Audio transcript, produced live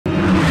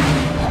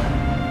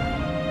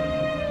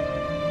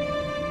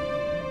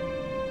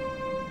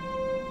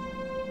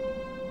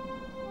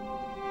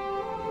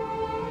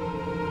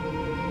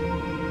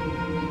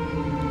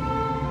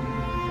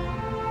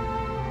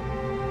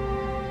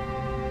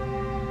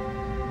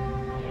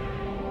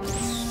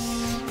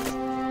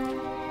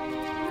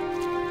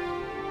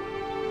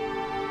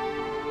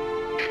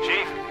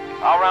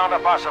I'll round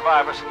up our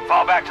survivors,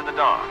 fall back to the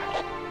dawn.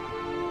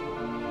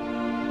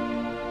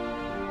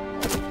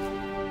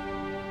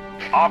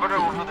 Arbiter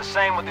will do the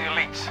same with the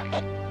elites.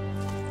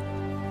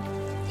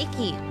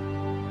 Icky.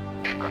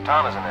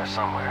 Cortana's in there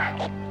somewhere.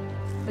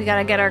 We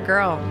gotta get our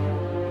girl.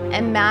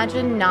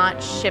 Imagine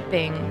not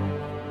shipping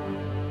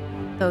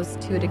those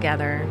two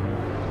together.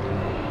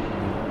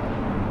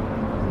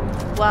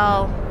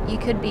 Well, you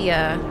could be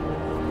a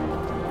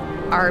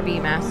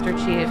RB Master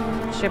Chief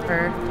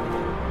shipper.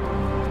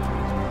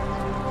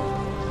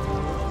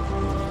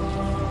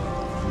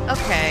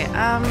 Okay, do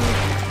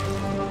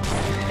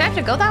I have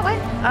to go that way?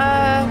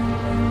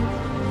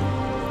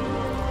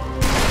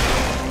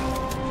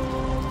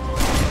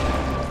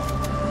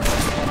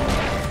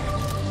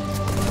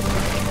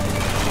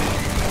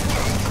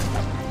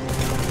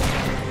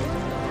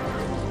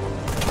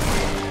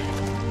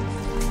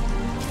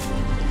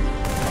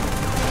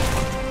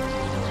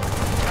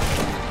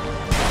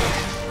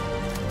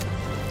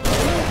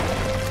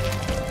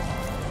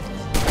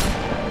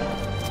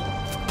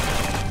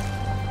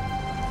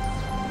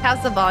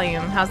 How's the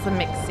volume? How's the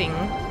mixing?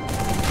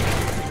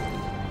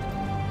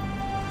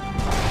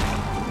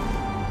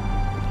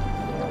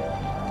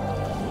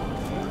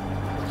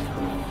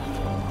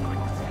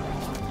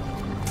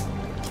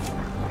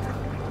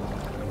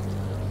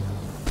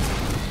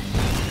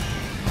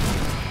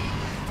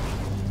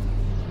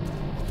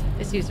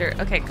 This user,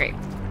 okay, great.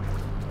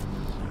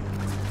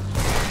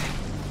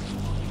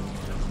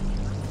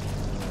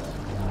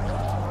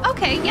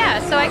 Okay, yeah,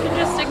 so I can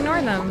just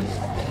ignore them.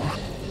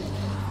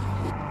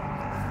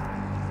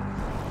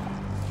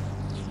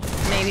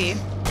 Maybe,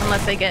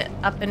 unless they get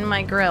up in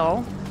my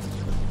grill.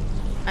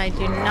 I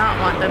do not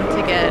want them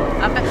to get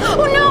up.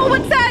 Oh no,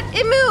 what's that?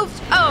 It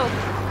moved. Oh,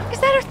 is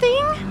that a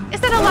thing? Is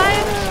that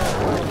alive?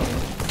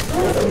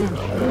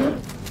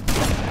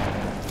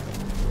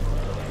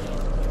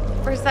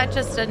 Or is that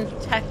just a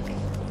tech?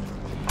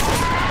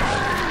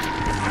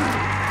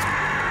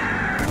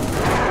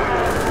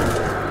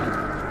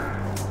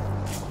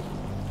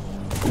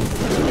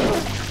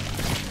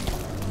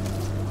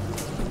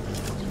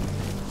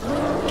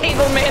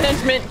 Cable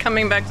management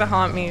coming back to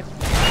haunt me.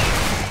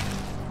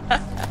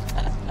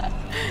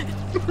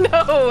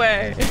 No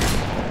way.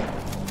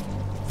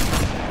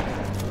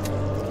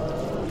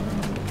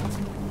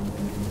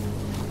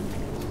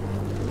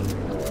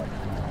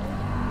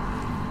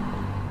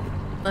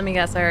 Let me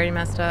guess, I already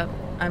messed up.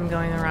 I'm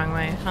going the wrong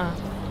way, huh?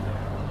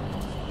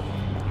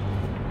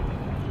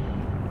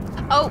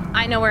 Oh,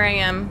 I know where I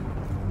am.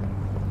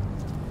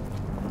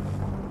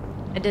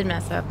 I did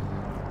mess up.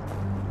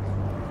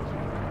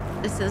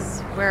 This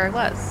is where I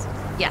was.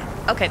 Yeah,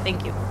 okay,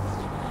 thank you.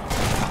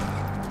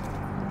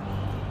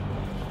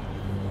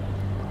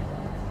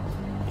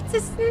 It's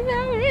a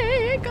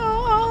snake!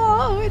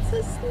 Oh, it's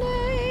a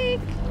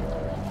snake!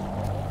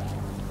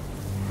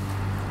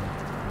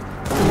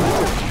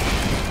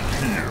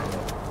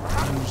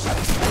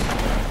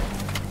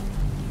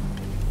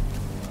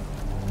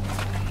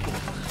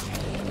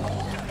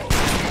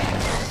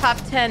 Top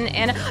 10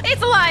 and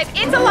it's alive!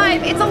 It's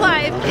alive! It's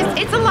alive!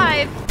 It's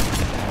alive!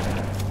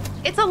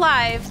 It's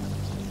alive!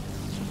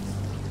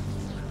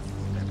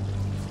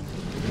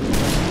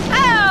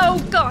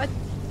 Oh God!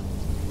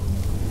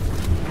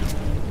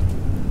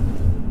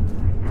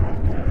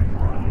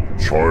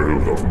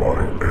 Child of my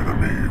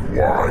enemy,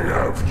 why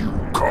have you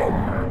come?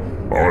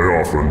 I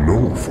offer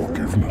no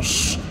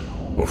forgiveness.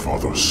 A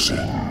father's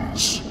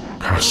sins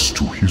pass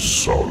to his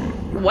son.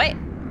 What?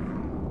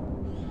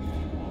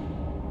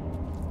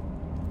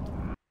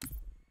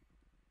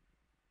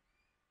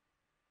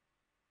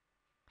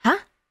 Huh?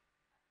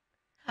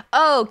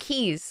 Oh,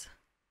 keys.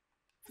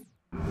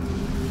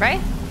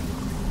 Right?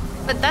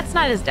 But that's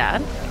not his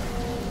dad.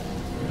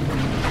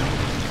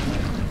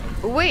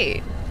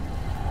 Wait.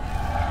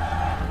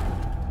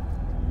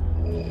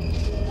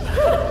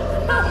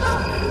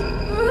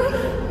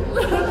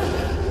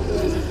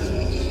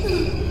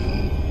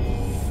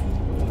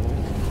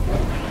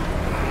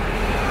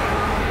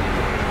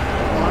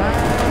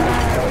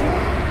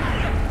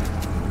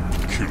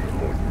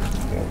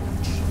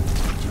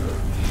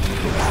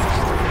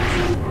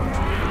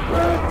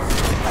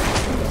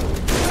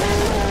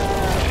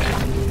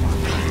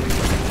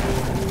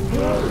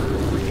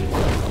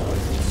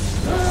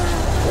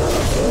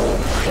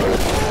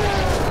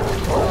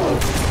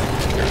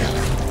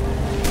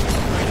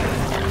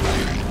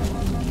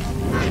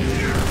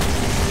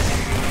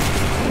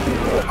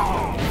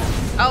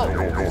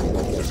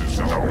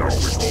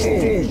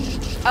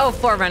 Oh,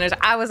 Forerunners.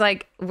 I was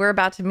like, we're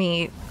about to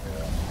meet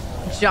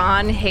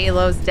John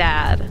Halo's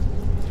dad.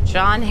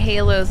 John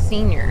Halo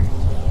Sr.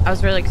 I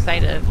was really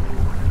excited.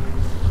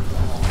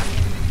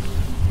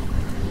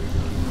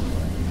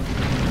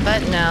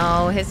 But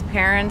no, his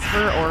parents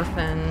were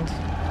orphaned.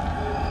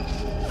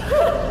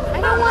 I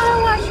don't want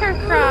to watch her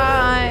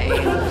cry.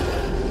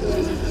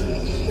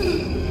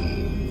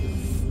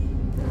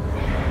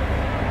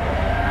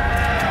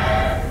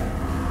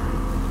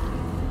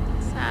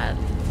 Sad.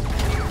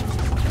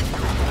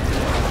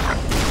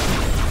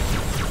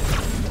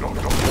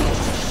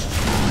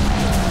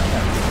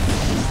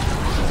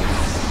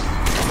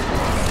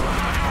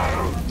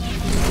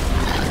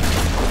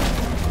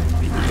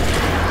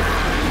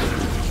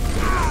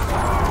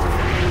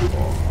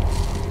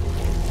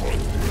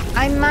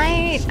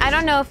 I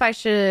don't know if I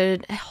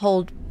should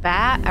hold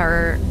back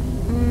or...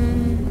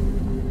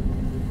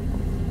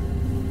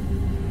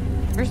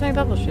 Where's my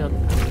bubble shield?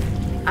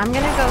 I'm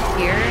gonna go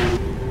here.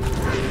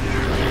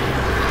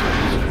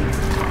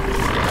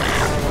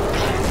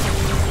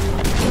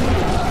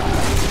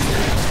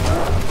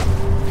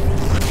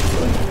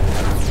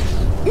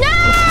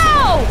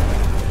 No!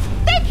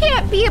 They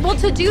can't be able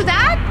to do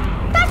that!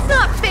 That's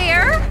not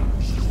fair!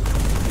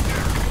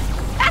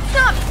 That's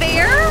not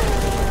fair!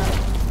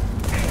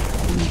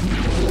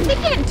 They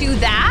can't do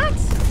that!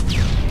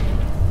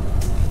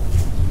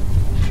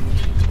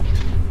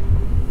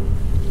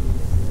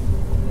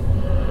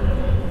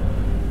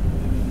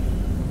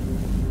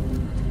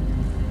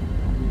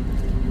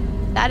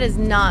 That is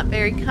not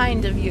very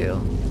kind of you.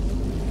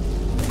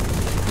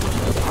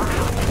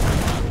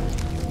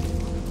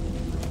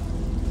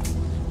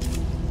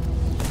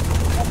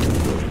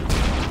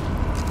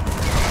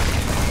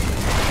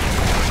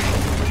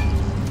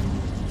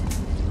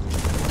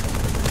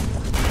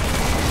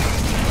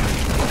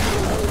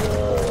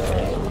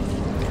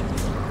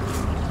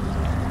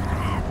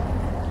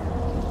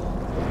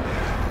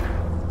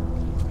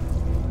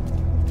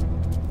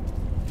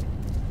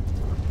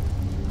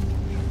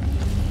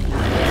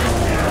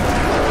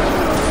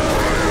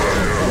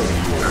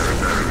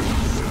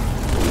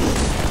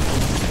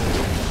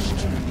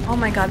 Oh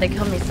my god, they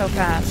killed me so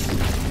fast.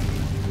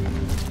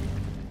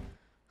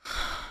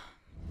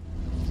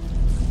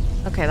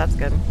 Okay, that's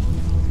good.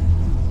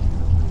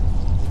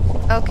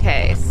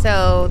 Okay,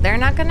 so they're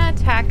not gonna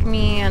attack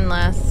me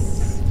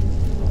unless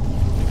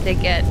they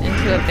get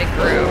into a big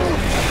group.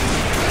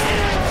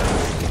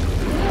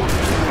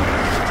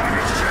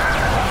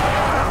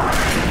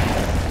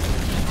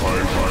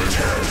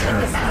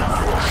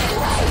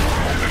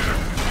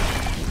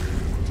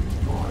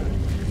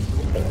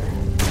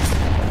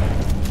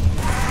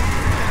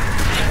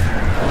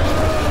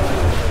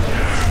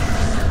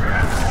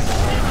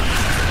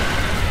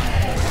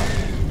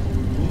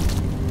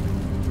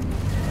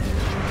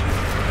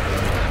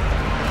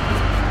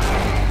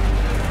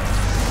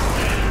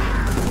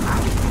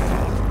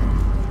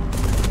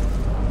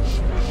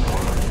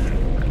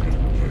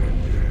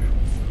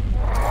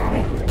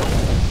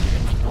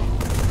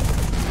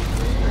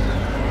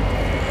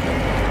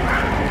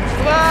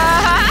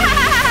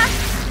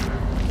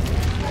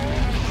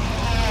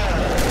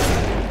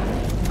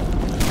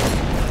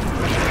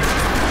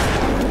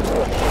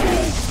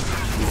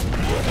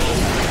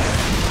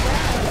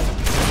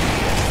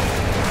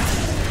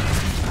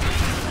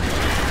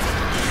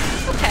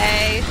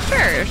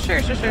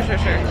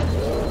 Sure.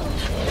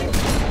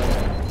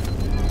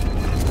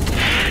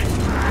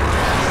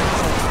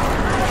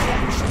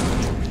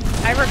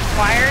 I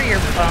require your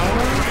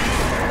bones?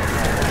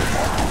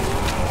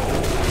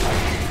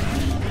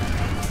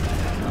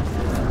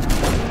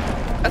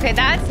 Okay,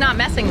 that's not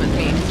messing with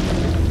me.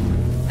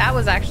 That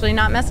was actually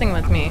not messing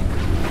with me.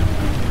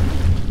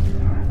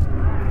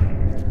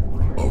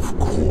 Of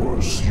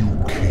course you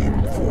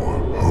came for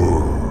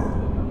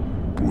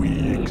her.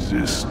 We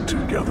exist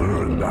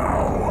together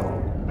now.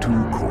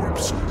 Two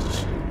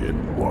corpses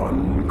in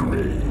one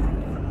grave.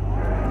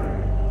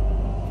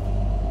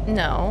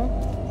 No.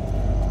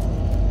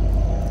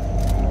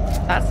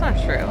 That's not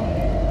true.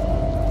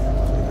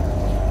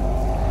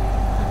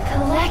 A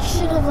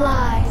collection of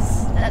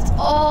lies. That's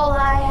all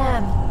I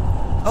am.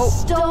 Oh.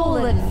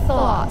 Stolen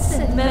thoughts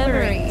and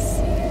memories.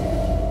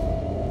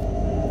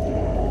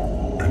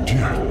 And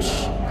yet,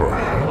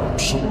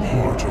 perhaps a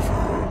part of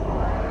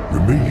her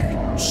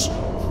remains.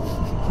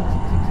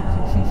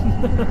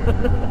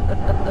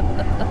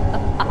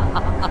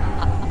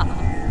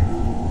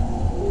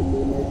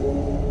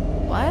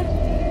 What?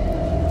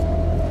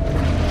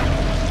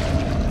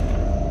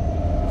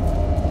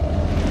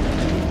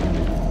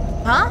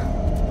 Huh?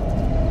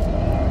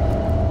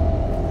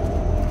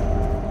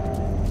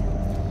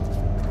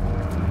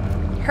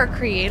 Her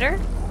creator?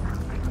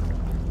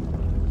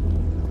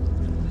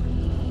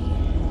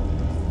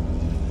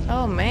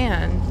 Oh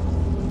man.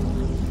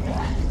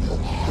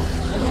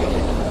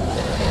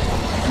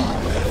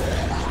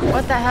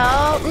 What the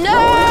hell?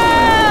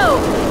 No!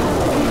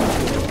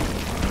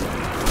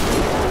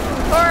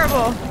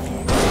 Horrible.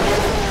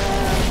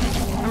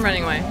 I'm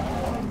running away.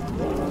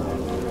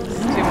 This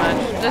is too much.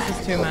 This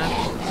is too much.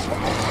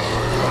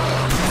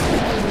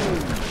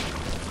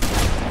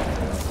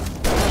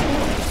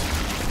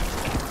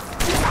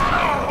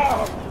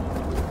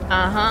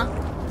 Uh-huh.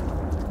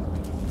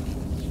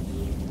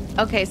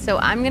 Okay, so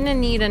I'm gonna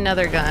need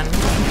another gun.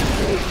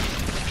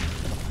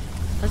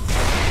 Let's...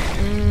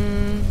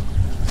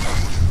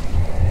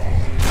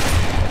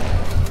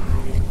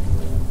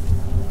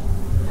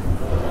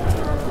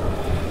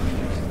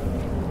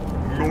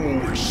 No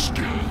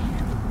escape.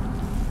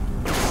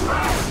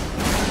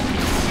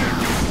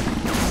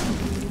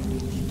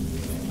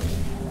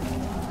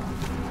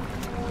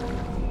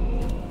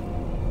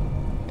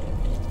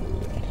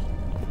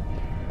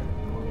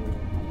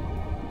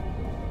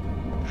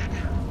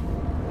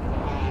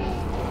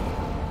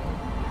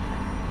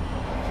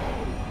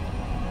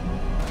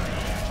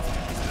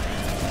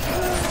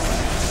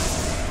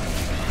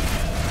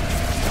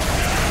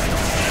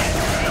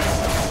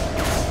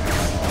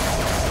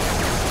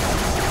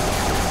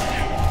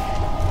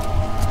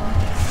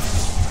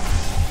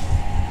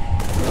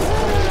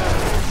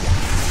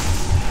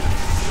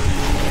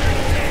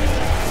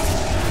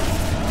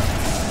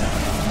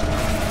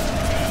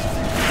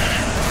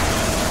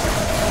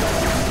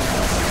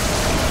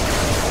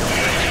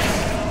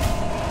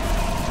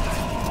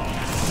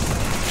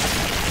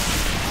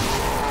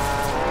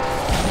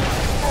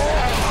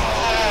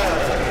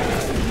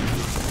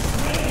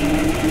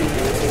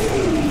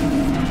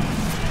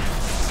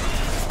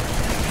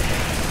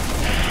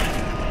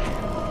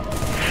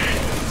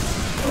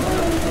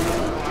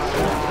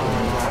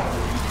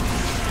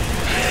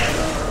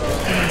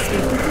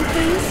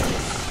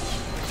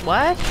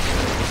 What?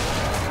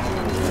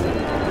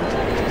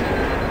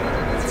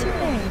 What's your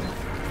name?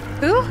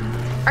 Who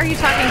are you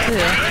talking to?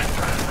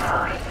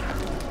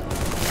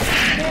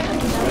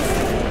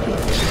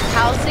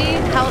 Halsey?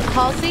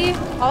 Halsey?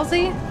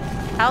 Halsey?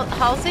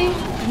 Halsey?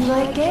 You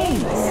like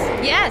games?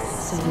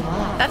 Yes. So do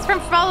I. That's from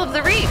Fall of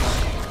the Reach.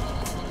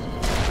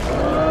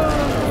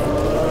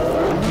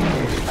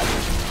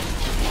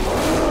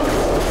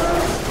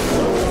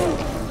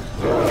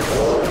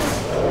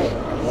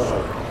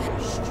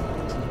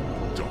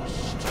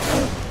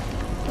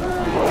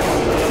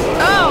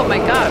 Oh my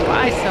god,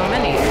 why so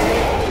many?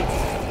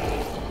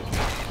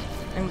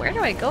 And where do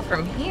I go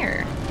from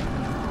here?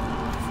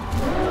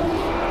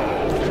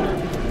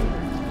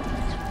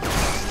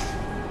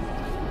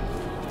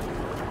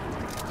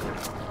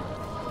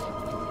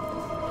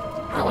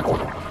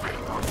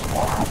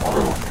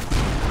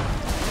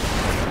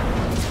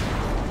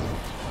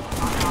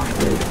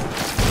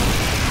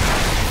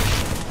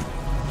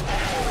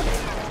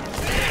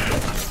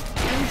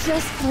 I'm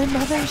just my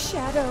mother's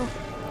shadow.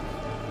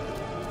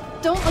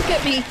 Don't look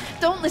at me.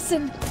 Don't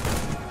listen.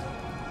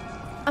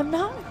 I'm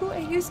not who I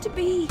used to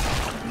be.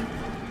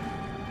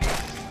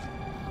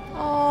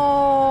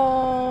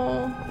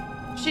 Oh,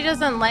 she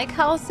doesn't like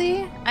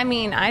Halsey? I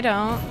mean, I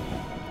don't.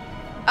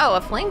 Oh,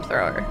 a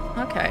flamethrower.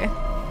 Okay.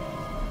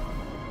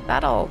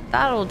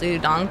 That'll do,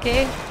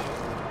 donkey.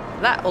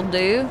 That'll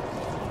do.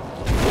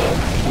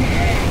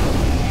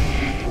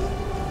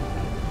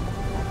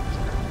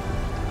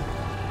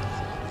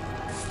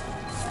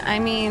 I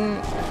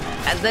mean,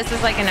 this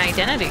is like an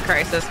identity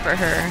crisis for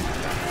her.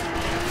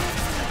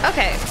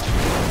 Okay.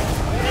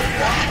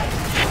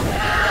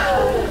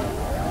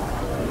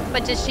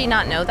 But did she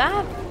not know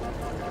that?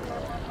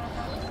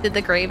 Did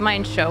the grave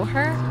mine show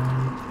her?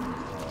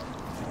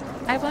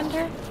 I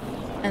wonder.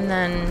 And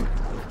then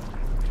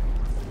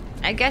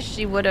I guess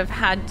she would have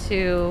had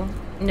to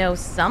know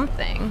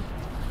something.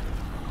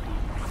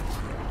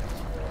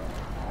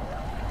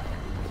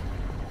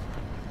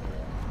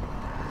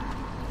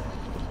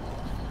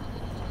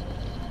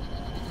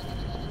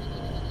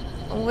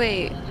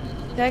 Wait,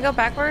 did I go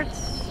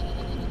backwards?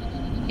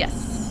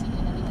 Yes.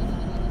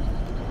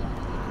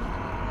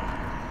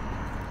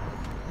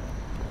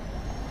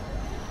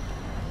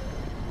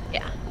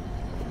 Yeah.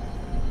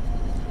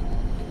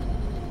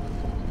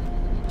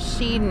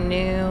 She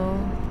knew.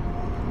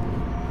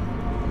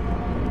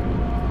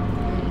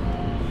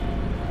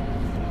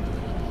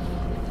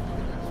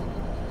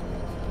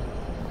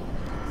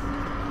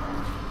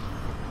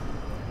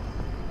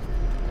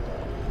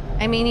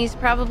 I mean, he's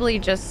probably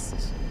just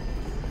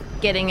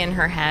getting in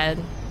her head,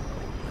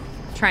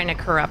 trying to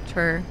corrupt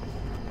her.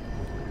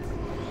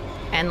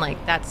 And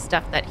like, that's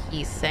stuff that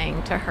he's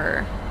saying to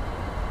her.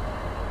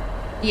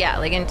 Yeah,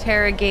 like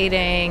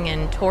interrogating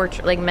and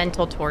torture, like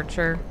mental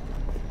torture.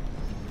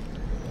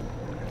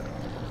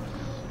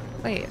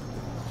 Wait.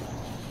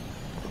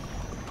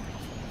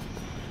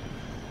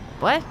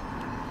 What?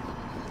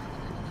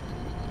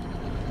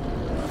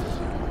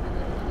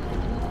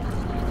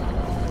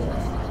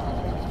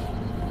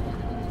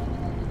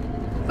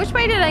 Which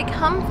way did I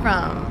come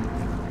from?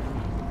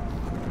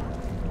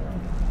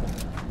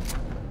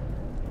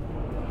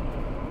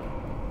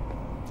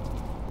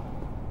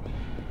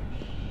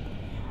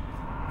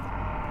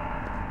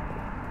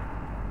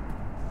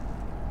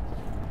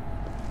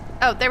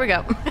 Oh, there we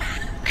go.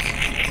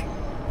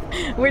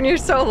 When you're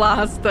so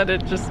lost that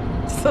it just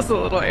says a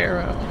little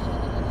arrow.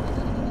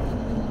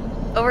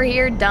 Over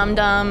here,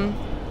 dum-dum.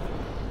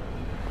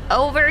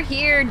 Over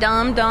here,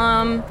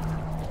 dum-dum.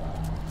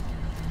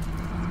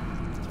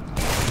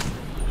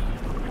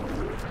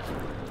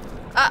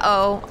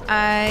 Uh-oh,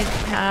 I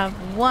have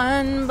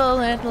one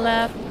bullet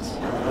left.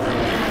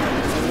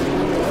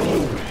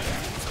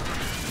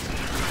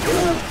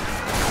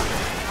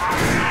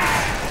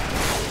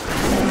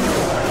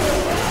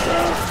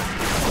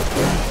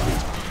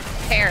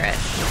 Perish.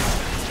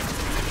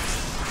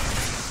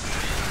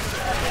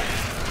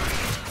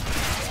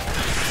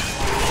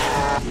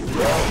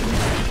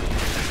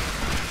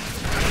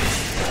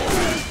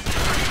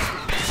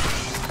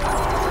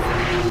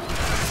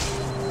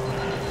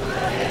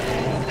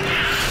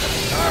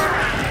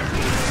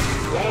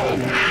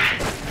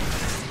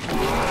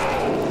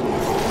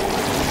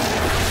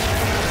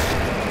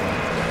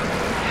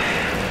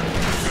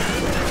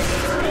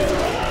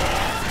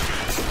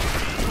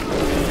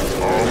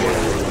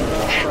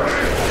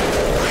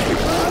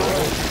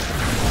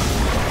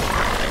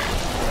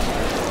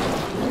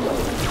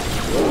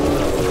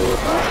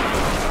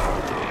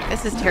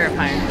 This is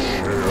terrifying.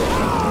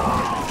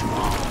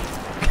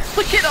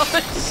 Look at all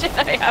the shit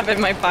I have in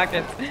my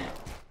pockets.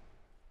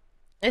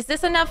 Is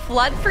this enough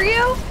flood for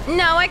you?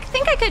 No, I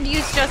think I could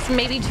use just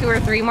maybe 2 or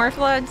 3 more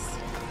floods.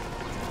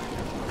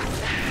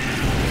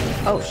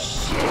 Oh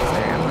shit,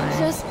 where am I?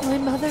 Just my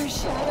mother's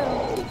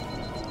shadow.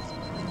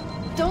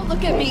 Don't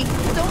look at me.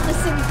 Don't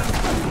listen.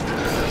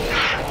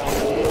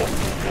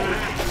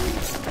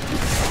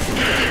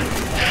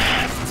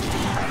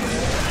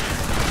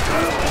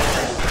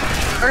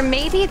 Or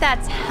maybe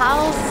that's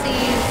Halsey's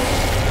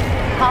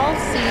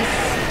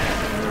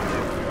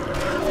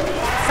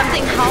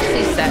Something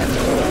Halsey said.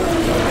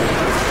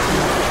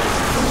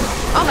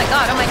 Oh my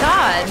god, oh my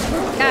god.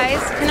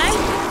 Guys, can I...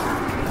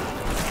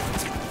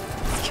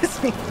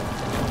 Excuse me.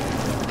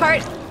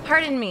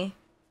 Pardon me.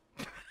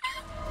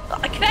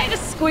 Can I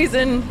just squeeze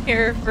in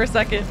here for a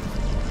second?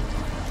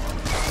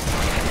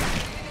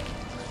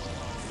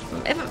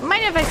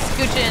 Mind if I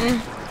scooch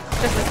in?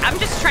 I'm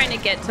just trying to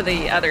get to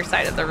the other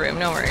side of the room.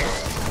 No worries.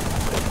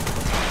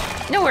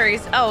 No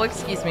worries. Oh,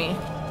 excuse me.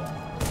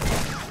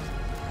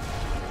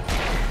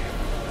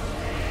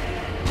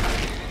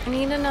 I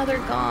need another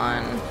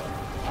gun.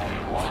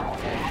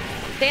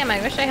 Damn, I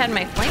wish I had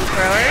my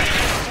flamethrower.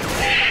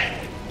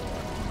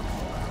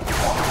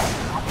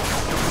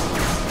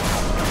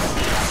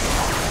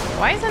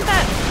 Why isn't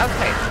that...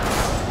 Okay.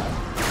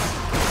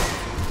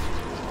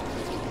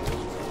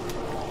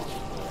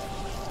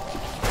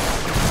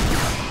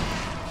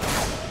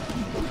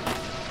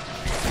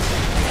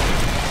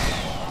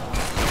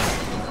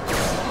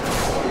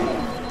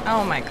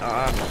 Oh my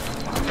god.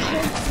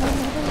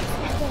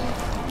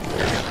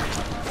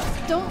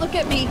 Don't look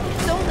at me.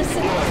 Don't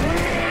listen.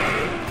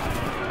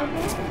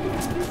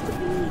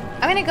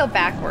 I'm gonna go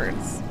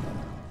backwards.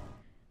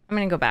 I'm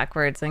gonna go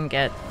backwards and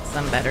get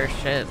some better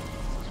shit.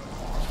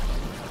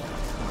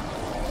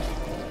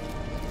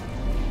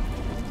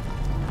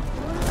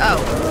 Oh.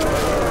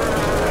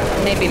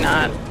 Maybe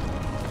not.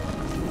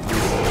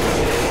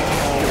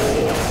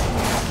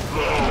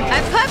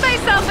 I put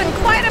myself in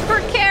quite a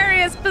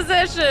precarious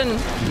position.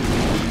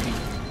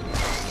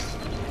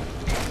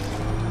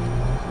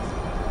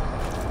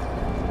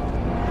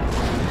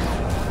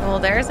 Well,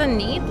 there's a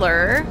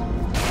needler.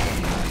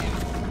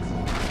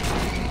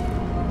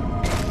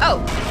 Oh,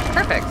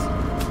 perfect.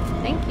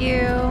 Thank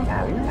you.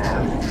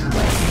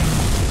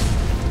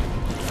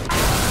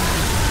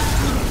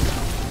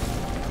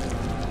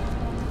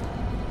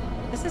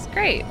 This is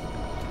great.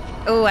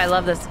 Oh, I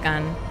love this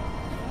gun.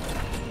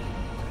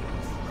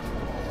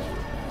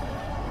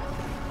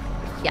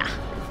 Yeah,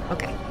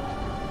 okay.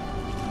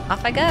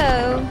 Off I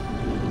go.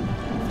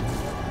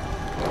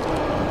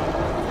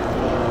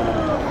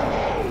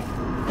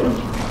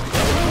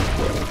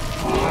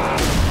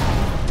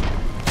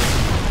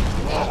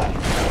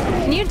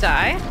 Can you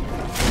die?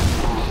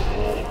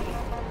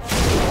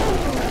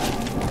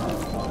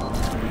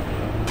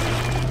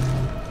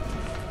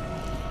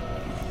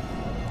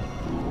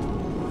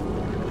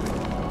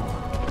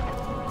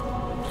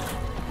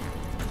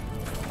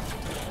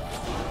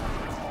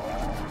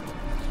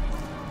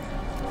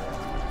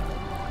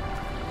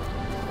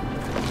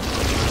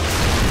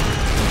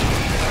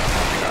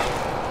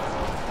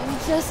 I'm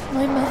just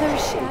my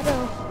mother's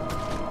shadow.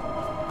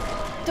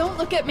 Don't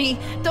look at me.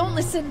 Don't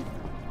listen.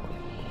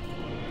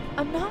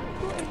 I'm not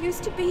who I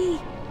used to be.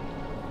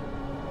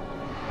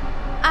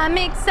 I'm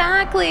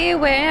exactly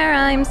where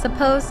I'm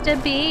supposed to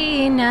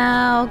be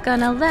now.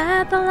 Gonna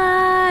let the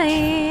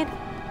light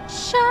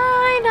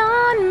shine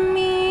on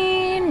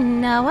me.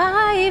 Now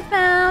I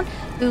found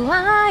who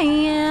I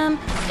am.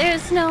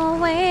 There's no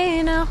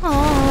way to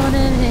hold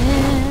it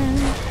in.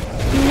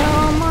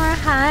 No more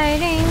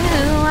hiding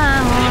who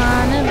I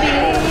wanna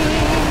be.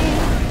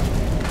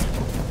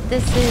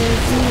 This is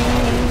me.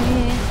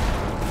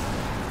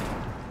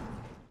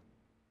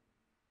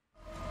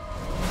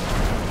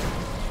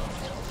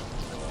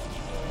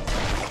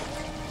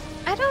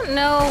 I don't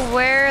know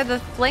where the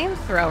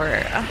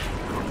flamethrower. I'm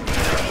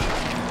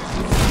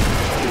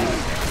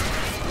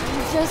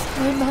just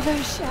my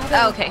mother's shadow.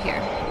 Oh, okay,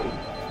 here.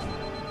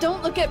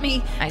 Don't look at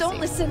me. I Don't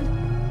see. listen.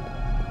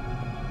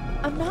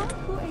 I'm not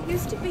who I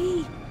used to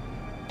be.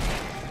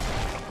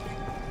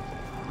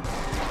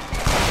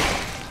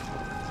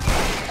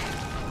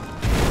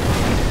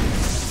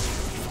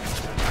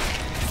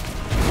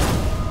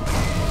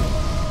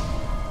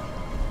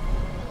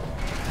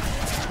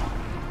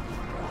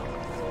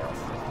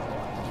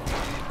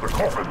 The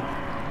coffin.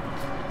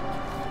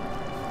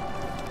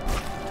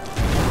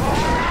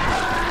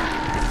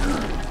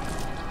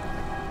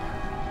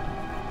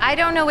 I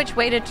don't know which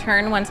way to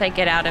turn once I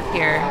get out of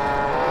here.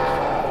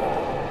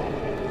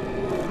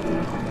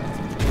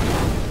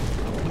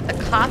 The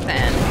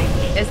coffin.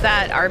 Is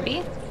that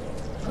Arby?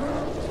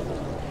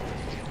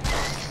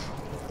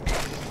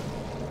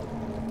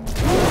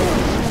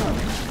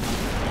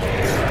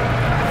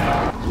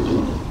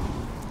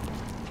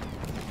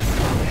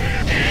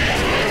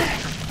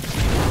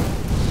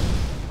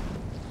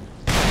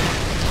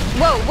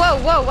 Whoa, whoa,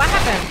 whoa, what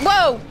happened?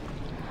 Whoa!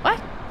 What?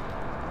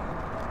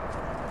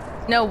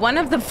 No, one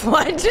of the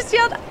flood just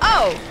yelled,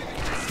 oh!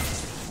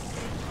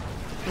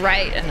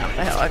 Right, enough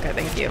the hell, okay,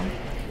 thank you.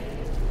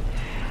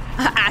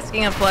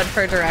 Asking a flood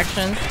for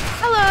directions.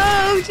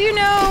 Hello, do you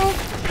know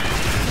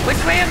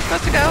which way I'm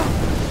supposed to go?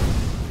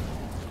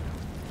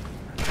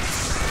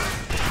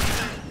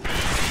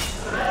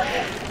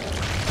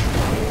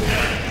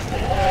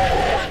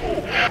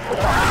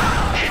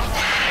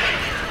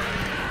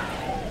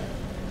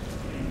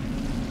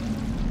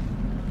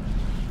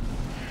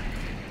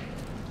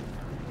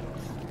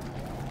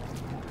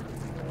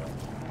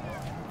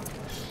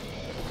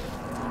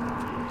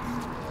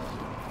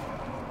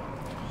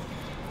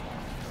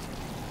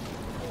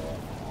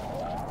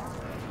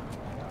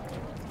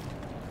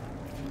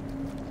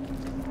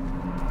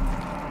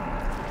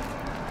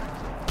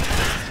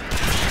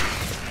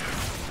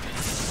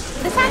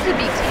 used to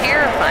be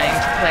terrifying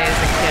to play as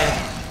a kid.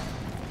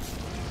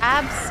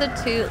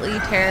 Absolutely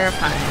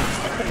terrifying.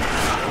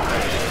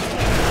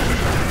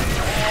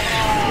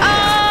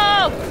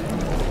 Oh!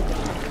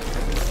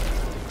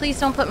 Please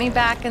don't put me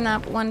back in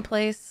that one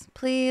place.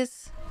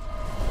 Please.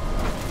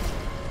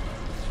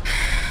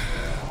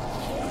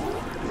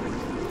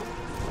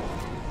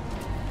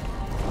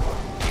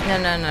 No,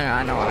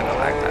 I don't want to go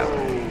back that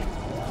way.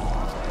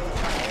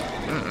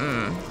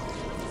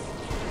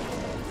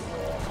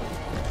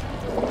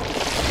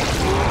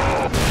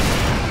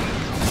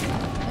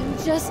 I'm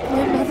just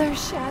my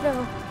mother's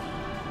shadow.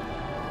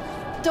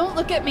 Don't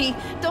look at me.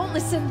 Don't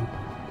listen.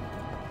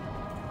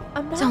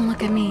 I'm not Don't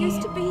look at who I me.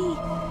 used to be.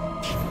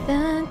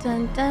 Dun,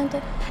 dun, dun,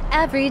 dun.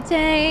 Every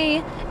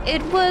day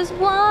it was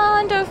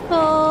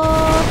wonderful.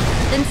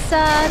 Then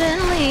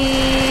suddenly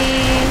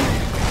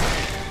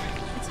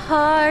it's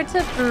hard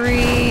to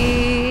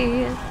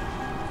breathe.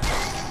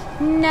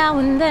 Now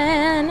and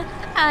then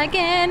I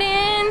get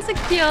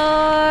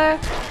insecure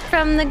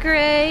from the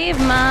grave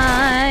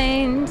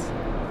mind.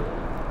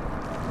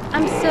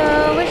 I'm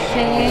so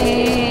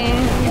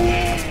ashamed.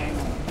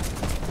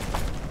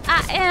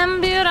 I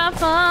am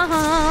beautiful,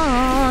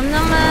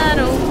 no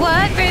matter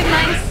what grave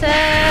mind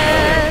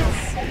says.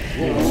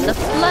 The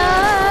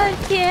flood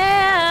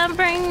can't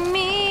bring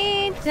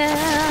me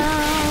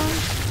down.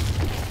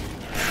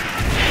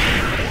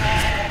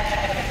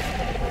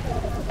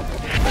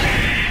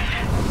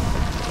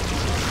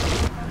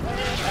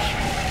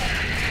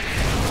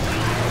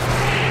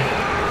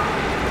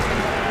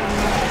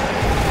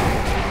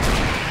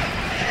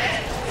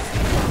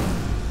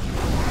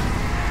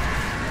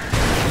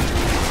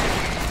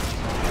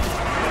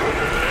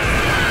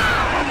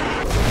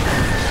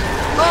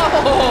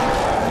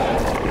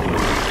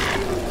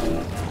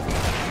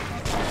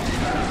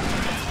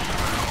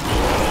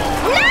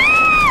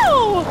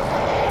 No!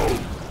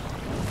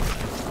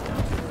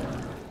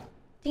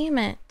 Damn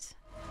it.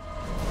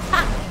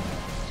 Ah.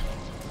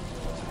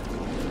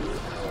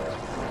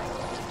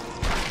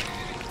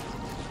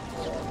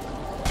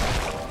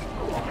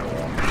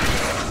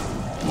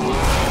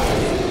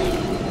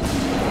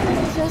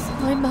 I'm just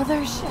my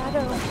mother's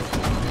shadow.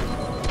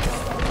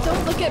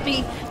 Don't look at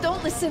me.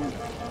 Don't listen.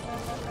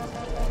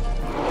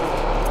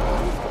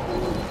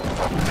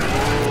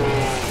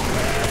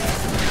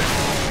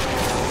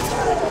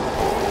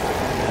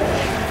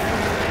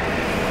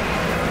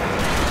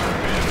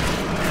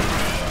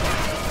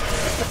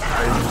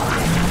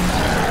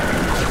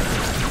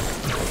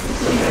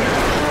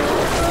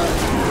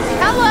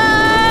 Hello!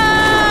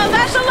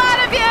 That's a lot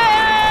of you!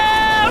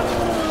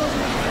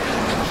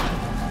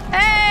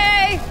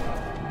 Hey!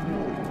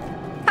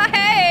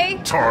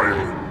 Hey! Time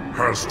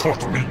has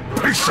taught me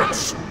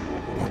patience,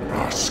 but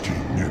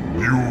basking in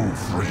new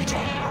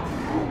freedom,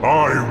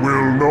 I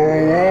will know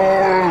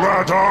all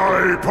that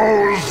I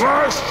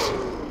possess!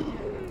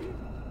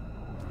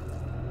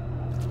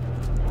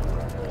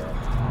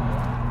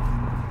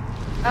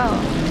 Oh.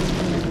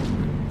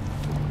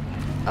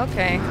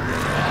 Okay.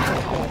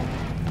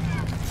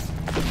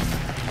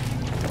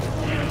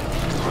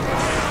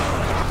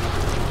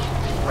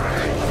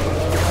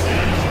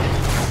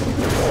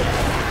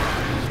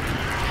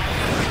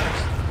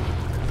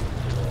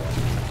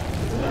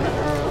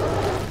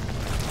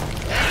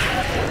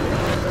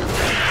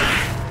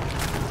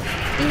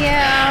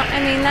 Yeah, I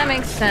mean, that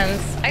makes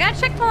sense. I got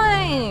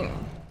checkpoint!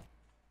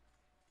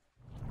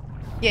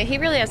 Yeah, he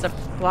really has to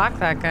block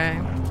that guy.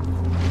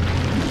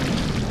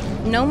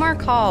 No more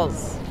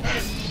calls.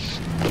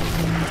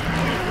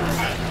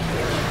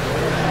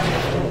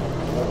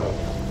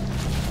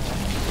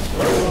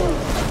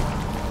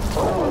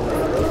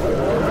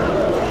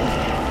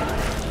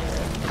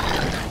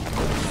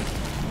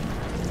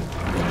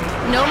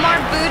 No more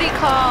booty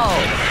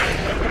calls.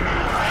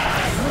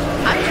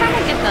 I'm trying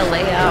to get the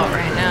layout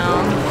right now.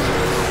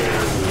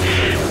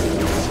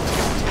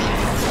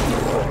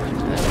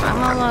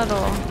 I'm a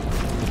little...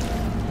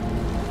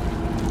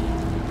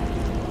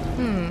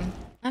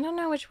 I don't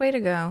know which way to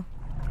go.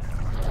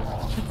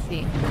 Let's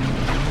see.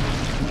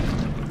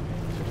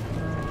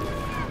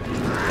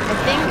 I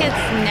think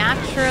it's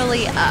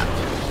naturally up.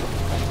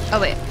 Oh,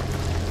 wait.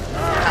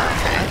 Oh,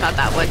 okay. I thought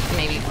that would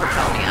maybe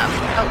propel me up.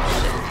 Oh,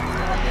 shit.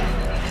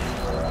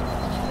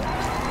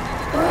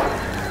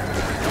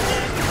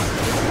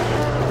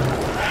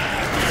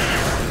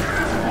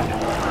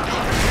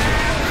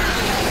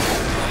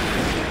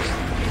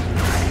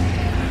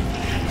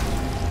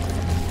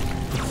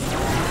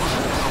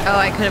 Oh,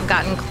 I could have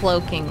gotten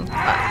cloaking, but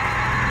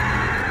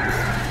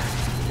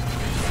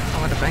that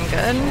would have been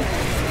good.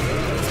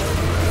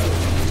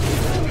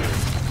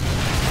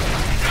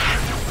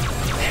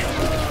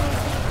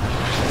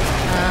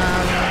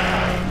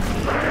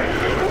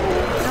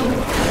 No,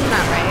 that's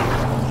not right.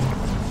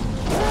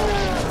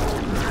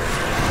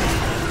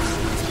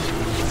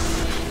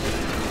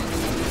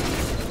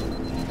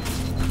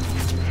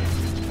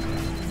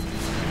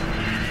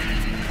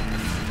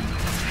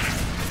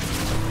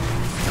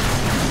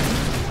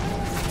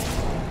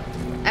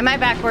 Am I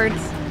backwards?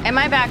 Am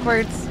I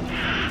backwards?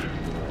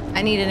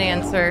 I need an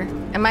answer.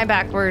 Am I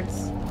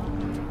backwards?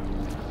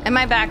 Am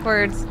I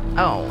backwards?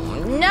 Oh,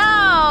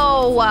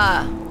 no!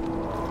 I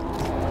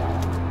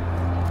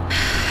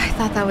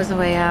thought that was the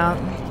way out.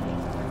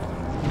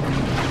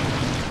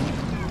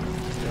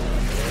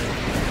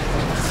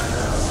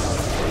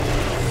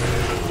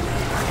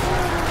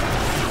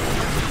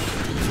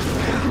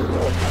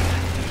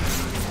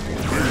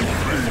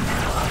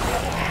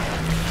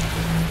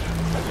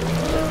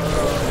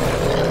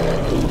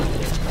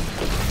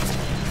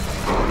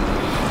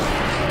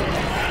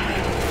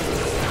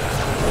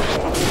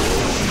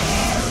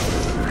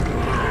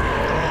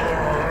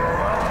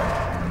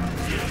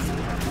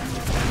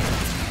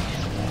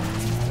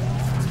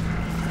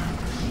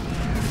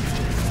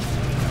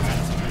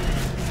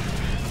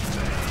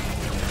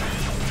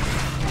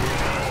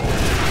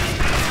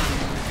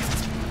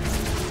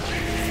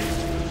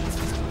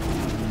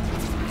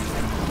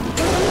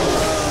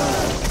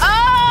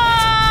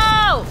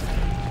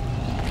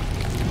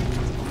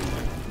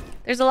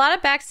 There's a lot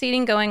of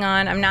backseating going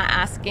on. I'm not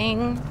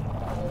asking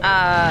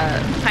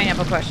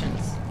pineapple questions.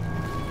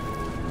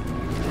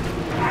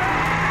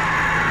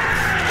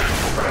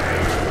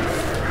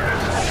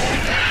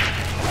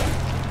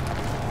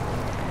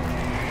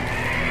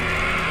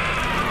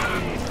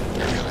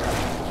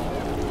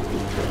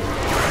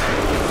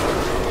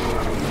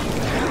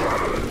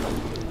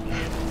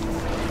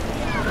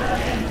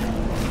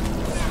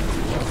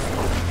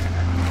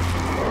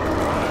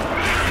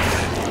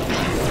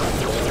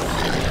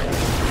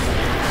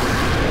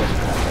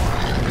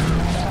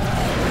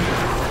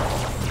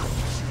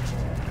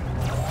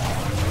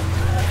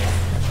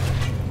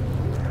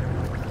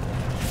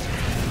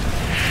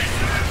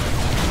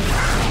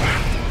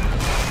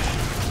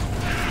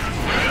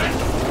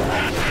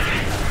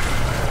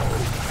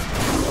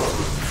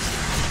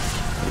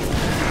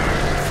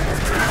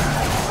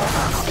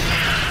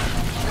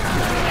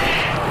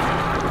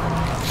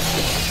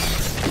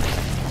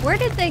 Where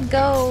did they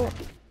go?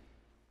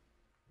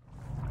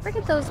 Where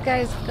did those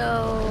guys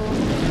go?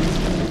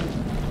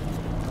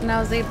 And I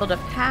was able to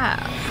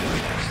pass.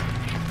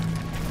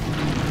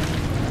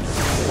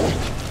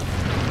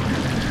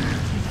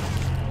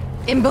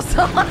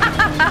 Imbecile.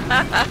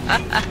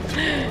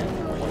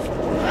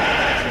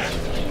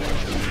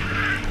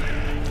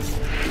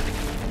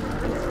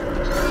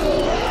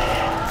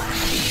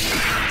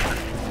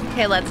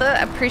 Okay, let's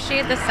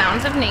appreciate the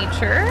sounds of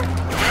nature.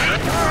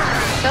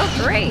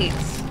 So great.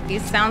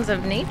 These sounds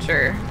of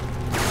nature.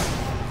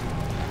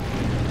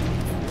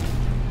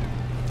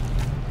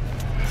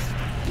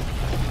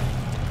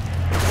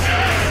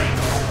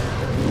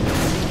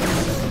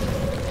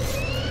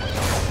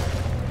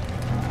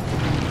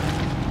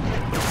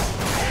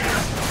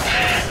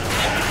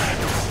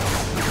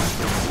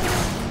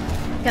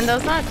 Can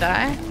those not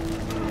die?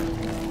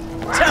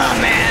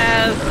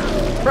 Dumbass!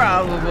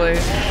 Probably.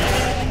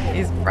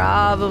 He's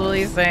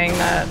probably saying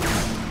that.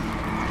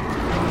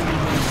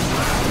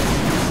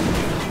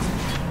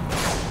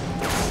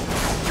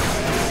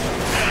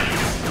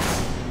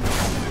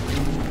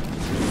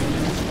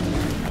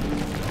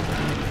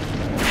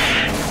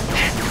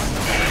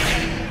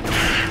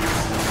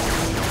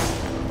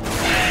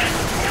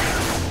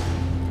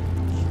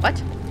 What?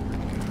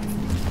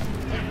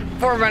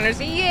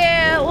 Forerunners,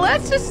 yeah,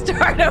 let's just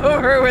start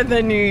over with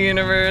the new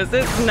universe.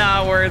 It's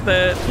not worth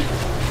it.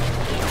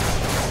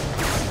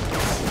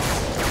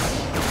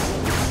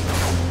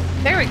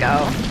 There we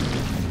go.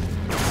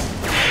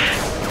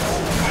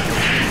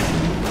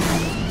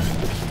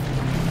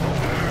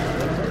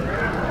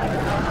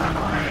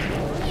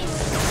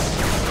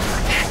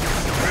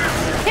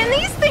 Can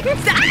these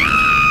things... Ah!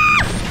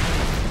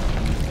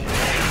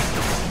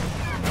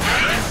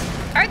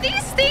 Are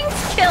these things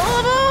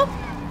killable?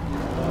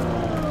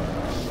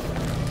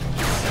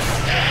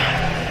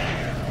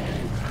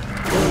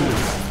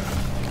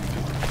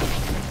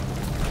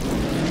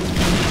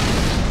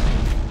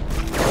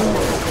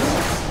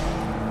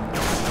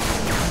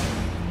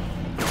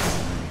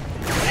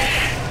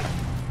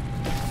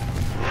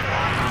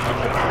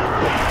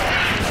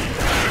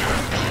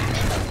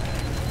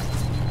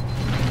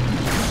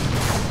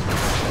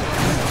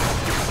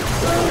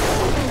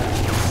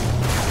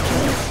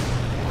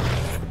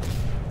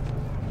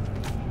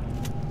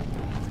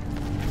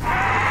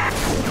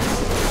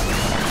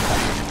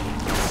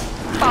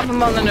 Pop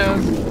him on the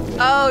nose.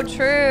 Oh,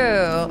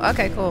 true.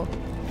 Okay, cool.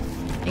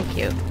 Thank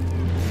you.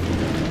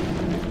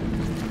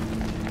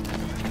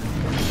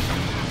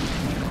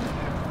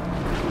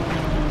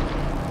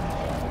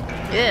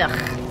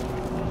 Ugh.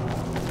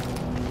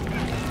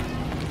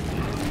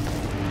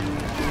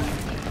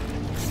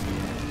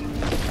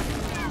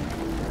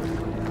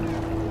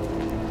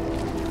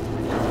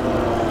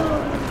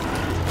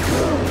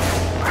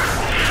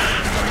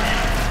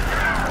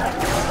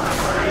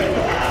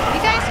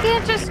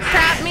 Just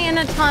trap me in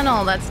a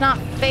tunnel. That's not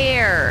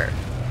fair.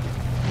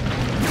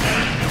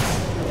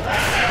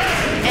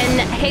 In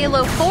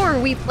Halo 4,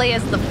 we play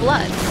as the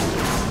Blood.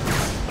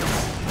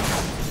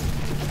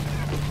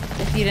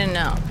 If you didn't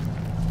know.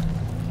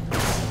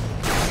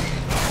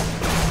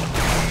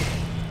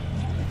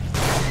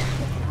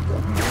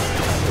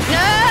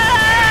 No!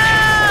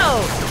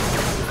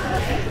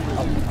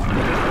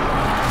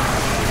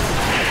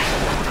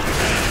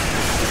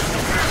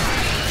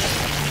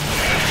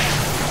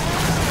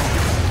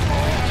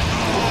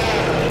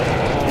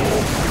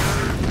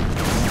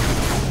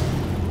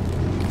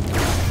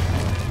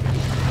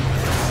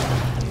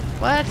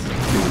 What?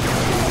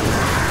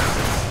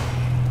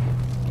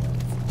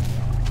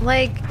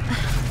 Like...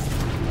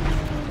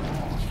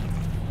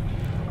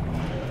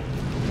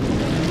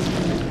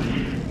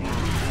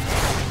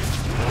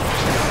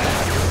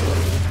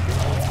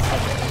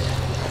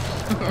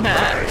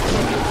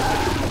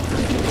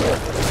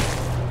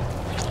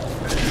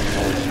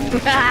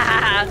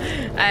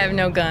 I have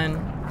no gun.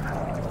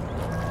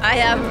 I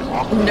have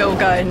no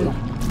gun.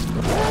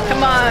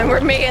 Come on, we're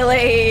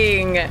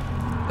meleeing.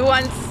 Who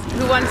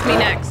wants me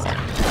next?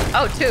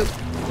 Oh, two.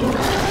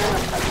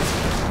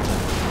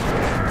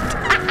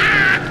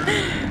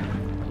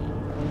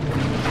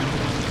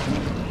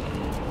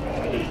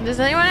 Does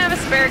anyone have a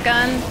spare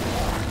gun?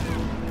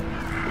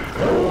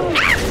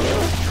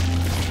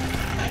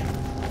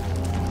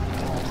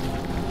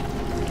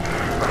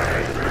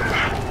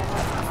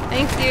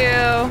 Thank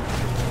you.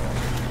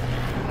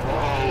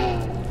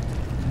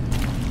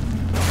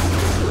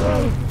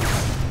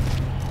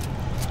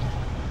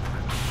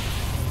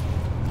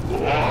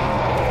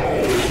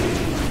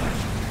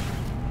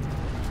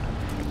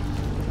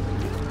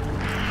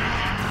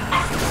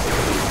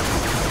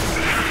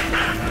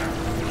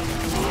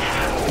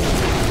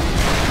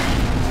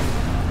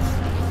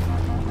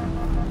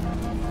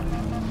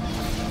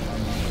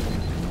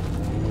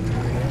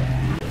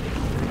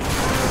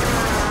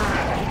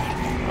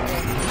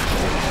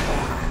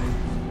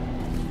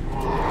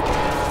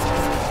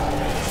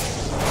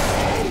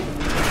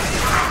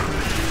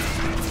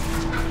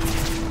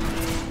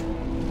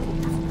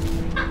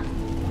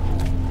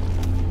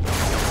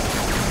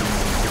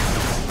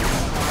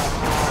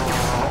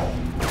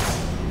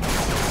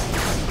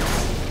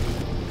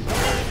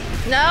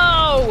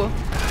 No!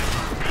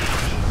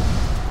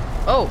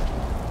 Oh,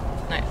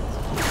 nice.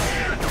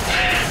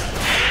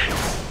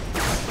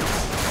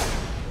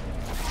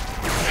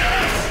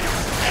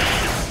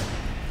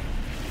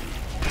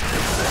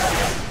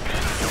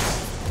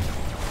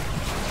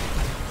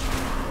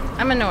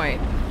 I'm annoyed.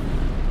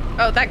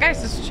 Oh, that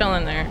guy's just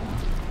chilling there.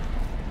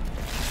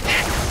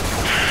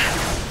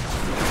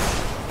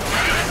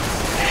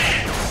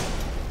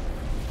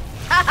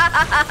 Ha ha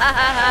ha ha ha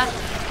ha!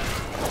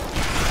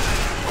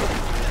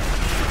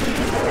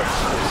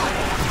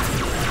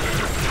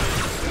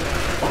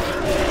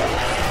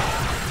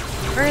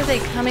 Where are they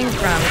coming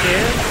from,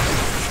 dude?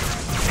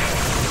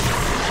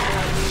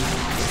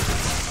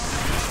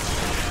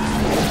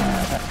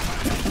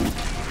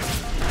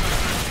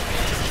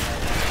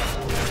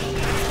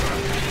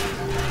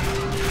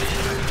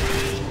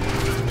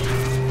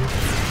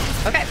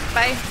 Okay,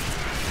 bye.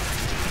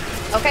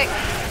 Okay.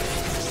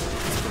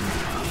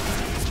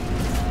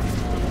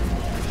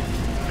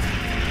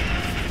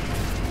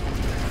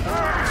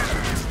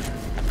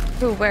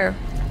 Ooh, where?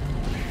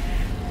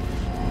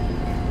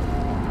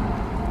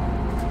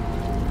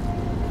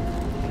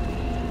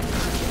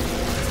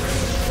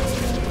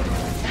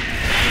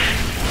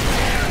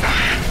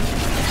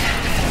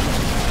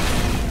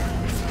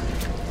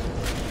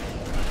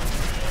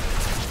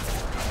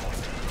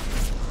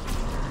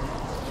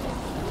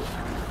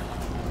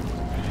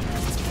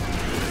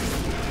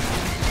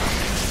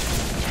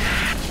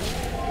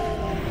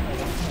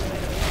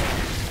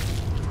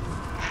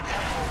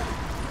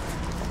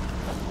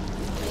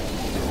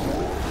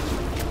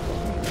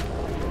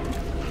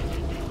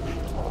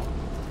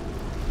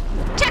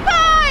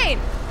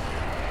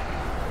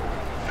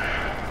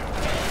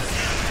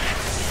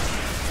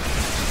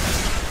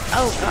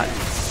 Oh, God.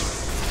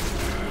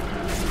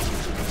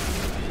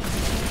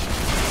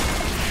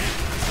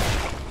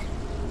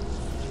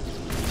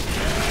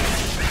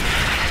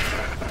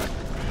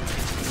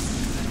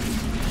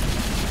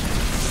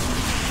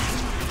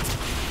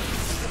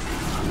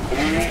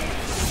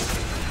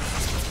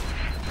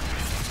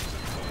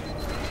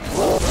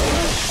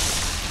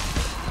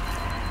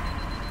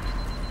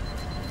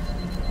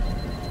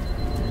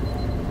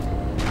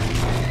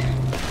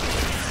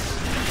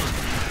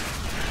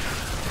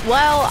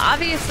 Well,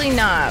 obviously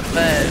not,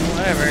 but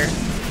whatever.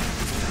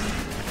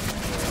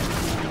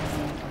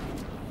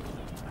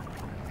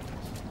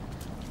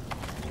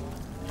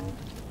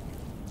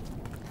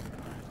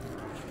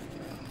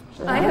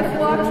 I have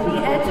walked the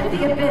edge of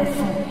the abyss.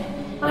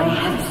 I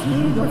have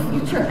seen your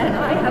future, and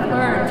I have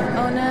learned.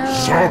 Oh no.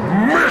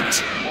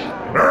 Submit!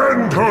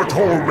 End her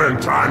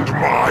torment and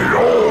my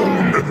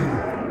own!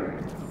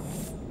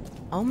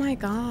 Oh my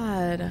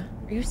God.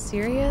 Are you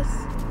serious?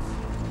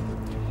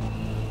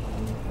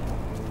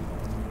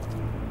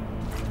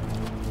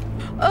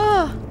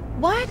 Oh,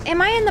 what?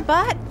 Am I in the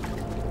butt?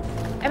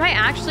 Am I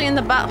actually in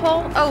the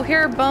butthole? Oh, here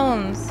are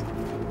bones.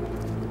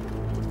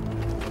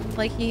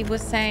 Like he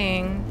was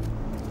saying.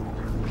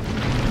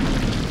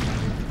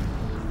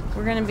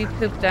 We're gonna be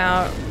pooped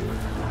out.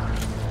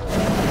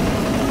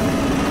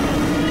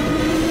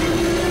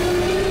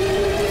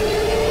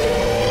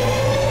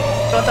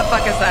 What the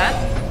fuck is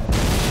that?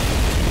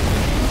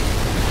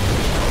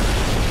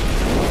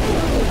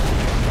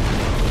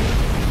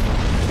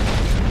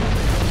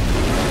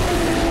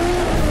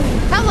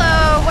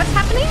 Hello, what's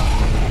happening?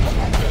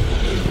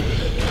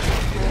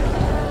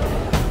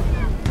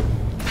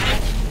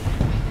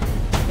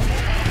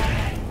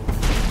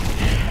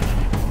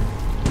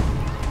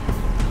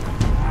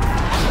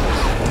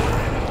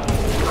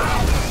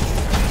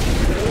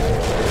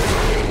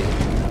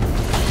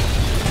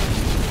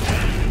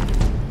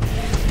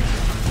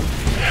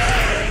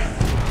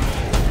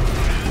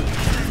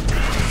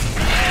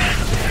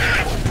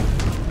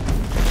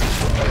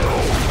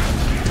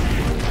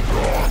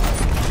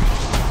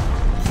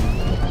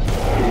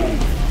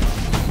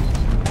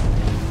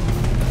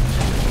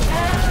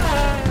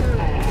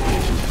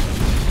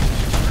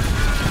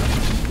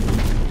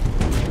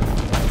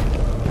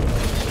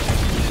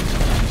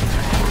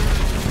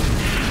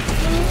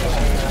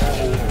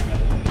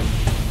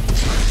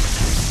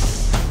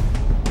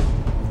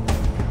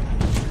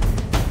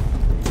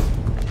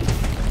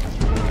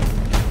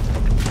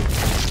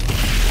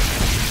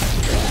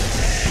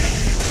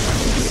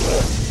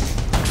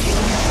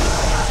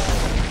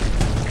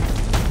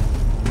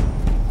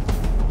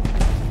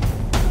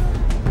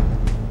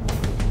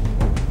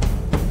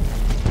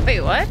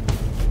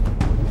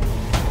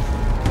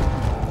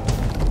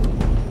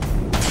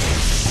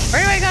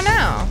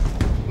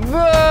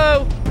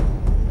 Whoa!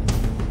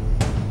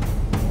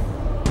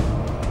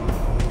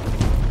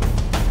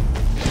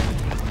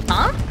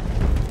 Huh?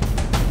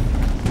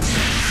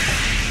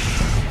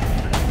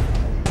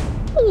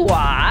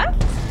 What?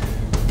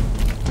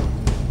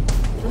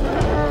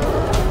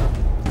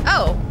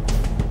 Oh.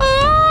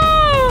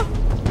 Oh!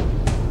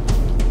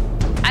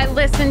 I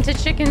listened to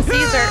Chicken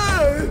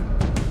Caesar.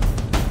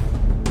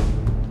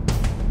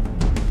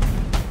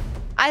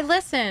 I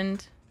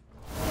listened.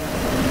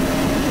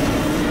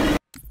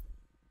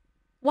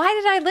 Why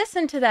did I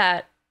listen to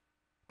that?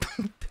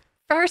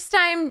 First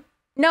time.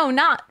 No,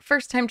 not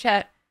first time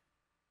chat.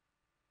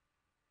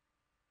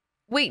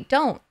 Wait,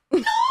 don't.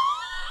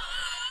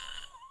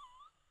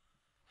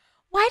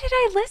 Why did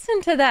I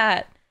listen to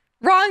that?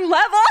 Wrong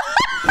level?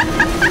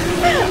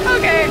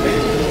 Okay.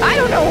 I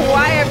don't know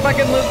why I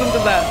fucking listened to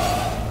that.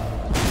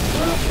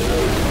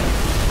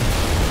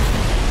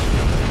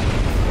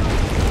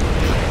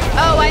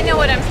 Oh, I know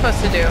what I'm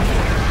supposed to do.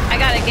 I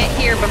gotta get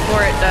here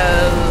before it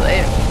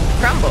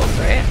crumbles,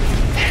 right?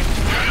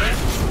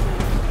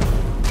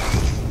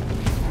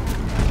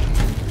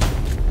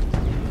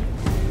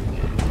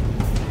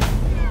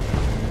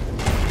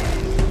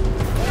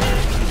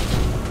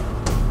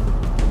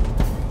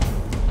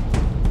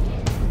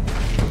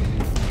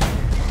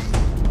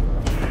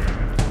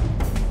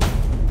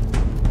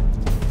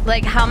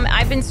 Like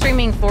I've been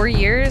streaming 4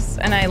 years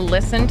and I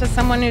listened to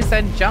someone who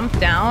said jump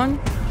down.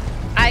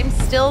 I'm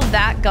still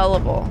that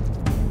gullible.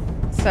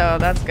 So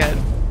that's good.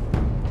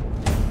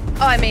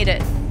 Oh, I made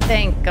it.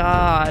 Thank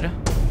God.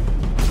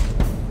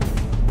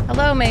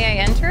 Hello, may I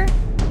enter?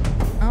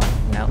 Oh,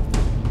 no.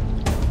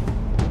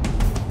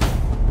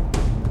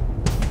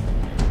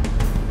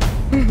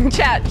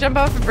 Chat, jump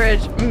off the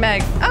bridge.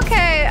 Meg.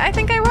 Okay, I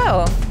think I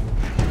will.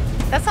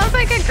 That sounds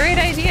like a great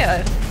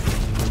idea.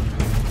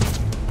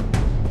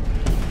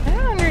 I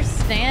don't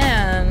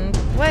understand.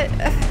 What?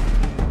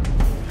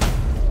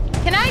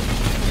 Can I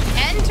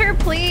enter,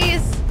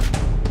 please?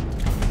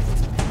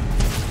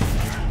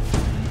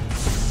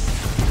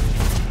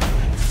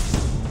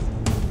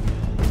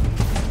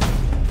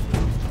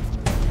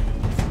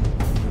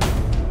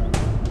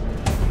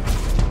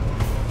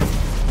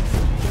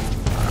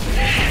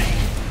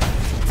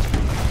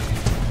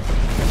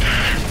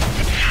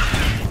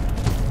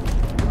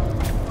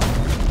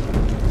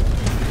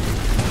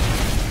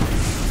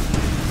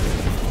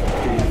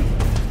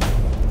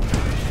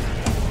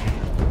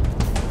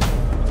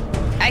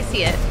 I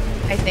see it,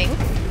 I think.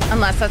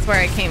 Unless that's where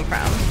I came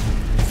from.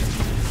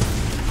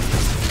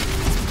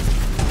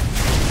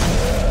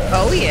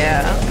 Oh,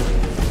 yeah.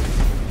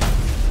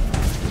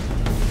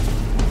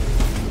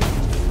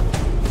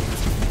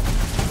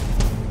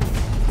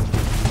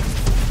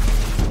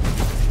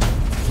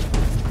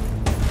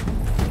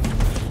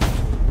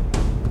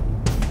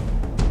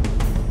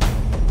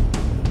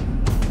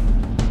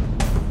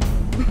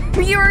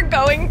 You are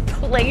going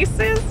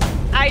places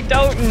I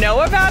don't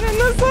know about in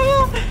this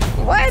level?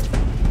 What?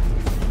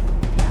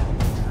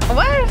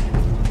 What?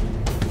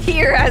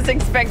 Here as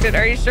expected.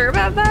 Are you sure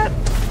about that?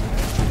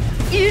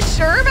 You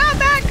sure about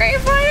that,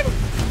 Gravesline?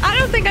 I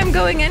don't think I'm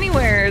going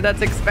anywhere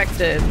that's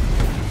expected.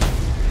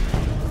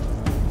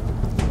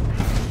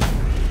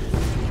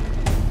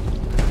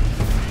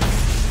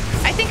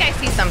 I think I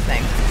see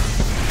something.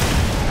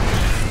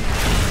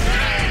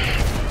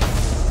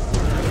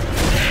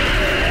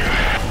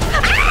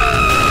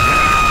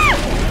 Ah!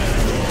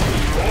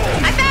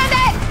 I found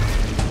it!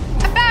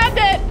 I found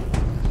it!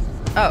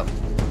 Oh.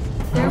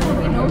 There will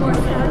be no more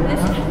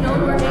sadness, no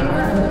more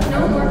anger,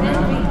 no more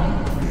envy.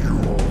 You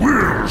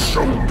will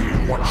show me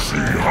what she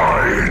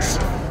hides,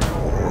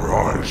 or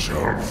I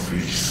shall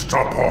feast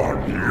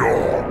upon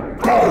your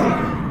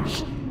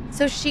bones.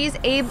 So she's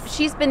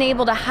been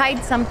able to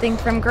hide something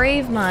from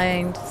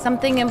Gravemind,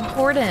 something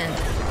important.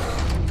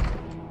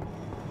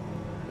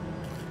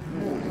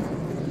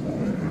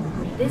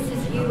 This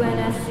is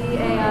UNSC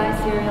AI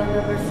serial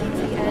number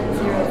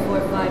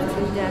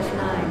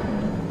CTN0452-9.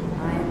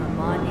 I am a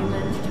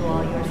monument to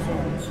all your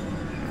sins.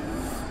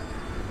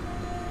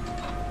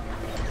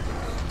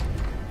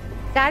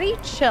 Daddy,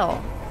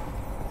 chill.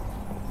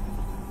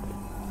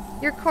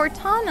 You're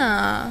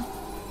Cortana.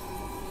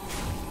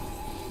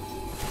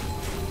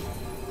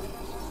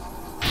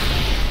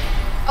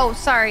 Oh,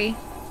 sorry.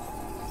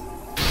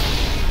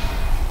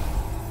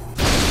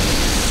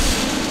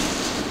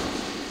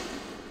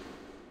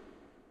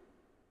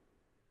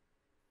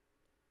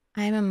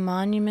 I am a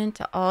monument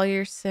to all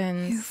your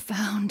sins. You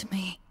found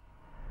me.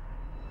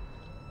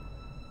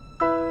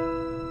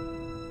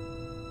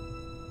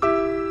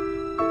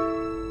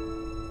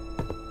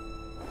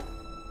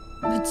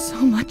 But so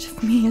much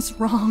of me is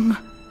wrong.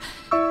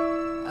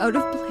 Out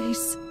of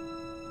place.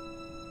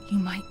 You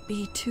might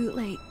be too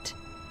late.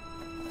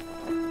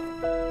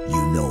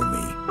 You know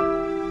me.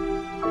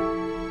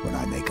 When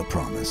I make a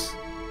promise.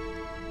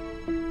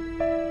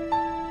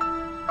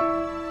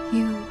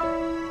 You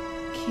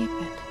keep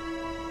it.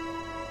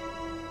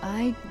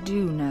 I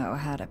do know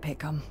how to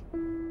pick 'em.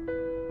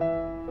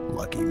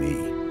 Lucky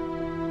me.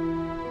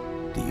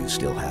 Do you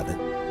still have it?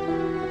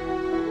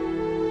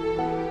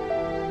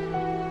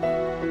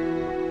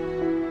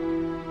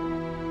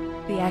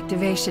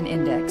 activation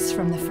index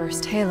from the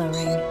first Halo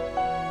ring.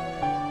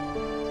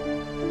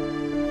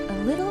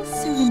 A little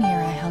souvenir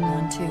I hung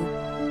on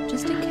to,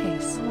 just in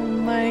case. Oh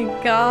my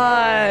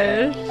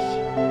gosh.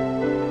 Got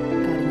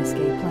an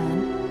escape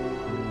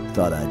plan?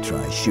 Thought I'd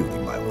try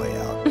shooting my way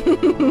out.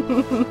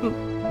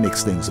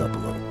 Mix things up a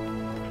little.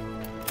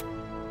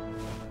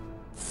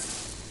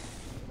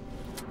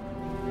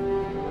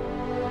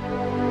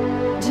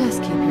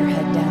 Just keep your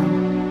head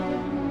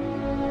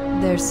down.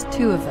 There's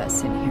 2 of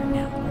us in here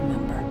now,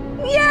 remember?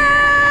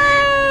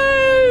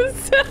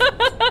 Yes!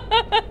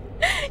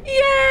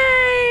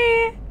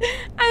 Yay!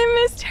 I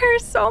missed her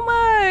so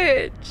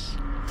much.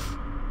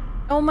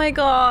 Oh my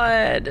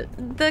god.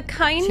 The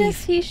kindness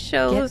Chief, he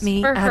shows get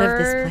me for out her.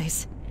 of this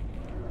place.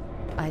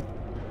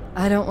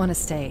 I don't want to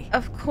stay.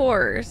 Of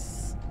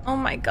course. Oh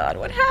my god,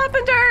 what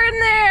happened to her in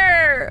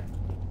there?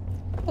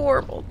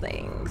 Horrible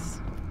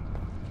things.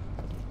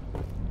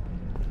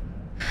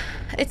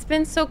 It's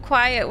been so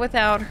quiet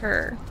without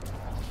her.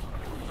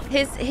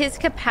 His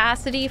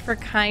capacity for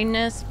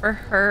kindness for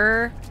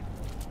her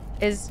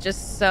is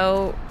just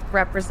so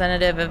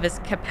representative of his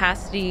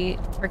capacity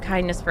for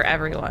kindness for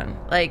everyone.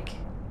 Like,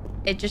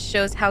 it just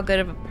shows how good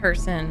of a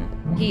person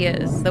he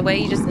is. The way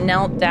he just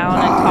knelt down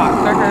and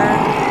talked to her.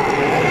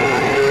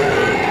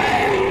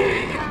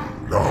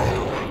 Now,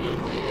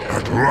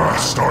 at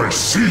last I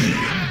see.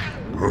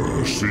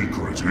 Her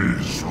secret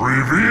is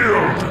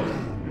revealed.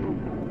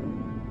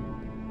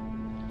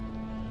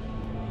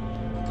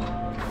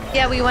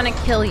 Yeah, we want to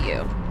kill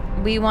you.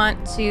 We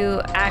want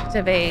to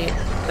activate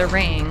the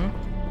ring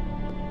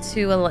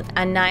to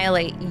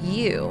annihilate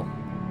you.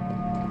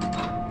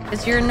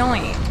 Because you're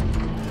annoying.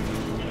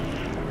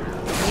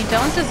 You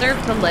don't deserve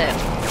to live.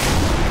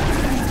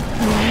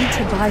 We need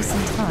to buy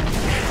some time.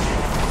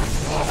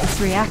 This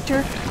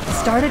reactor,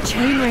 start a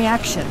chain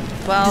reaction.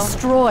 Well,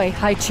 destroy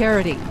High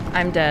Charity.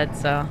 I'm dead,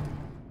 so.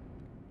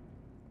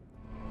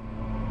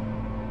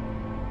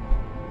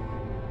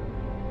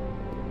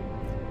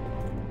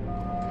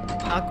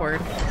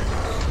 Awkward.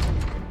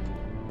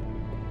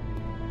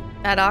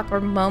 That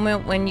awkward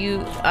moment when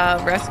you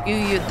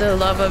rescue the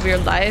love of your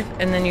life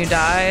and then you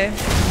die.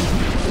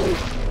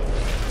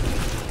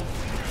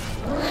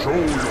 Show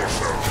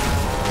yourself.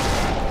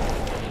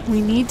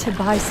 We need to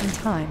buy some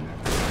time.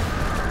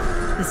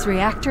 This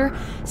reactor,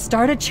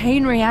 start a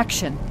chain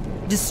reaction.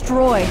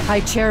 Destroy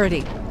High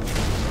Charity.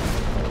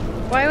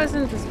 Why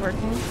wasn't this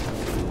working?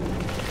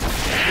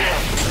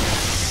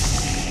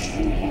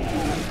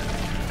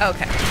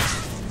 Okay.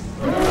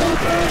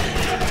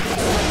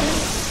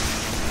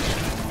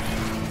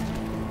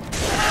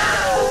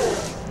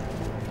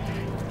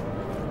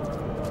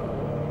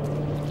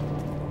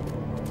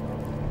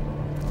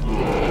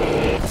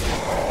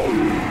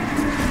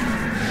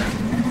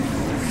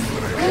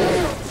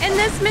 And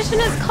this mission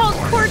is called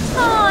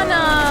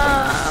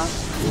Cortana.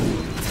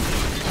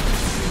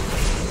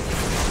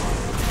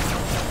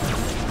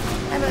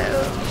 Hello.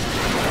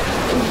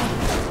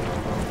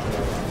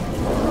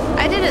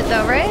 I did it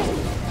though, right?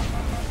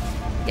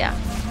 Yeah.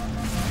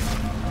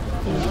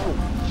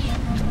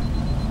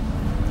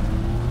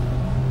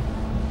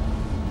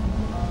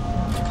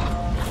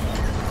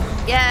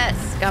 Yes,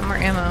 got more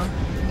ammo.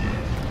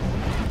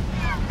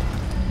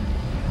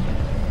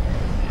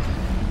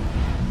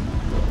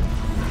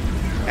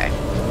 Okay.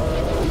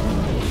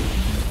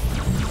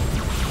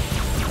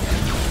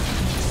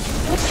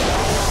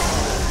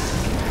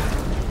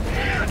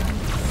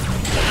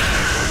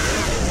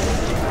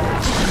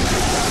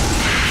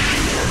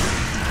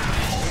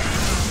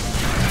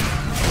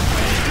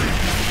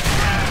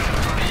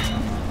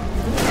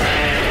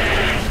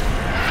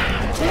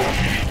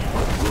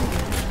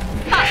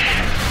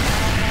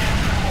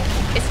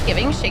 It's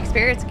giving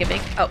Shakespeare, it's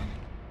giving... Oh.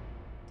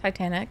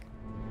 Titanic.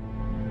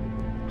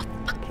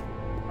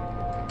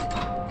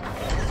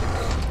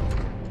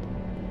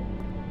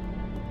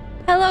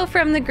 Hello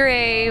from the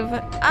grave.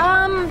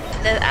 I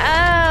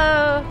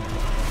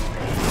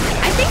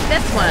think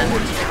this one.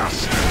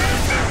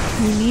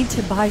 We need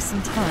to buy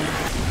some time.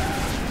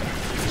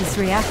 This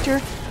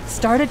reactor,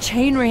 start a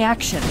chain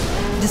reaction.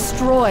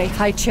 Destroy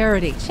High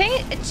Charity.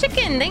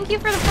 Chicken, thank you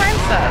for the prime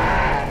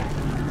sub.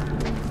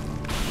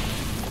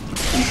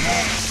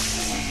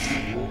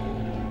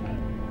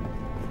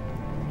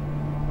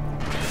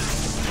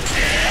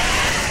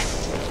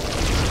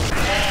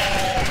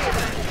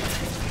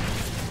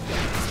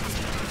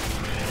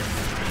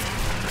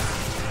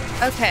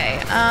 Okay,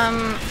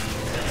 can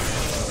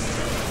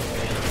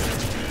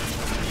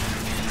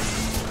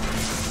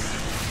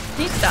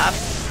you stop?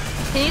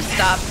 Can you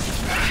stop?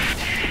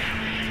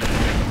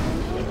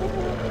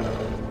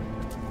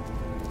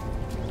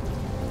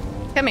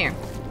 Come here.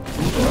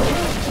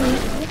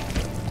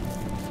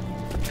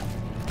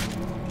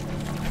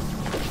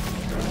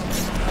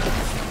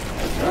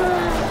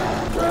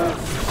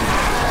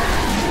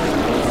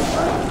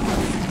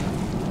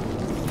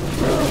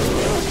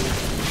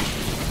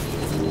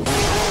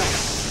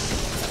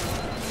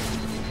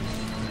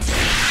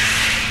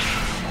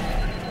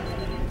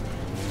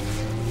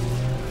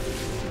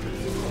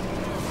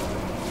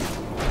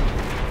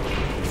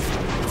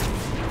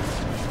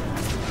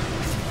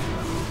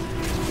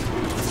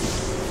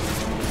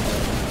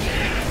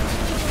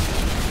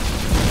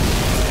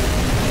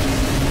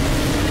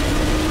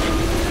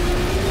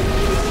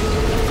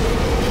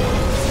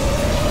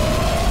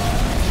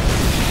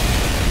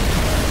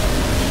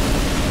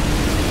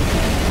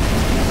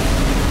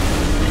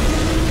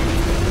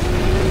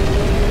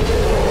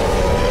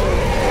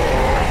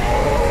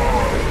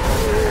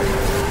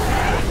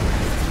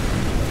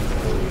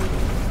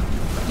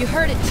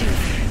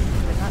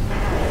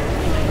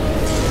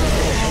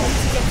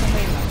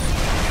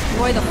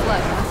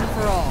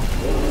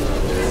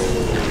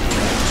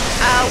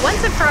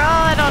 Once and for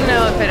all, I don't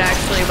know if it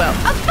actually will.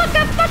 Oh,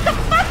 fucka, fucka,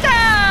 fucka!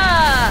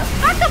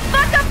 Fucka,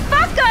 fucka,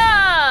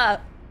 fucka!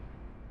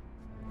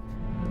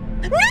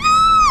 No!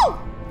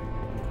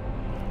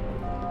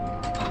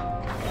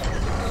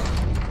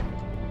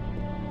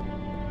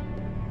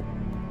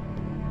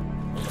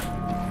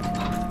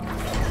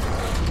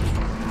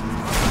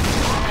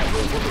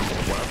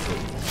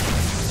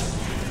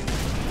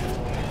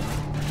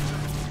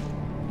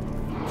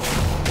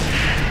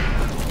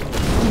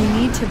 We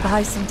need to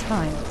buy some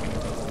time.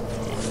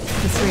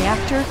 This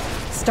reactor,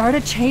 start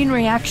a chain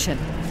reaction.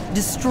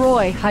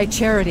 Destroy High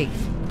Charity.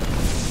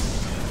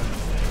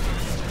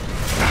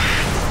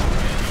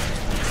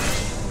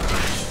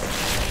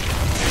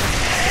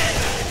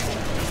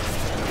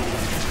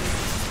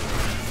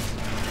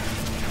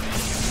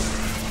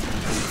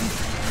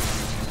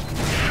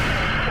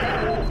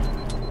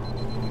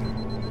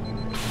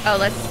 Oh,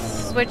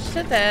 let's switch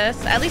to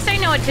this. At least I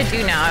know what to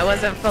do now. I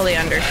wasn't fully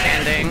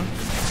understanding.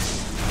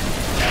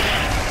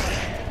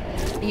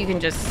 You can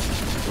just,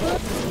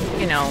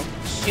 you know,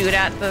 shoot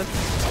at the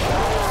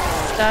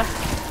stuff.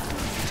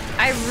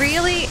 I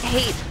really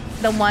hate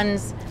the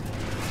ones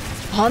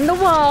on the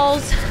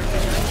walls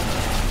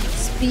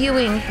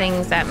spewing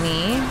things at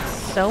me.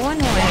 So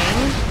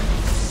annoying.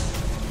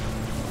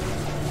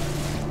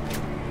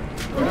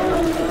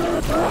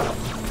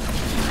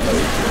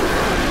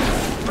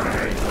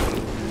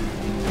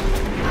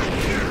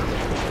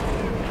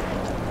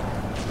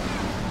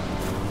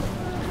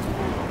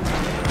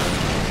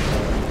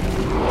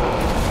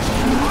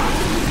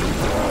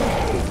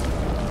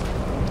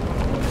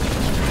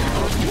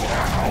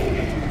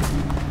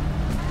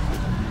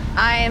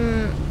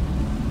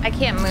 I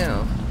can't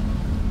move.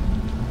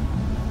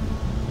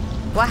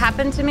 What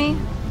happened to me?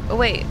 Oh,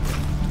 wait.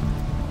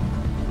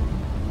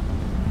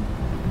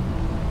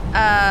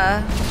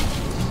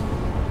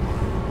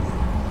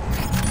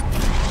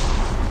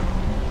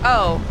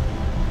 Oh.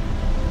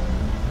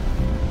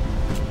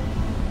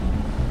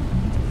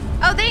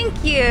 Oh,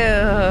 thank you.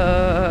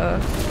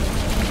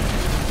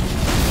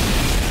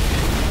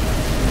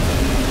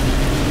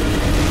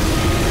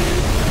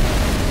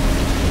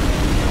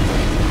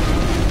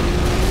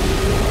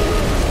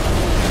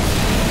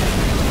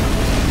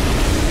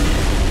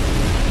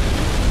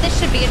 This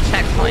should be a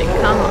checkpoint.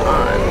 Come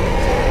on.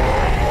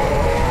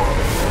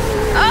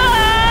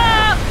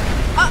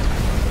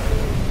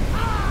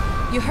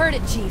 You heard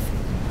it, Chief.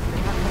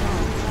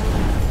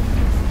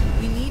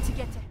 We need to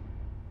get to...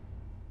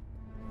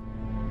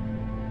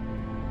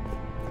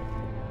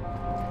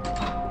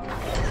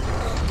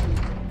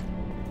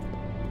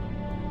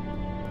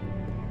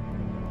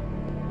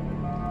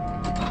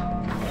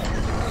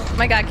 Oh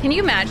my god, can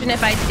you imagine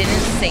if I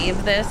didn't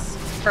save this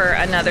for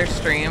another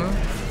stream?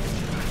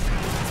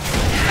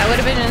 I would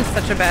have been in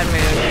such a bad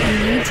mood.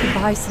 We need to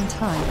buy some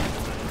time.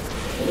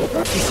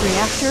 This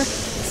reactor,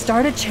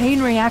 start a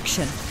chain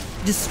reaction.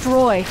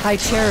 Destroy High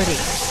Charity.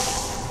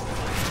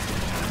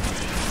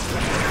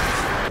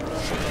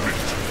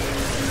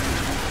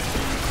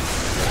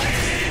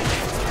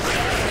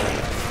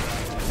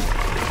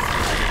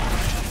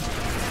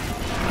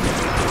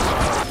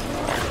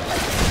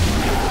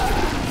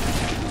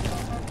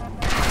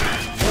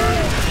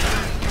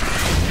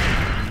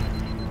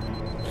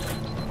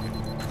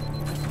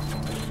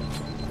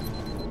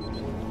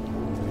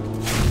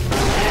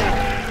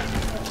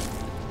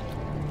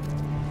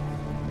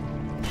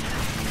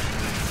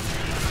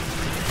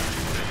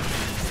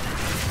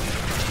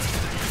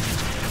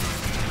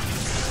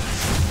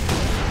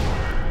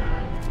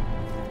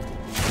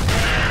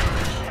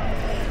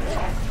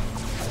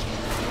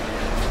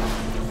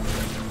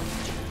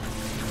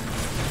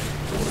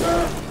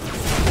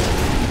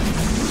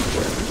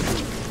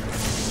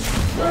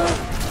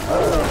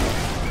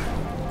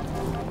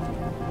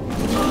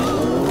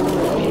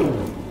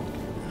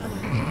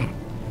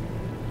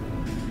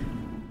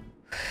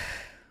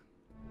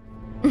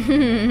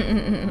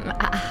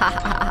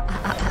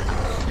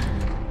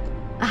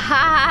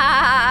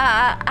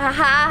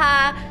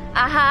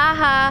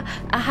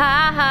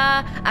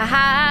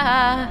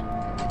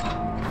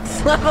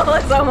 This level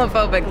is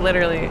homophobic,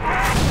 literally.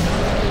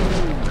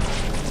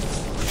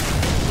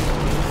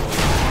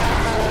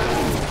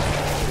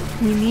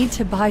 We need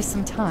to buy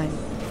some time.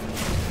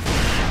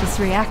 This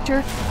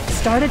reactor,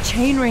 start a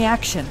chain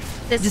reaction.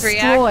 This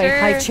Destroy reactor,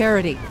 High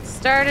Charity.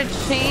 Start a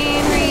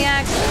chain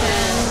reaction.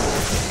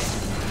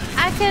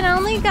 I can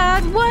only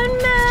guard one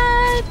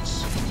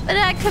match, but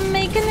I can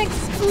make an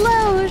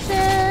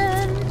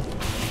explosion.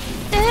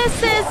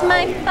 This is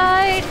my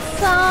fight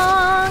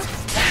song.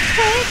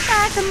 Take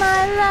back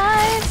my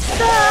life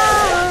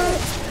song.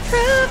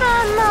 Prove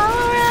I'm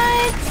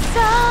alright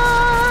song.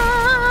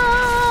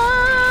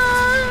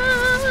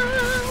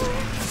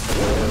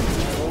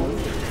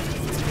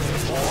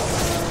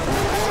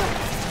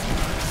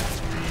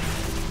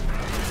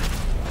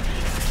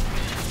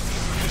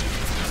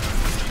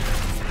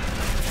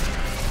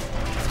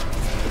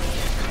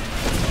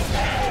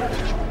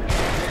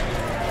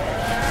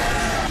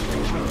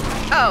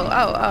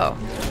 Oh.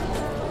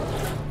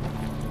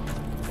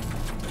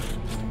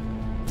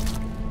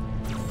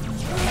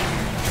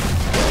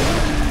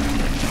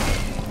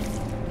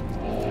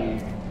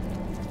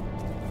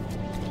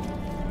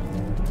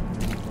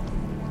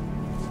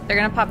 They're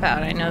gonna pop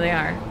out. I know they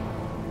are.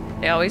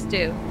 They always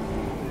do.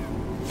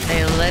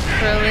 They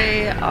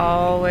literally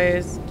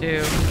always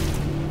do.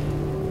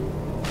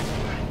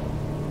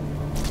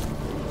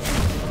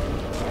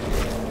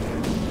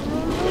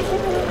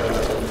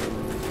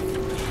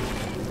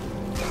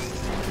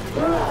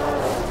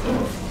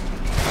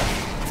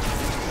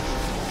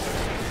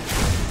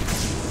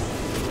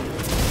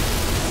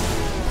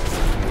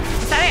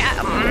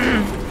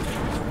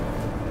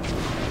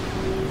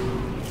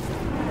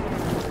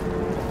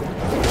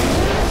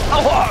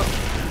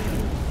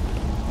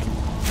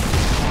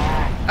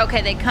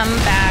 Okay, they come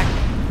back.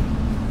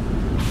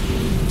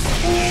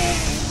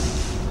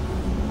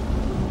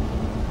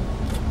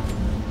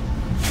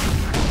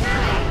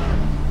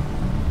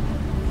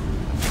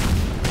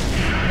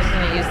 I'm just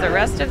gonna use the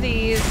rest of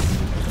these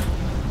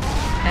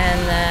and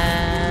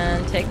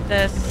then take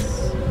this.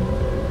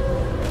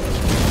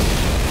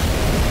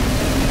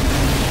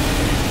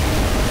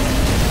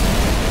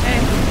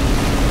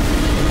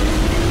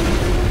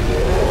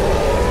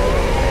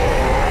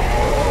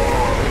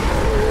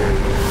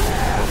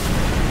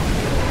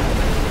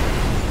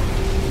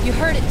 You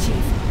heard it,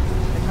 Chief.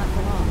 But not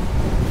for long.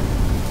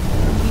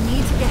 We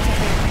need to get to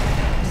him.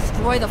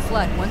 Destroy the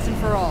flood once and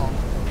for all.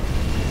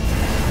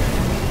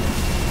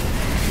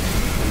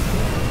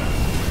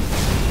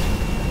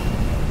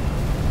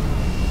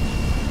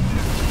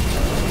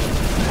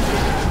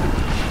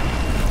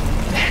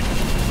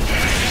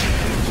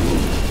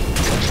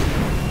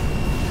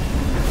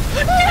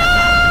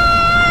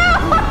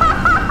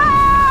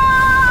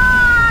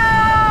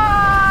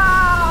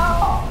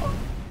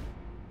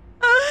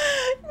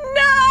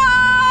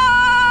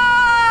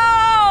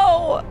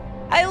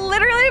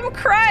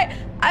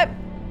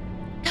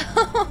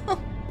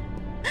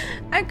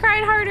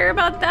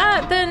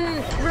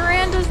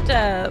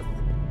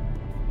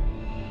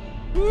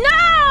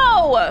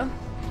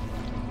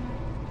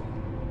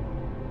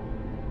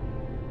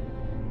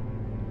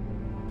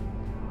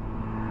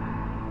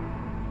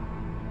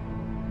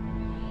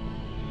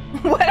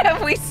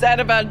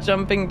 About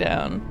jumping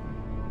down.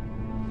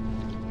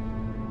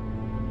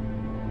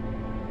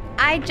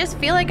 I just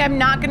feel like I'm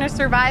not gonna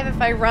survive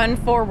if I run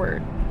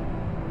forward.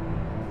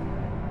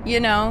 You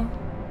know?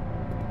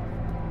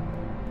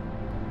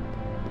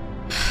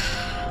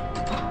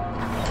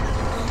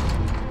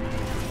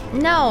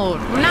 No,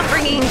 I'm not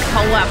bringing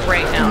co-op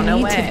right now. No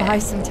way. We need to buy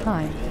some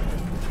time.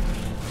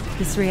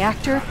 This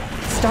reactor,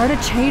 start a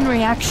chain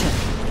reaction.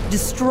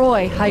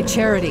 Destroy High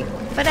Charity.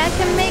 But I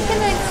can make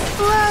an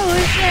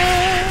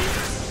explosion.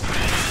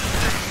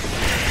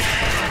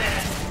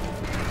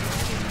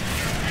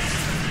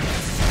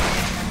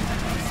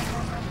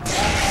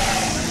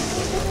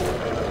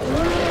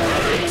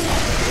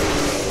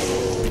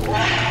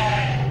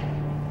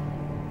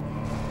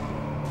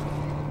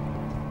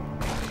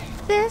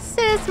 This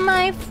is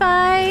my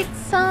fight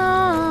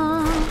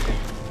song.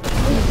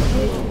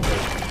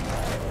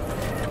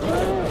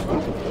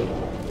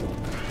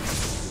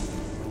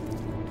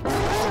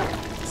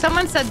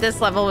 Someone said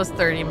this level was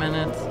 30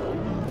 minutes.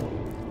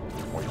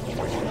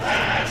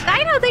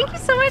 Dino, thank you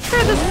so much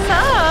for the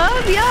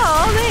sub.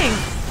 Y'all,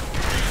 thanks.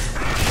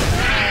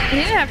 You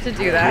didn't have to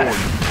do that.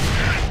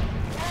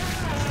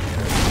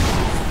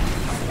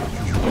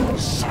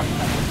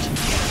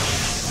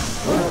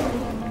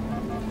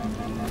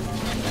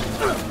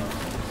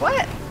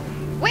 What?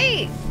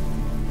 Wait.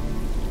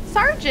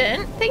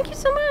 Sergeant, thank you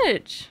so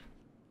much.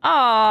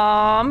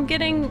 Aw, I'm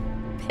getting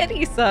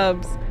pity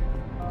subs.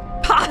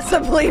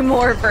 Possibly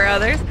more for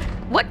others.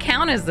 What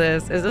count is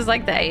this? Is this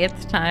like the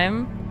 8th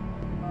time?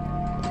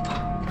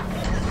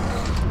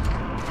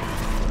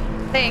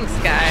 Thanks,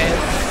 guys.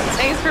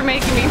 Thanks for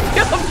making me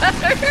feel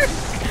better.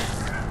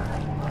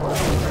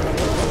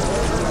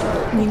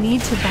 We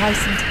need to buy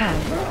some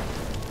time.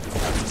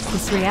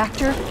 This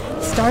reactor,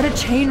 start a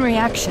chain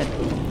reaction.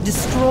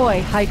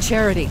 Destroy High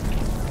Charity.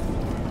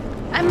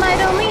 I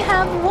might only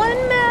have one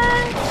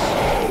match,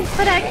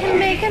 but I can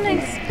make an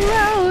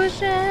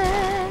explosion.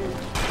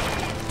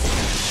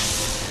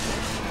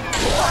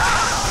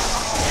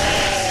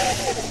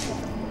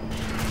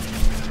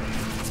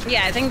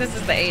 Yeah, I think this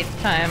is the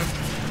 8th time.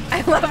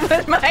 I love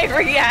when my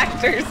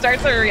reactor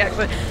starts a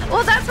reaction.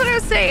 Well, that's what I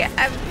was saying.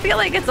 I feel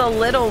like it's a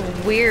little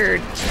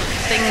weird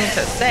thing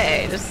to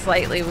say, just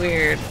slightly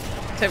weird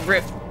to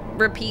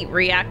repeat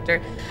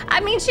reactor. I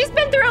mean, she's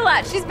been through a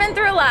lot. She's been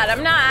through a lot.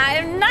 I'm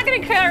not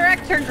gonna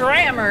correct her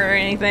grammar or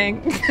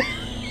anything.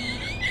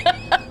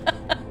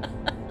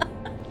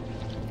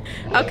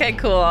 Okay,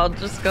 cool. I'll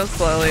just go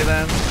slowly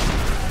then.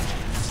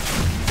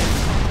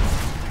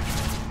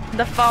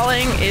 The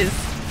falling is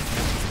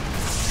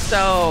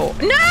so...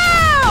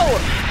 No!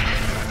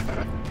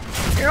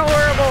 You're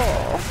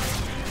horrible.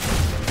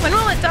 When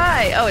will it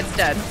die? Oh, it's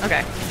dead.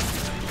 Okay.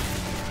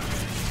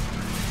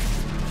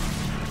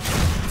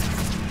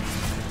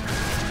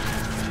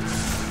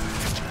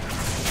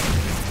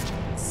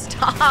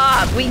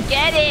 Stop. We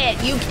get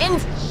it. You can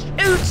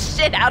shoot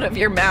shit out of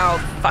your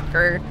mouth,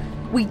 fucker.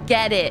 We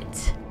get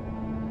it.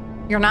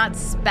 You're not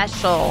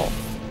special.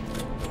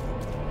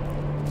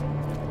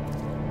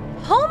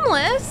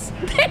 homeless?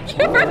 Thank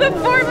you for the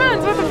 4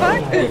 months. What the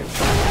fuck?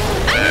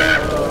 Ah!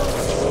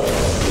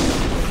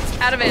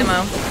 Out of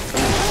ammo.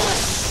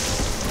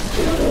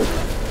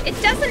 It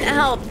doesn't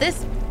help.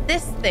 This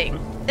thing.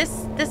 This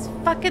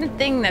fucking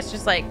thing that's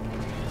just like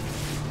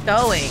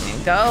going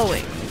and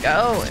going and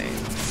going.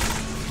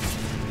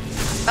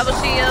 Bubble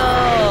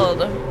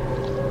shield.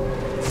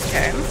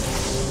 Okay.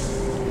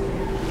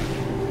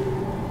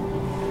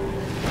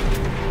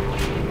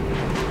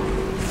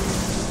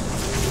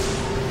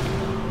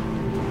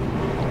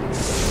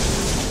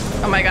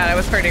 Oh my god, I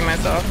was hurting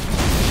myself.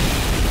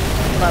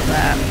 Love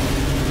that.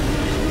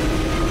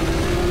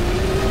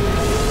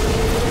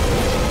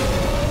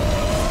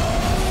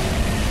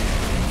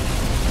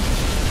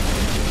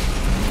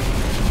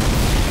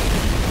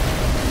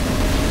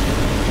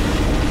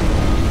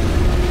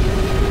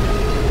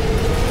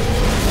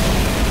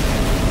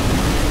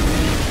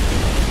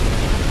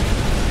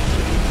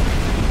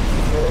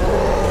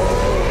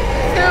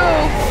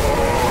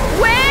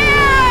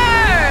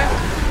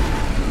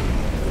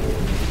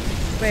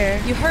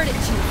 You heard it,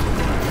 Chief.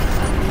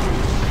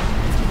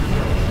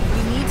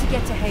 We need to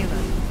get to Halo.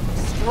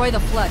 Destroy the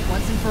Flood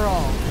once and for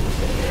all.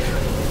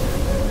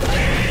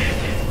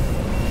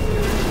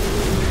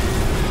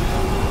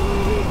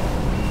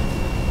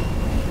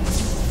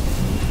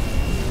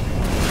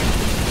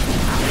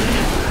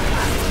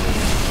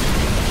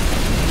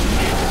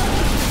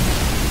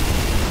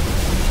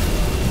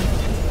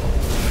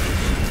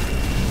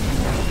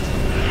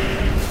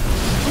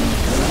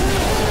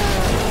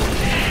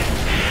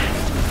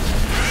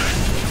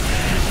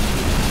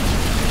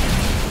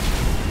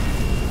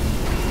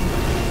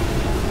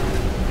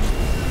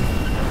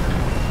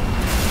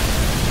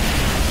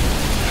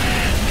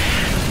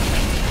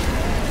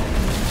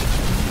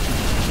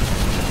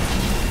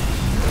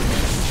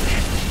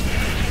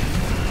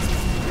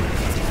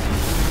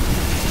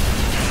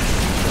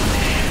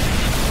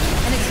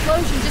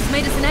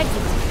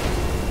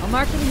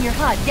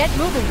 Get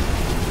moving!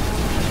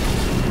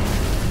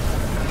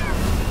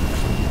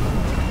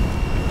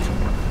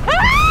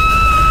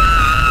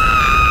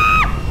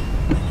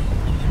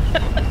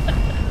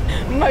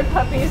 My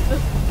puppy is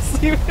just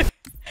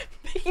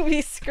making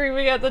me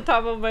screaming at the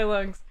top of my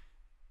lungs.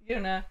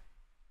 Yuna.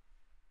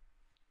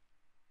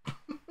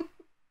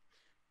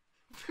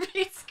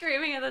 He's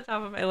screaming at the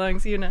top of my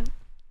lungs, Yuna.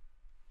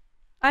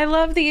 I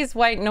love these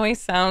white noise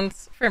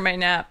sounds for my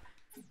nap.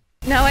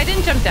 No, I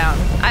didn't jump down.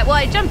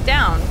 I jumped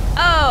down.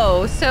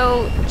 Oh,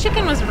 so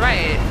Chicken was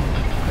right.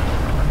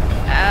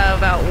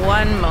 About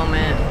one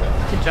moment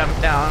to jump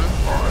down.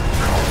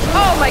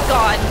 Oh my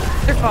god!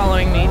 They're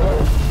following me.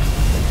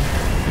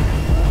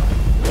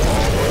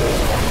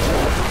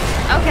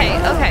 Okay.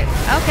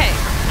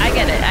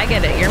 I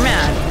get it. You're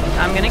mad.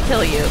 I'm gonna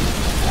kill you.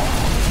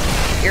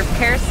 Your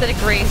parasitic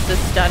race is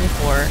done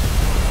for.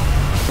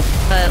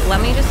 But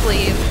let me just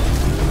leave.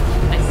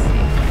 I see.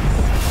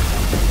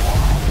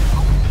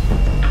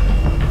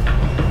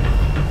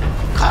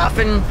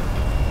 Coffin.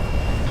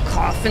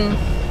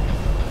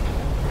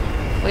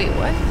 Wait,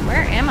 what?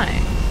 Where am I?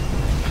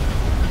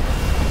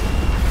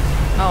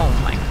 Oh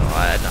my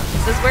god.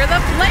 This is where the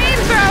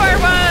flamethrower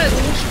was!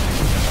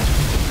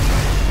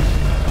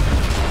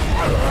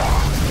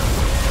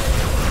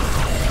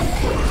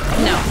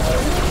 No.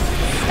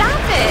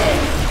 Stop it!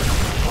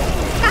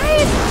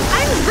 Guys,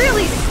 I'm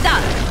really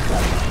stuck.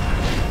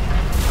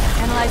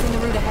 Analyzing the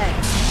route ahead.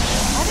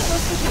 Have it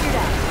mostly figured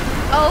out.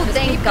 Oh,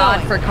 thank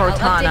God for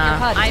Cortana.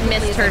 I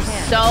missed her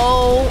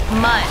so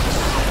much.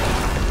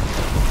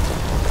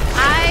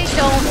 I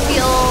don't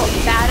feel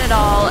bad at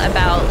all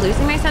about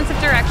losing my sense of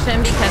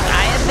direction because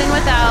I have been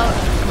without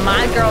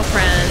my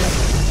girlfriend,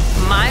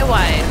 my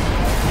wife.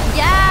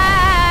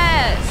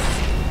 Yes!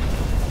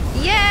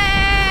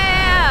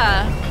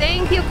 Yeah!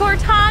 Thank you,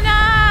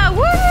 Cortana!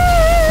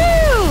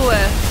 Woo!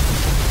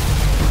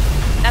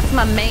 That's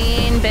my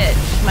main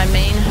bitch, my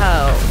main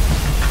hoe.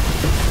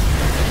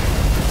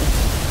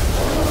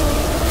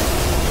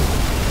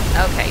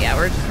 Okay, yeah,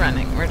 we're just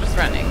running.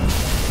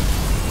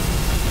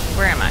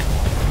 Where am I?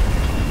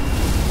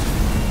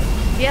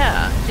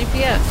 Yeah,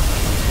 GPS.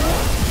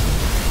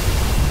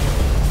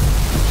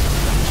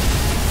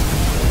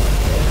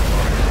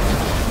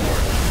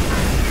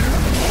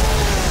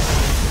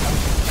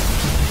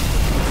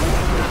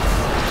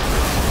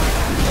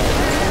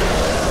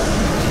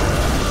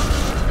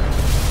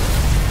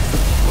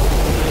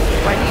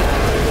 Why do you...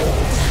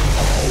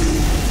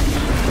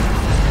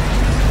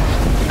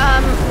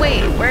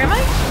 Wait, where am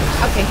I?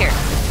 Okay, here.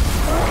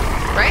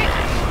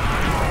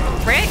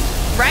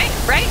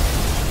 Right?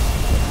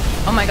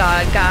 Oh my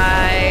god,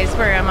 guys,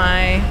 where am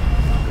I?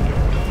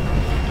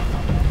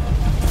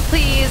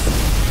 Please.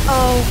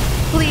 Oh,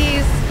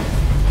 please.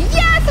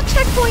 Yes, a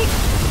checkpoint!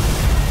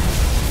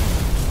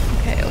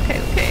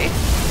 Okay.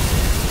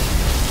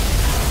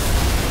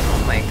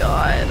 Oh my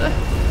god.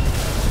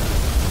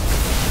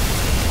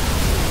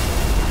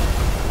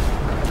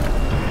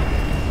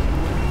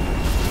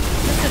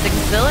 This is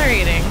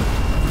exhilarating.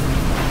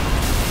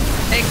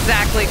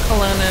 Exactly,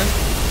 Colonus.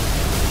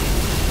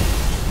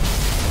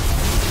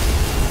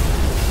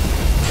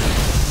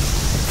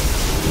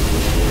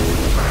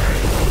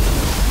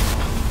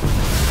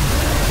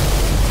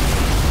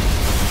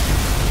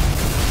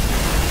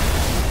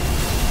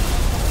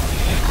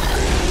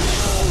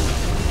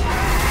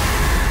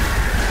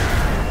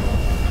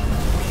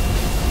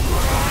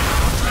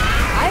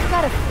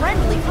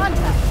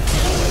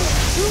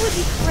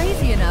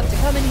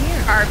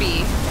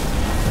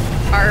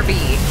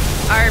 Arby.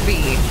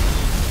 Arby.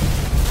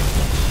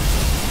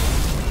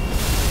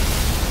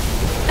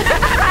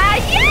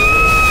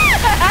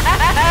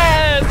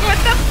 Yes!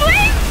 With the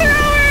flamethrower!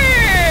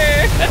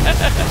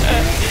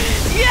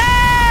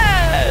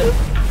 Yes!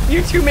 You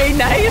two made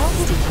nice?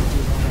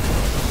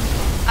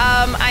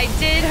 I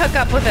did hook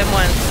up with him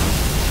once.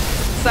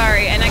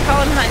 Sorry, and I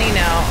call him Honey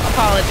now.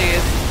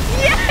 Apologies.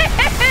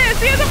 Yes!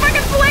 He has a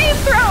fucking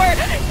flamethrower!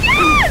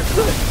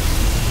 Yes!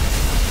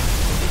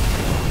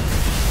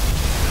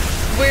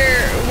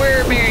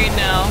 We're married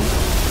now,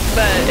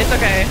 but it's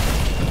okay.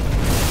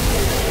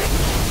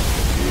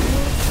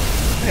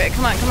 Okay,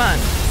 come on, come on.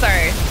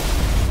 Sorry.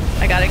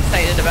 I got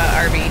excited about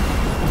Arby.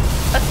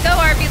 Let's go,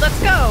 Arby, let's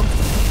go!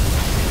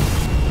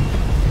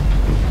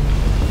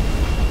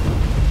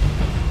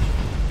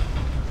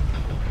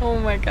 Oh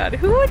my god,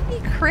 who would be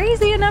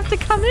crazy enough to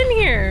come in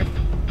here?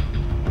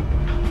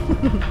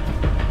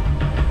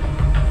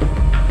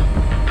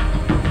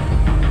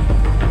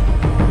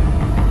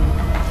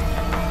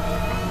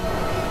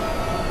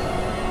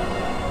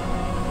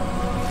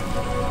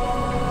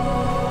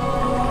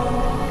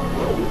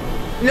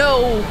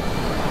 No!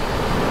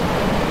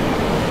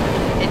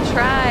 It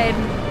tried.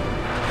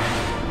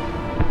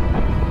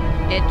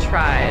 It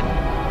tried.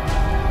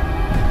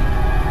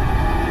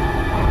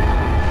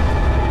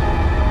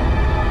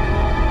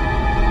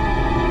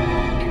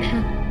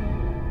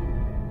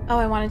 Oh,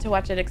 I wanted to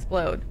watch it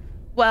explode.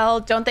 Well,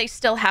 don't they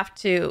still have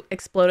to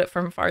explode it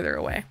from farther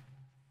away?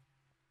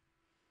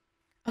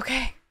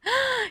 Okay.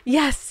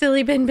 Yes,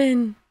 silly Bin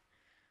Bin.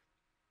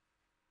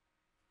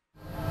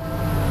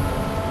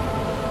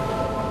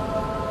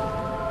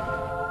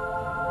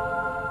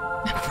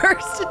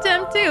 First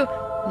attempt too.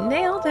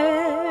 Nailed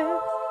it.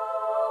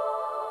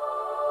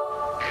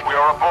 We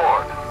are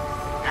aboard.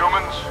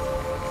 Humans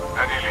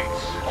and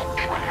elites.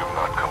 Will you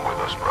not come with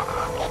us, brother?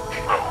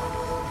 No.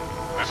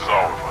 This is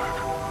our fight.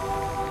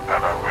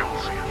 And I will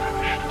see it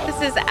finished. This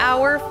is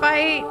our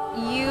fight,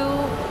 you,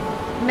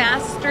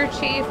 Master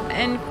Chief,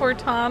 and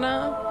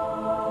Cortana.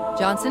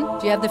 Johnson,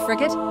 do you have the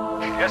frigate?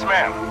 Yes,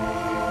 ma'am.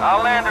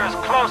 I'll land her as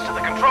close to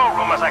the control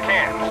room as I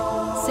can.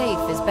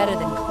 Safe is better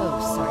than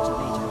close, Sergeant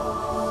Major.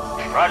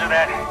 Roger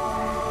that.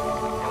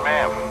 And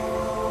ma'am,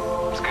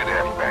 it's good to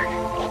have you back.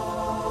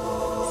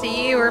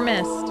 See, you were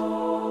missed.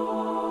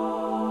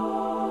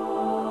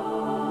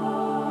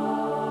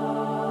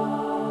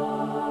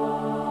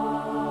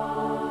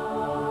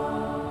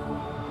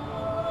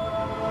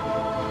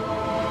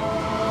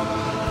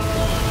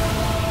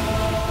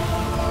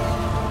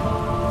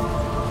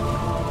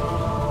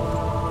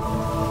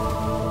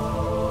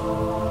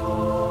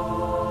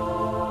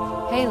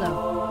 Halo.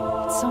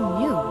 It's so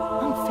new,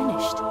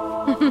 unfinished.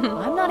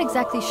 I'm not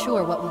exactly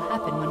sure what will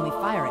happen when we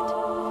fire it.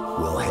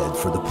 We'll head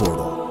for the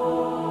portal.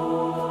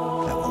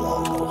 And we'll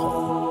all go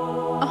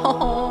home.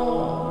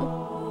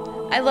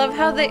 Oh, I love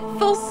how they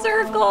full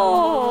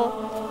circle.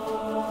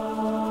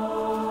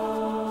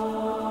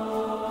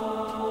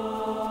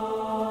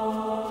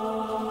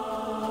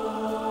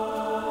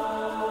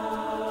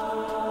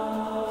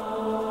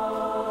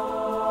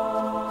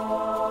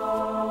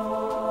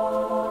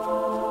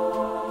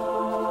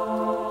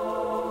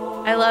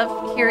 I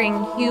love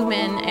hearing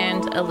human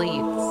and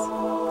elites.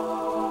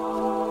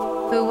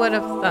 Who would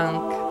have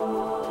thunk?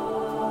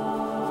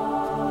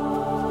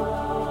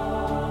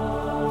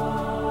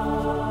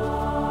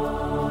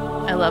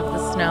 I love the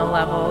snow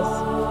levels.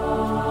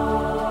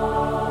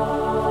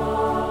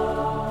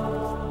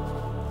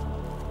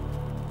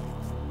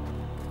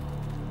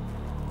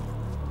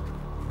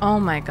 Oh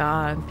my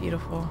god,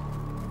 beautiful.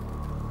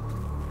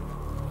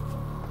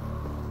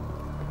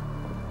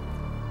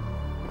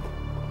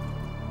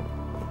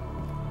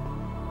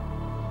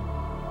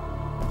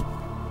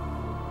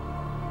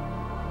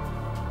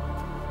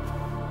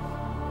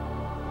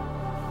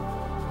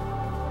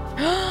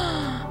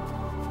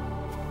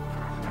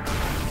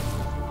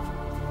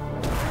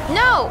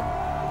 No!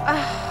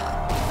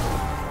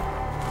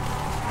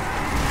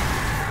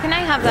 Can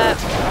I have that?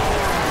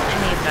 I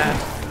need that.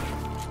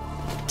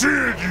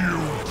 Did you?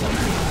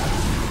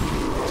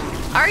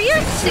 Are you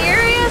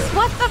serious?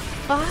 What the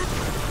fuck?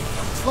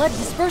 Flood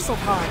dispersal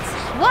pods.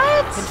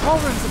 What? Control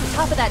room's at the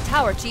top of that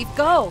tower, Chief.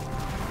 Go!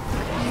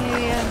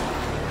 Yeah.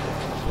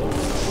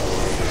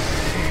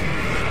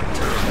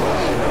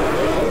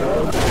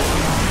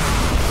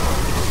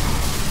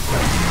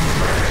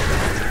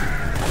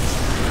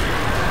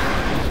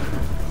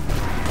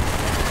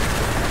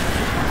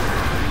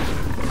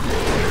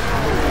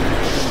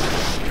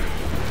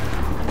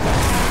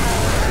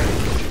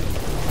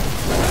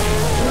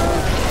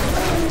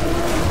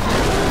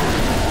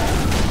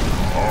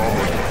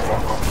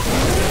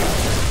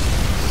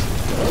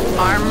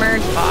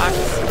 Armored box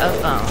of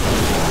bones.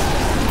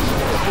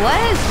 What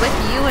is with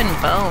you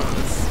and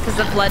bones? Because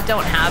the blood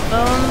don't have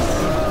bones?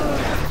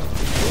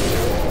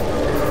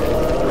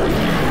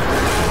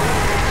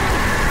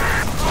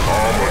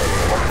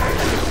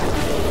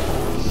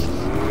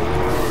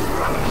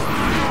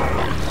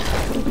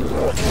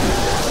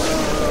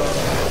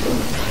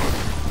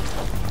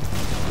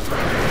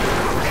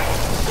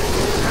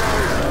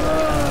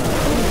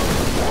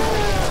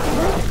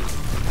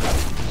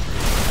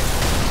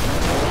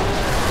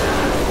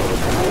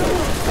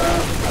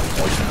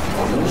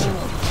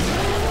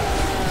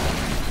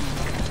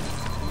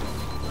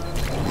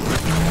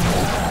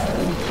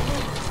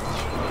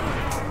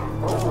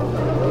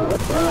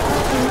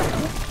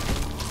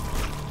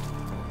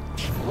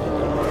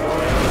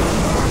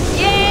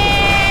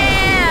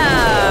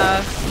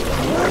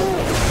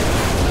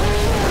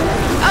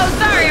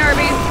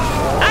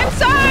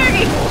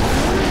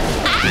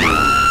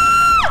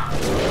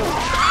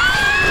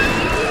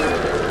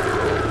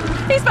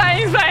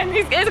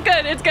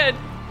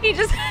 He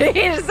just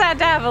had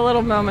to have a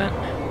little moment.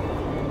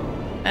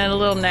 And a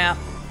little nap.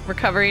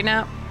 Recovery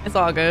nap. It's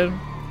all good.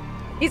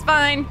 He's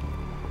fine.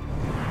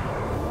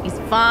 He's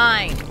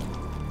fine.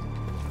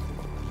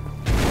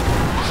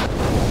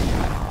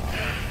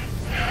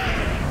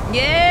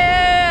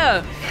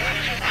 Yeah!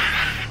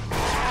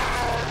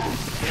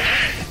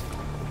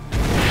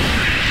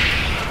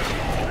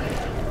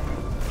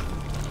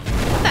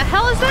 What the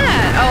hell is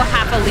that? Oh,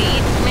 half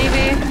elite,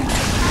 maybe?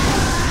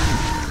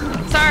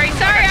 Sorry,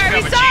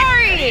 Arby,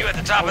 sorry! You at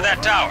the top of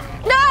that tower.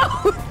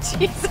 No!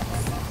 Jesus.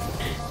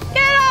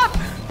 Get up!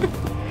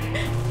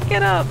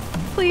 Get up,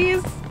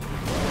 please.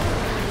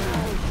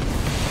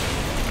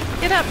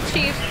 Get up,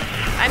 Chief.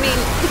 I mean,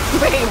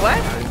 wait,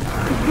 what?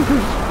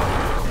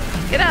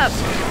 Get up.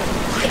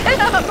 Get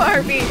up,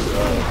 Arby.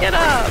 Get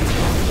up.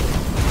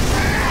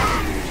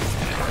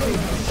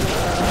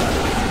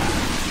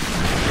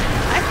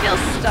 I feel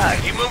stuck.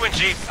 Keep moving,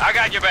 Chief. I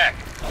got your back.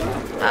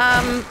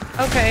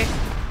 Okay.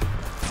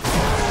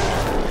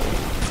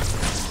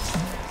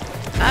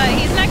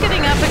 He's not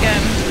getting up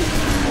again.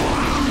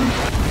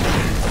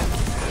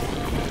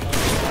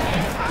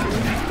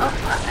 Oh.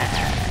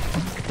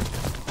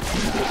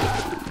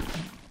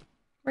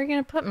 Where are you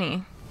gonna put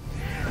me?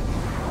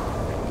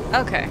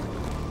 Okay.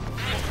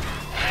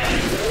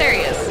 There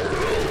he is.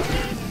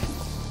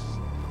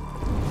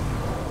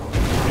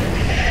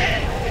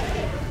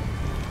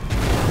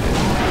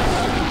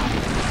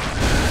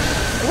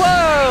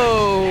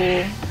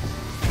 Whoa!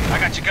 I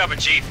got you covered,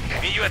 Chief.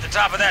 Meet you at the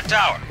top of that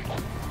tower.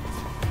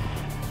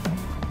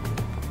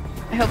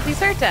 I hope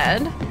these are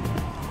dead.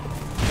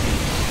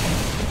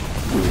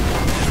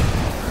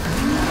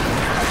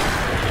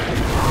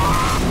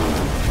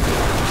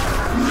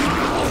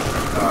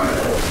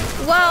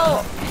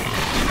 Well...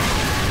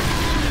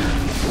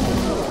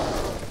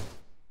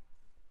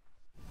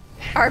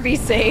 RB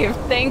saved.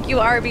 Thank you,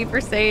 RB,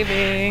 for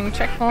saving.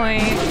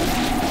 Checkpoint.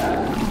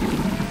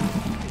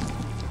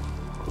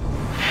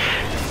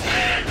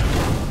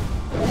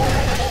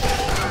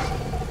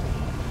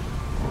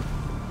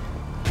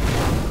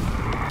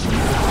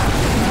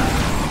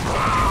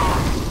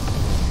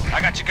 I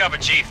got you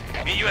covered, Chief.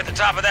 Meet you at the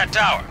top of that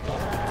tower.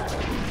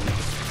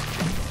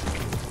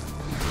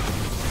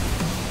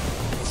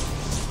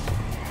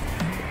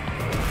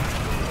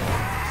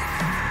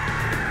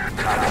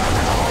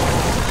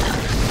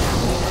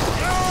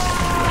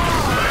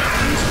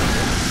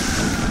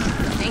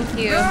 Thank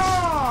you.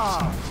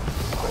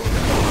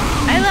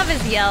 I love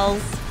his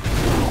yells.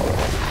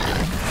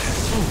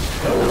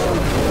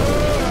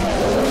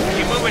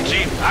 Keep moving,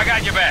 Chief. I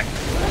got your back.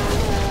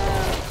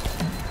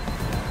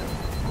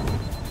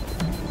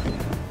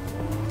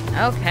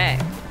 Okay.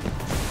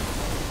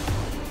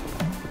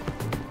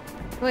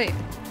 Wait.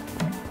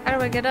 How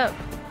do I get up?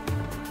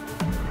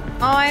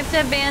 Oh, I have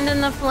to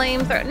abandon the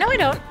flamethrower. No, I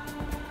don't.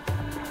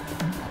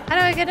 How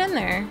do I get in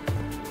there?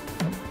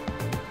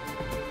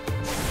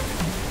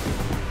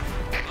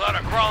 Blood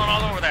are crawling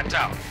all over that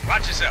tower.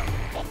 Watch yourself.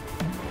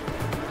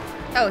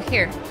 Oh,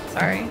 here.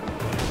 Sorry.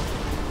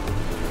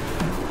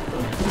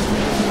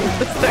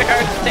 There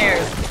aren't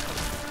stairs.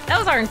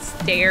 Those aren't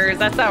stairs.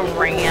 That's a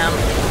ramp.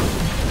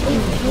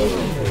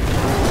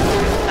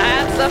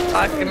 That's a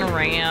fucking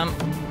ramp.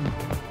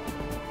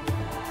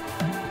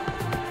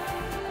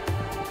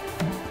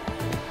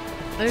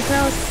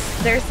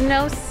 There's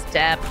no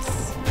steps.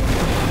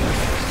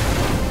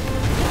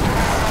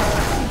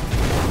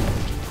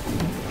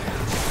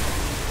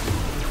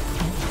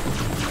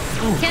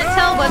 Can't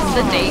tell what's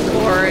the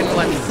decor and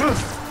what's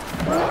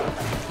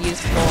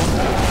useful.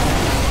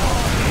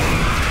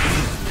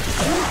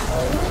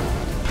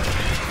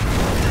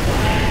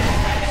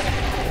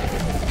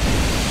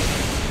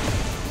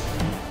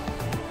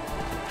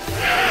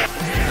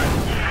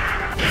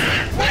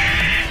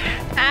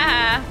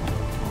 Ah.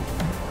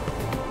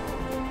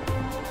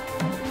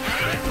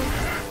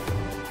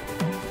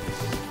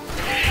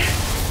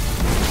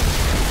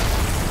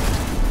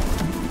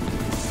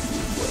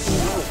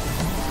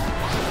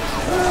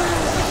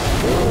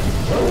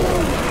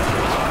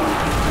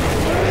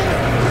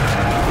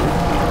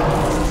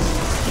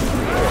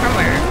 From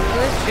where? Who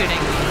is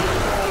shooting me?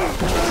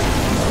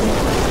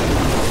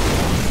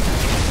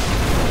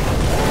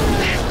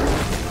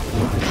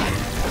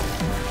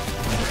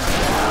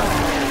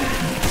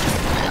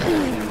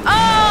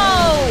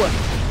 Oh!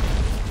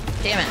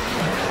 Damn it.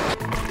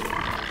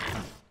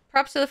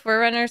 Props to the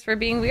Forerunners for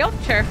being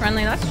wheelchair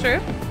friendly. That's true.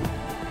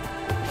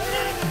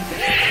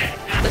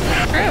 This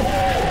is true.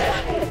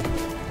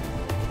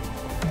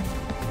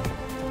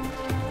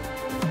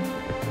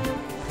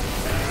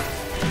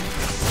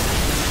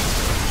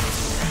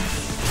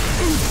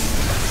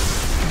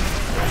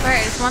 Alright,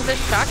 I just want this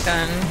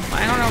shotgun.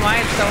 I don't know why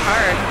it's so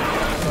hard.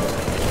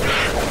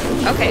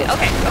 Okay.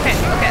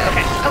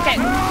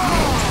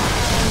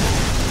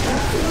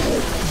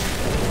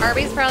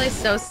 Arby's probably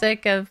so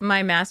sick of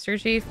my Master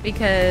Chief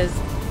because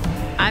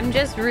I'm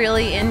just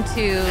really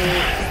into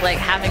like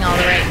having all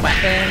the right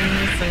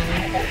weapons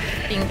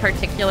and being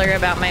particular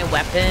about my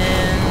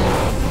weapons.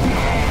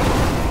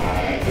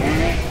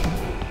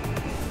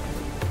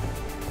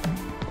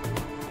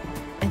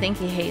 think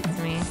he hates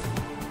me.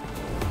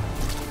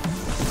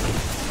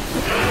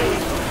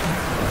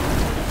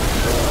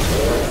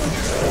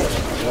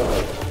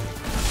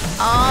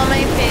 All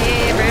my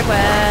favorite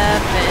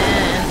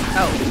weapons.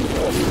 Oh.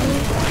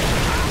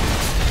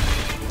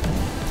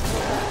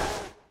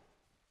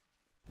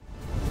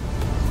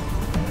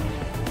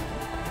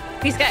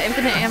 He's got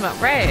infinite ammo,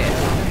 right?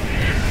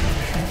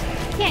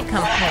 Can't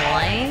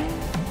complain.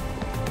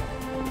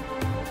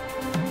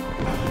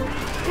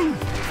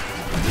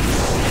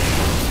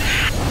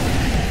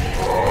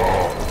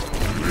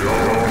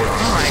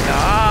 Oh my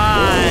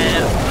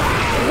god.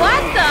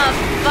 What the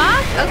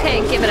fuck? Okay,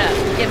 give it up.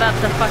 Give up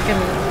the fucking...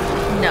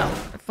 No.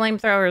 The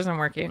flamethrower isn't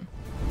working.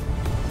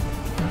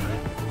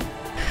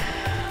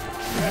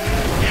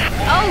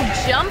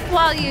 Oh, jump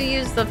while you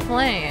use the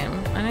flame.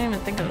 I didn't even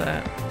think of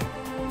that.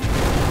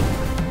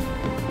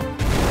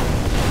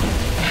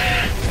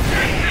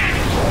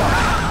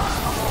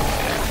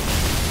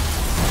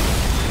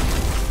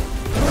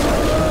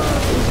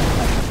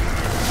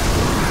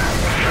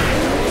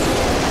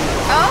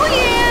 Oh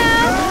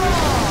yeah!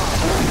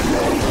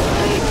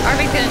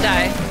 Arby's gonna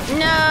die.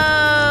 No!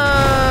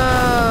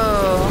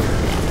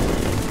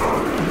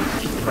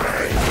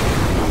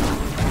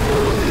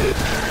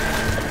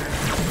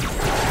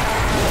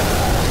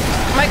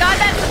 Oh my god,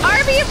 that's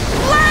Arby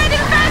blood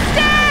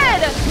infested!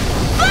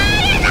 Blood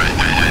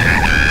infested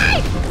Arby!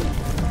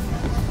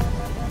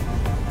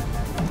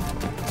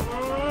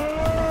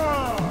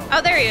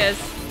 Oh, there he is.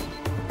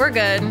 We're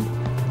good.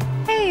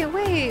 Hey,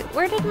 wait,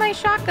 where did my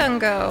shotgun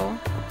go?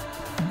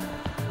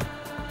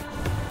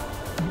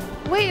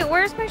 Wait,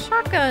 where's my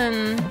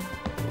shotgun?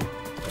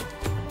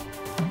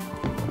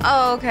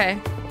 Oh, okay.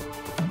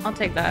 I'll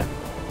take that.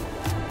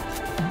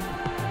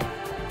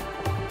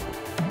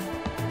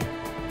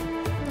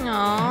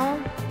 Aww.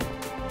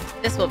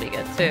 This will be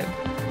good too.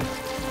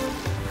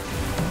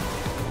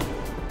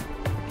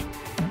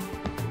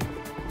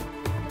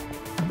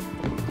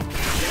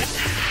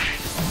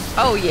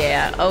 Oh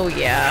yeah, oh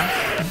yeah.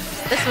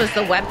 This was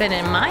the weapon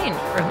in mind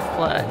for the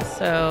flood,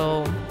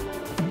 so...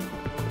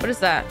 What is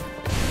that?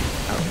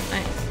 Oh,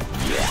 nice.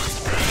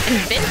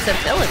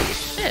 Invincibility,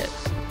 shit.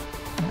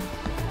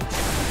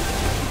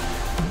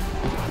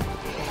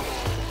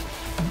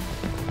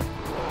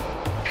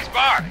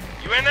 Spark,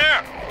 you in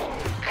there?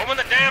 Open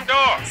the damn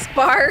door.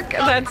 Spark,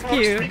 that's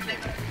cute.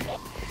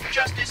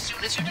 Just as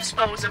soon as you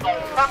dispose of all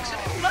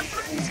proximal blood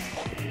groups.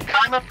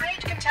 I'm afraid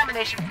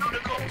contamination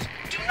protocols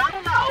do not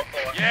allow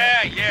for...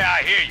 Yeah,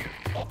 I hear you.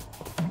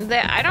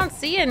 I don't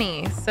see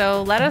any,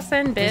 so let us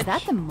in, bitch. Is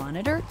that the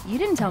monitor? You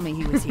didn't tell me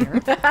he was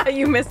here.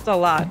 You missed a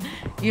lot.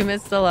 You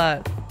missed a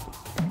lot.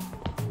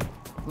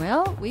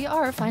 Well, we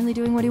are finally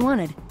doing what he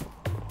wanted.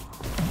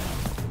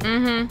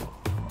 Mm-hmm.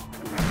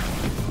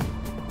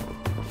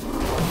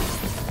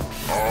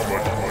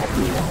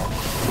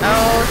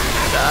 Oh,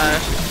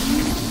 gosh.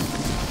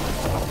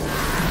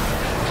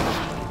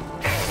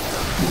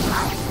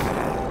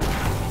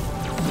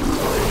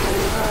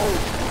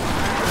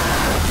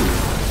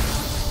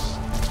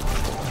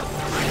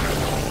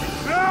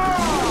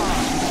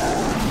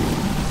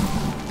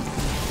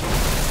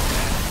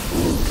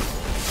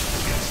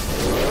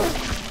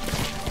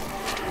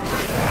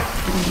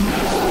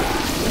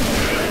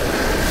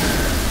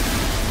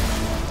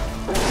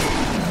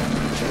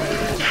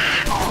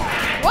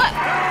 What?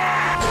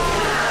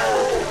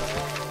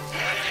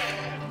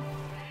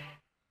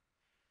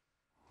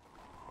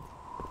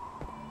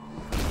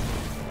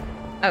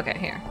 Okay,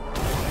 here.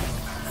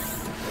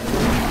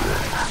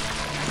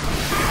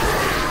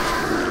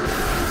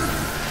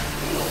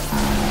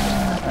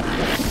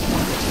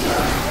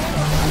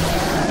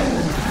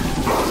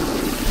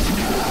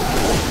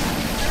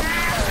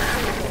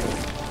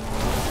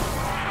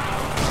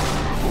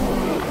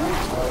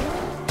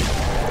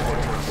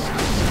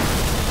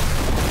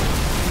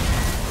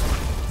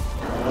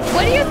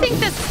 What do you think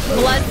this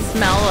blood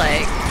smell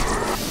like?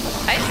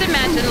 I just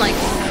imagine like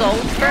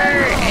sulfur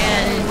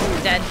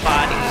and dead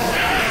bodies.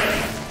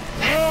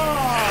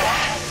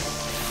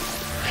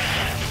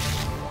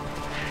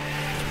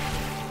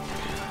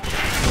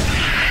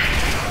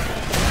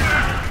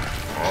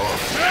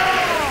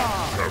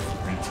 Have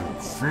beaten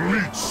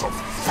fleets of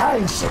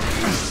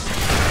thousands.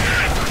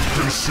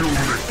 Consumed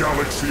a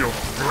galaxy of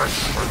flesh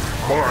and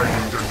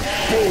mind and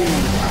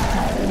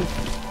bone.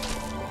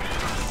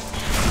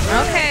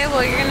 Okay,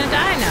 well you're gonna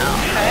die now,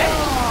 okay?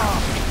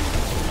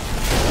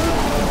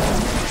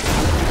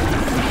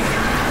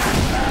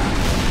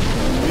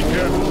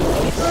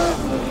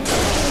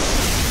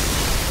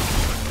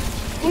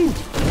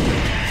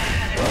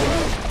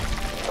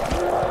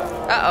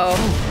 Uh-oh.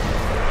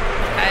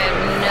 I have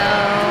no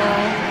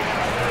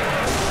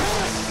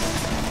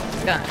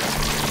gun.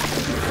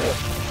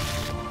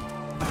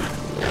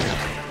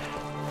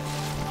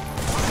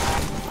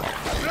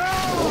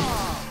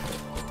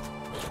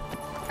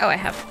 Oh, I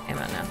have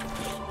ammo now.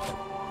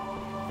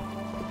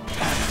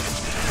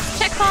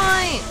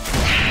 Checkpoint!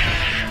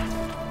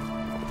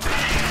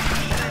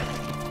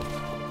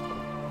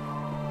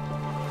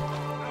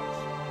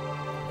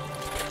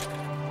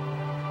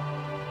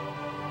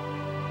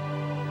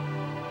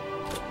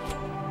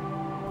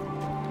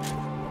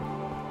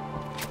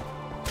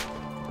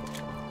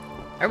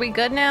 Are we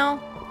good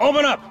now?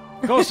 Open up!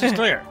 Coast is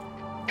clear.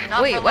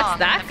 Not Wait, for what's long.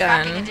 that I'm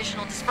gun? tracking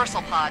additional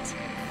dispersal pods.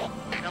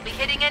 They'll be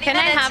hitting any Can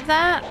I minute. have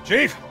that?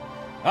 Chief,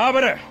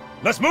 Arbiter,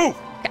 let's move!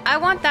 I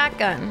want that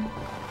gun.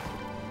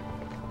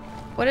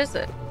 What is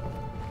it?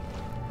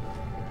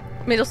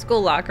 Middle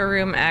school locker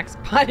room Axe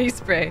body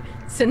spray.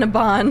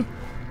 Cinnabon.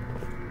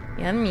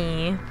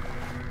 Yummy.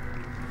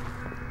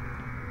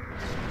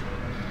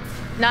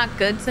 Not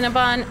good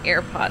Cinnabon,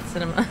 AirPod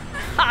Cinnabon.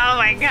 Oh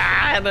my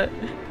god.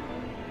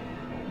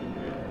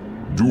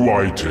 Do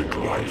I take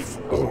life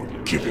or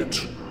give it?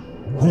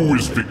 Who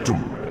is victim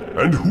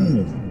and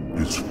who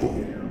is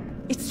foe?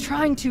 It's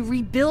trying to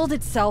rebuild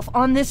itself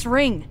on this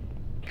ring.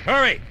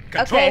 Hurry!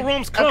 Control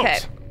room's closed! Okay,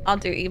 I'll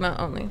do emo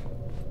only.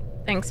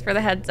 Thanks for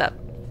the heads up.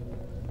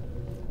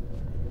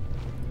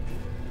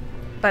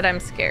 But I'm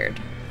scared.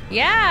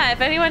 Yeah, if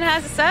anyone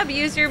has a sub,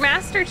 use your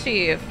Master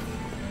Chief.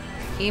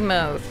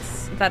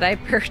 Emotes that I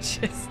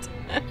purchased.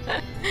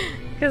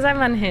 Because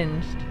I'm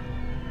unhinged.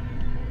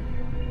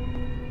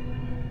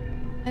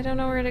 I don't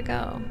know where to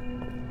go.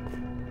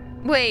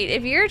 Wait,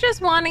 if you're just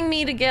wanting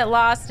me to get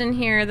lost in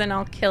here, then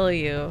I'll kill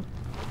you.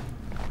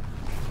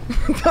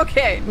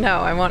 Okay, no,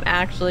 I won't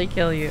actually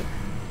kill you.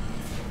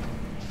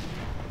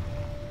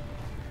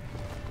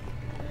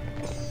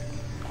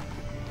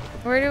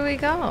 Where do we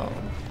go?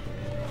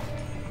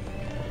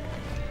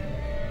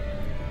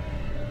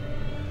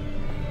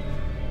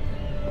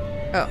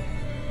 Oh.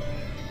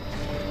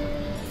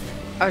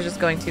 I was just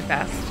going too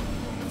fast.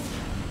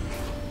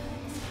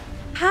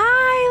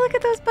 Hi, look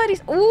at those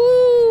buddies.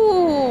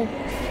 Ooh.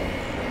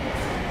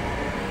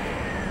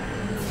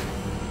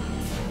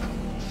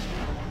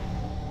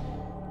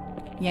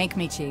 Yank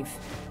me, Chief.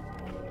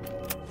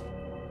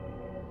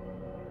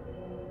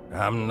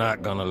 I'm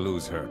not gonna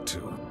lose her,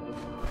 too.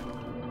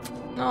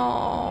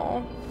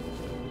 Oh.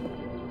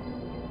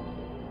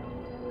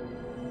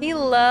 He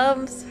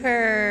loves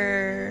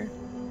her.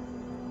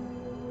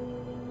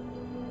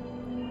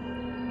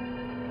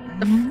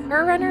 The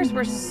Forerunners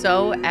were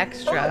so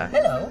extra. Oh,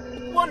 hello.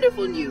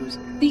 Wonderful news.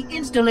 The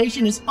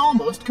installation is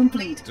almost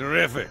complete.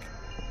 Terrific.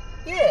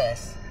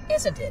 Yes,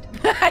 isn't it?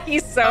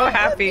 He's so I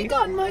have happy.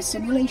 begun my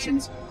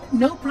simulations.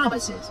 No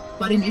promises,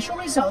 but initial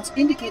results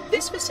indicate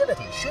this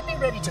facility should be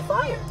ready to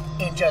fire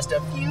in just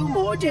a few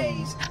more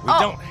days. We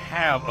don't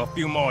have a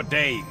few more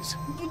days.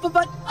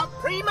 But a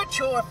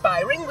premature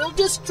firing will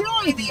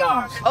destroy the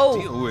Ark. Oh.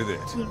 Deal with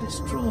it. Will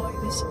destroy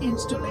this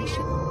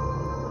installation.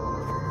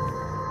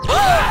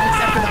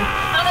 Unacceptable!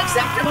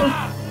 Unacceptable!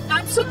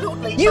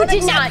 Absolutely You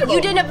did not. unacceptable.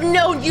 You didn't have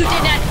known. You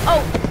did not.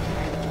 Oh.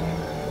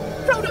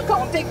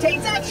 Protocol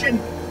dictates action.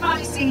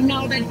 I see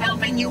now that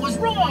helping you was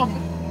wrong.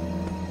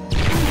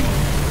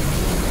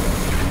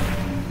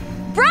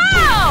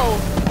 Bro!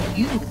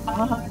 You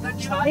are the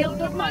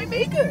child of my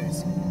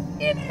makers,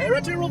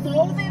 inheritor of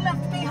all they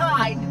left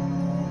behind.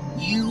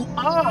 You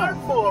are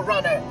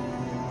Forerunner.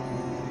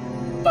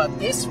 But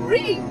this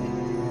ring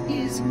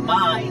is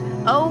mine.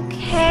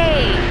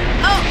 Okay.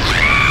 Oh.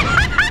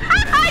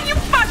 You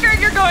fucker,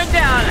 you're going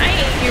down. I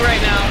hate you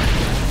right now.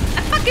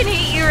 I fucking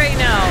hate you right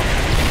now.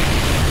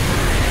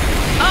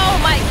 Oh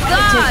my I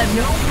god. take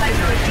no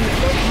pleasure in doing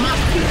what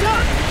must be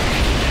done.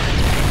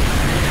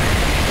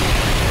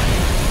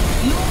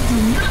 You do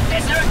not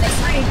deserve this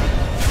ring.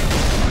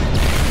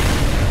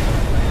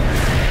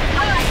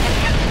 I have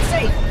kept it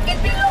safe. It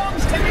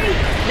belongs to me.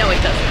 No,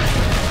 it doesn't.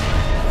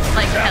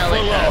 Like hell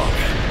it does.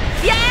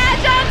 Yeah,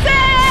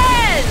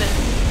 Johnson!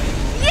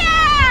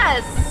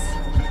 Yes!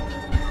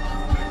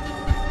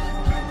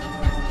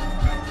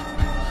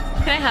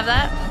 Can I have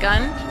that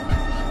gun?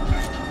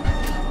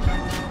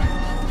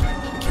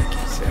 Kick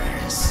his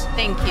ass.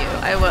 Thank you,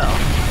 I will.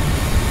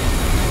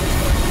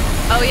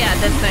 Oh yeah,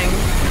 this thing.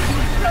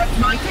 That's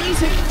my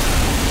casing.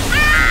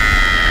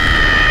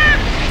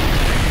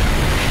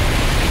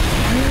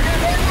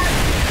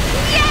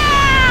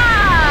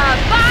 Yeah!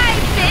 Bye,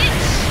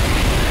 bitch!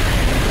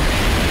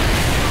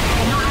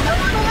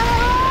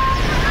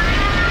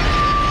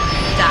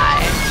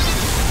 Die.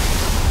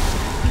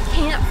 You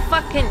can't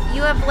fucking...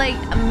 You have,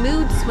 like,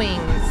 mood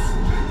swings.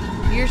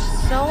 You're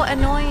so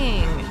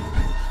annoying.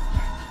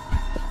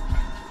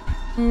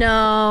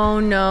 No,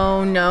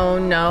 no, no,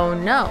 no,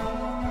 no.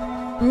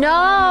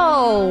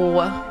 No!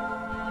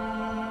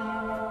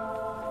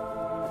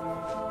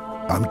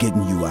 I'm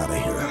getting you out of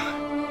here.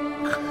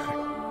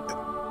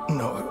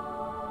 No,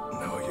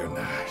 you're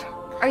not.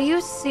 Are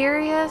you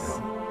serious?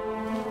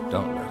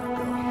 Don't let her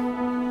go.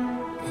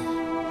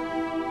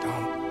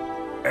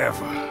 Don't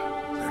ever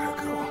let her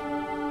go.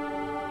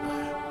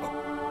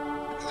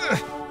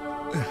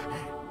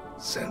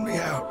 Send me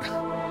out.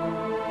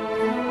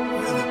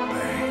 With a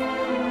bang.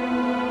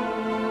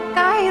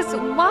 Guys,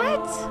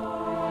 what?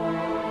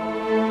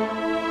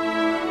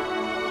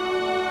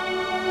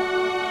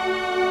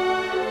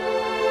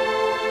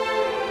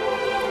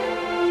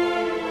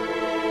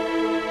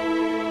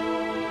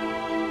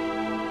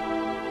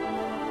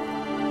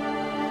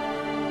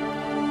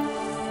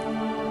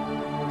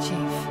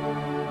 Chief,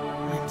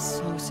 I'm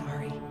so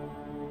sorry.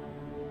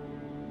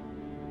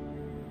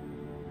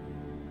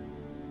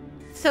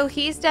 So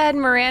he's dead,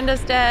 Miranda's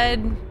dead.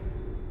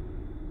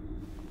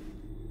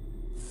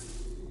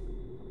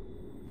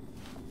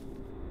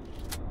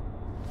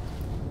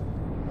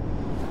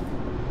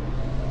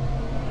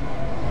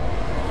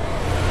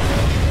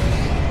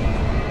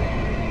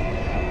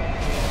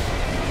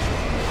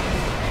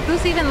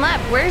 Who's even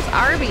left? Where's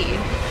Arby?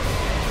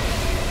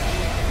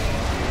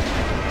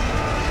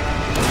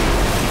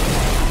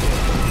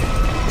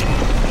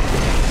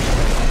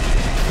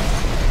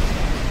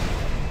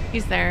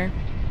 He's there.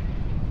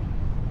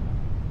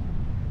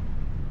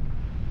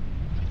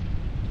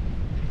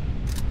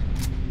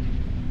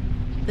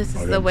 This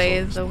is the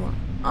way the one.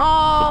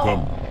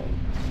 Oh.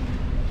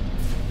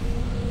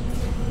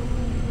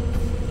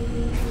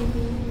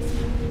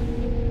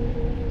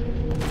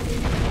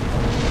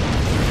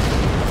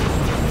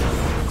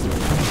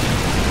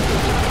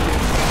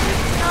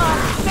 Not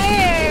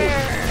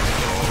fair.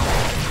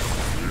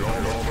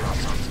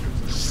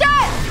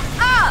 Shut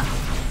up.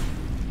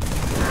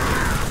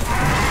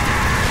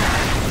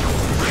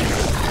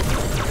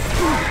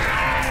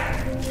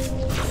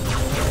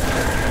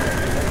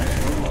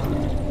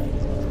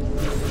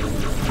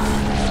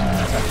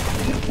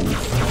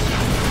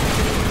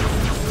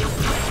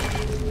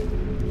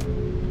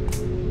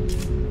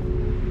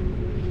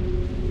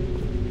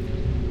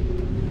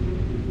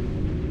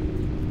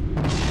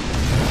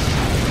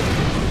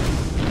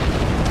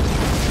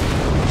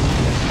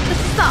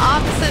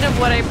 Of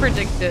what I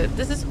predicted.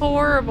 This is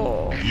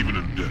horrible. Even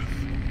in death,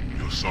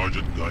 your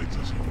sergeant guides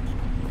us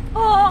home.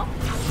 Oh.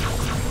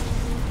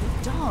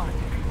 Dawn.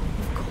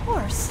 Of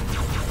course.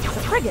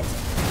 The frigate.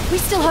 We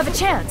still have a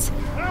chance.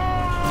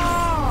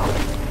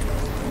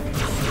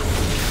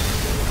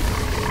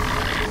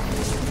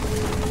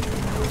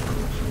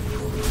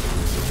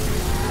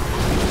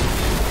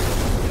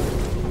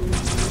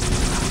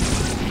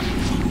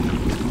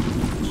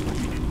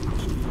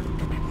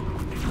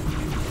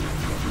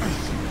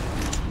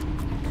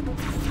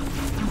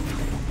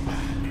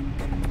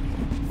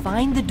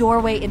 Find the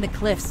doorway in the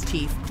cliffs,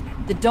 Chief.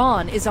 The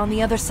Dawn is on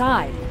the other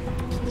side.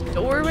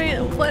 Doorway?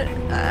 What?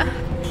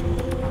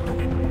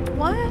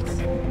 What?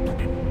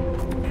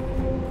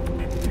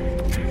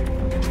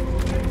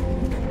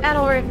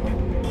 Battle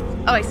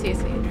rifle. Oh, I see, I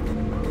see.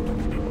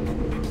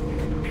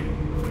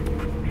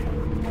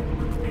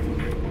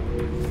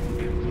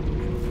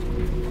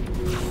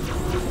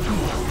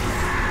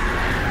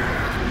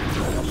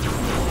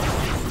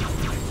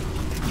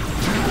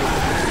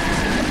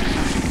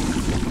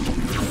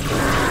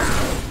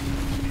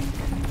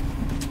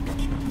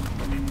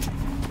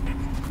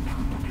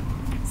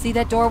 See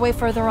that doorway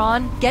further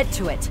on? Get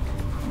to it.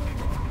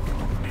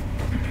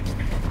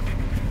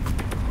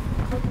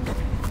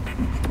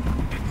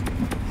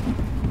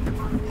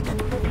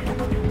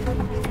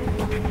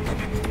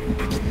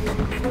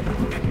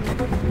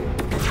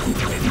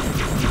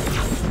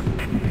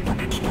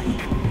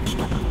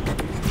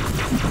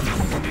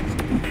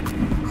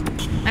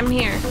 I'm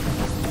here.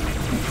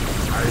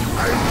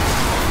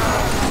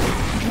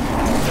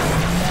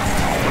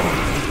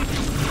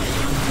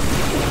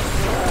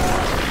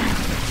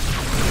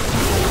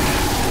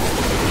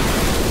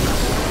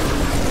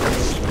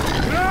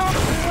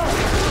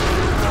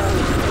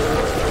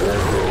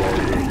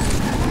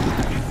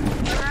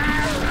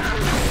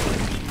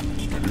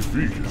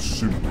 Defeat is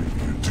simply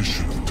the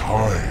addition of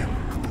time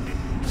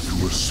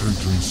to a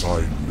sentence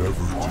I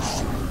never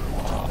deserved.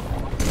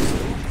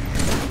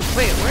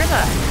 Wait, where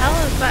the hell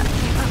is that?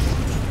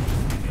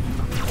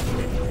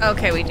 Oh.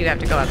 Okay, we do have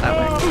to go out that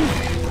way.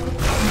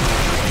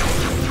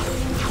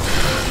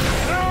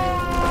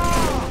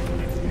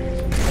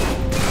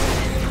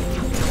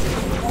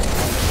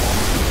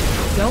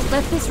 Don't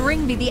let this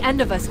ring be the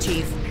end of us,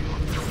 Chief.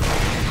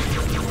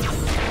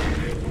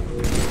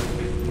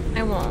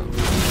 I won't.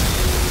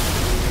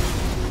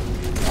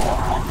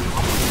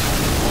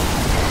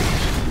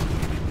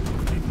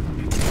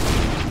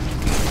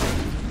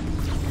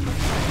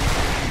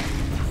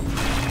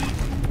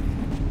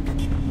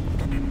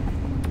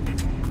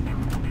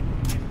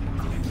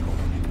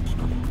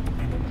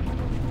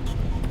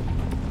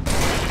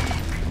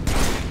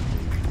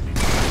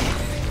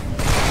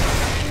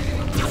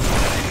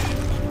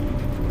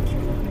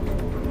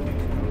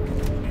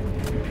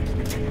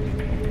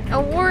 A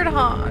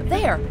warthog.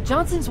 There,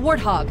 Johnson's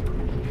warthog.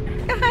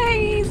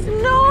 Guys,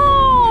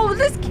 no!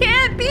 This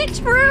can't be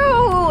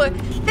true!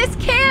 This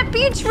can't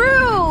be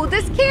true!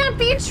 This can't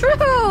be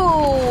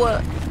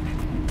true!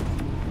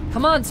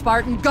 Come on,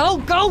 Spartan. Go,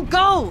 go,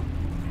 go!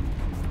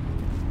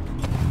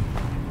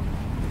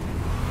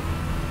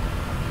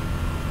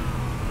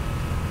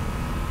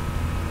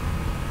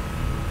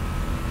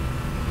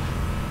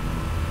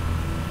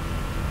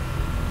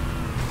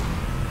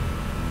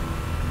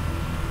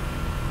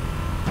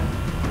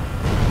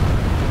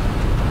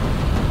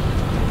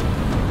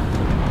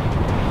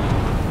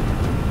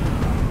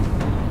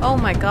 Oh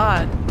my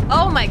god.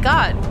 Oh my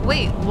god.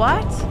 Wait,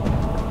 what?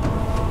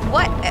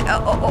 What?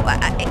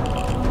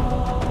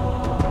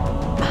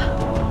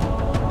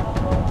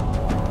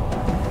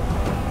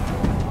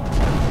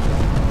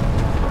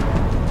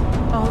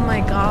 Oh my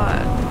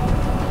god.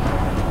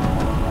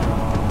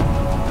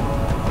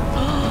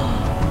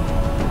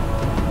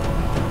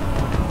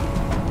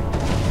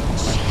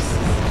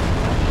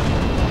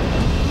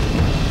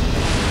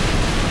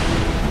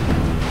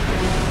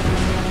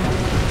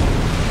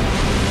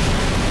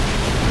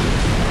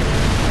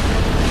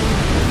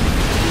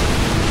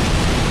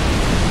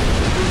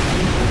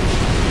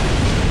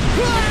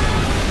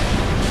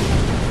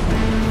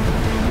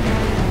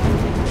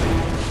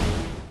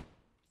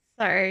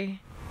 Sorry.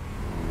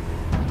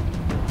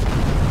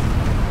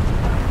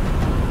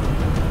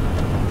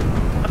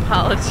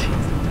 Apologies.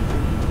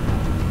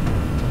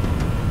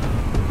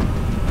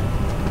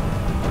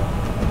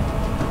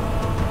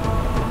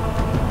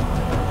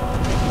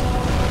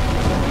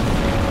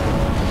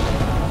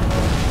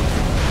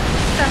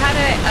 So how do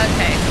I...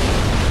 Okay.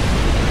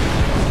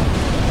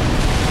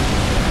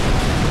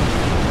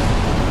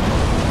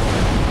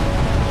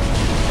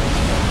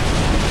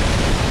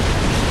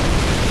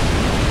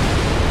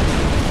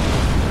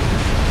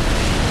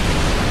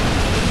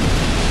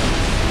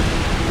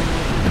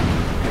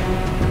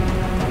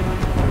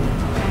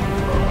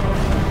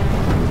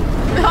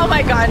 Oh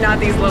my god, not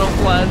these little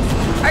floods.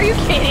 Are you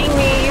kidding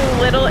me, you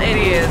little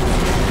idiots?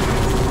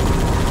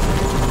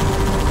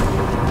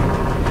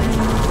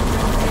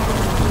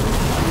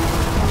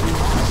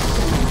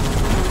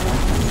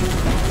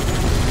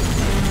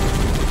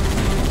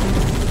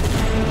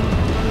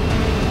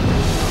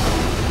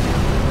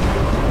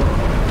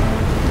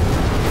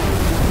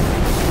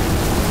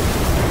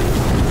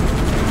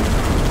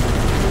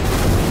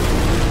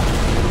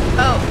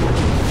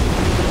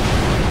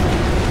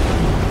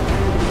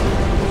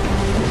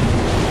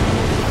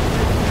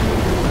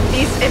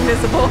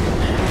 Invisible.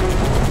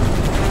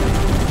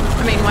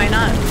 I mean, why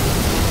not?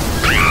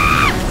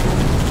 Ah!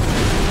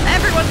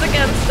 Everyone's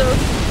against us.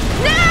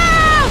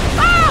 No!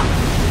 Oh!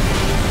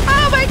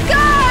 Oh my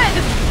god!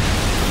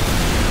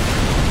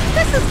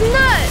 This is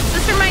nuts.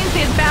 This reminds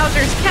me of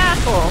Bowser's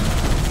Castle.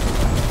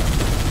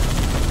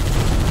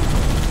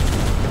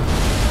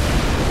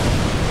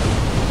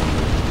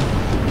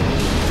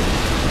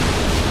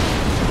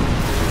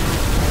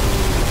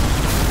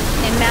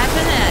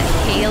 Imagine a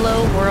Halo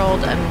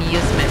World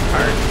amusement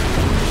park.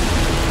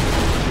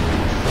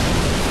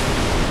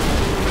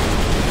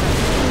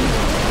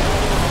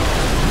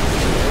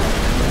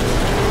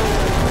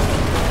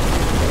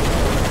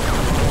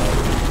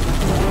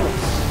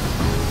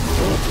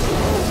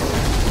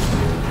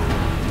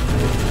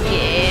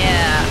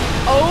 Yeah.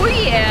 Oh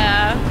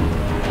yeah.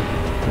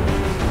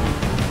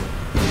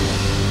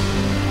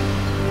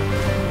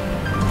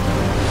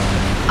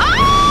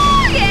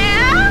 Oh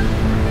yeah.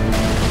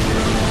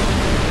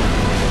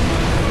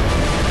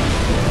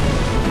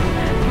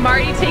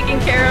 Marty taking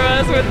care of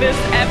us with this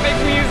epic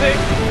music.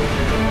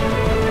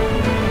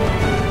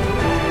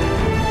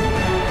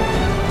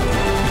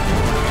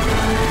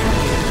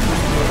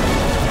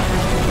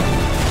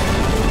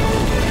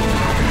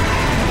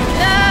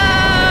 No!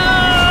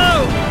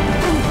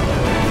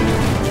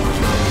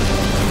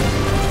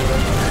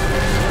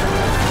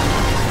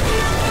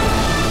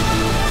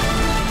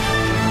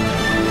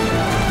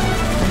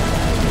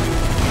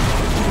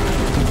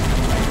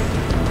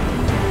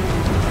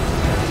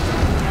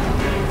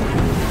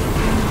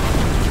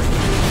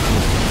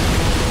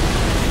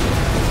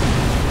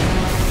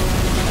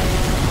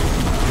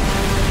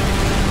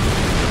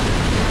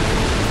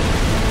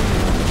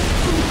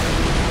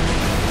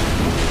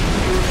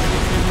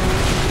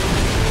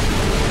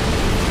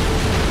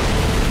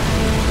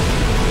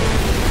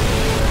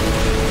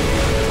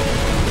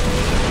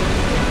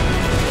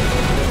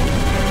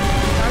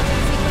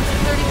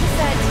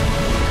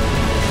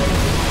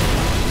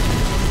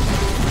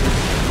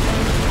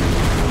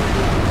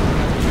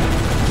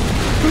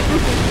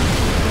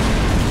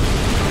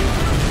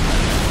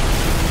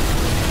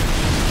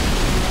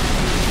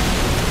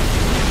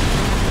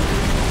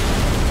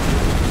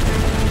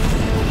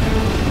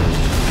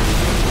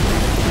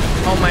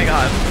 Oh my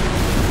god.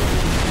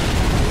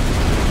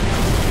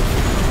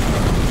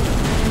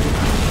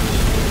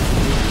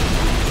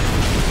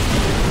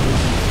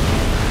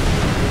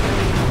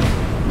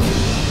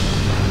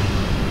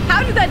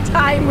 How did that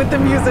time with the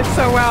music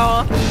so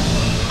well?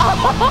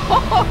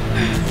 Oh.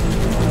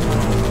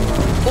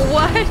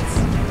 What?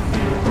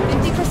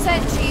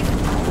 50%, Chief.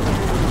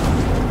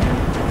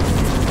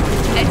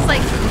 It's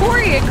like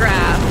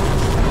choreographed.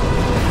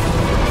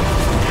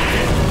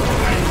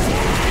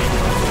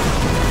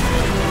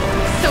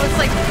 So it's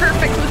like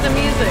perfect with the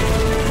music.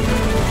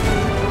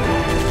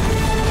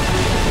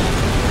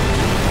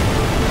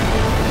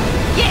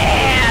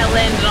 Yeah, I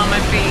landed on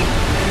my feet.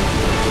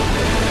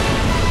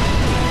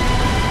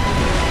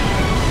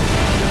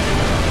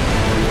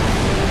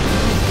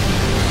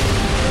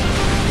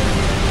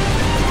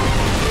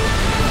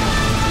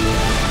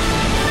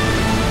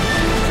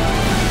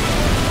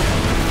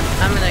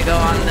 I'm gonna go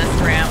on this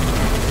ramp.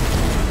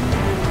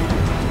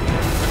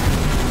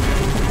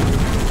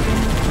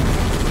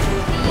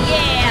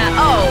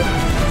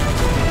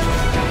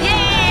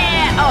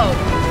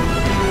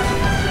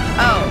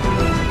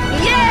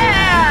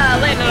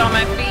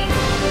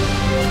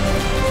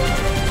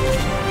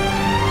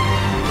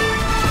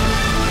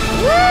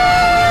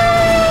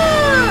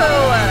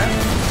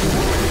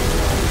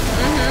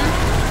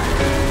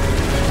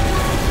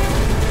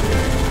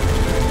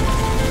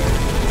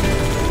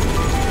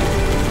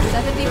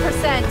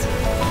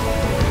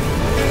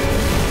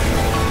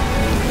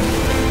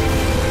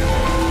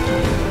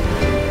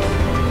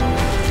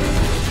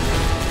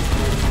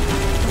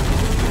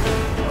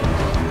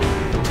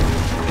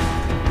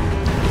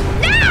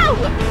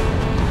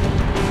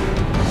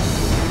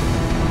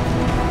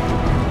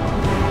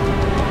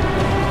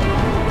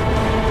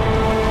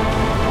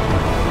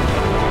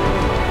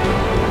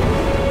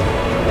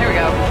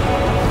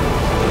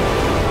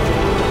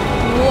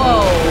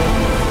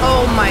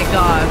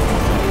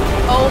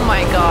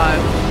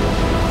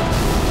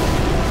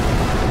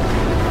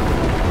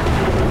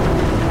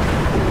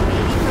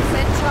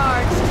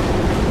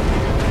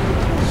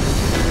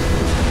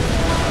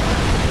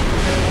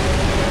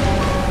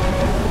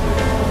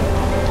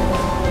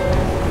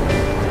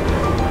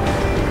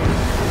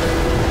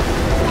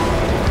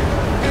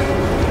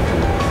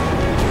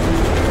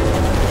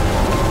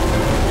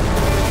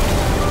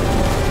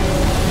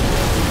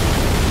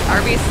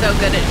 Harry's so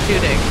good at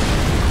shooting.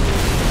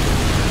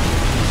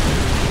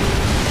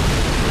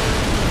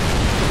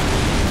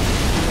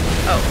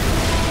 Oh.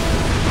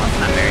 Well, that's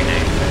not very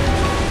nice.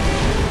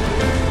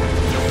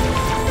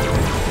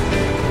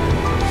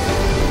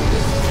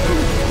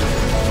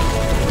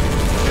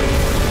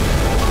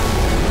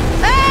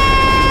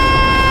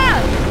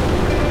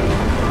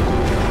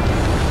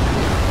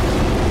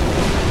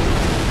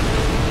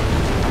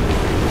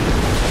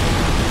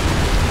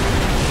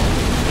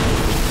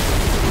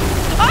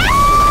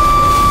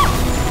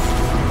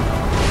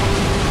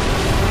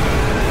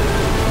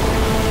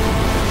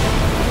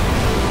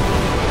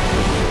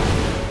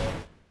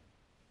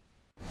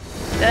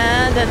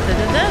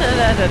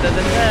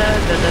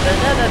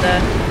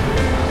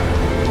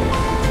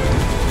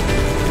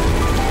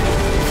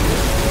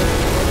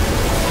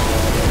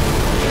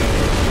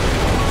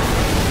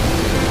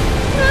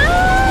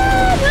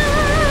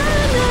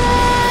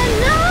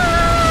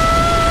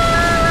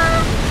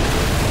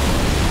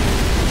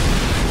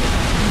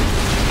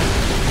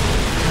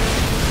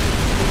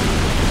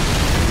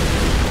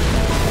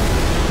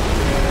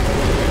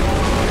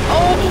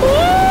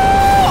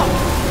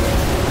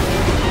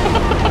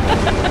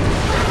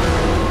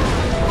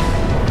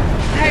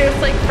 I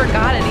just like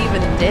forgot it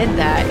even did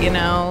that, you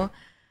know?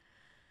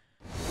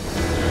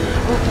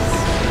 Oops.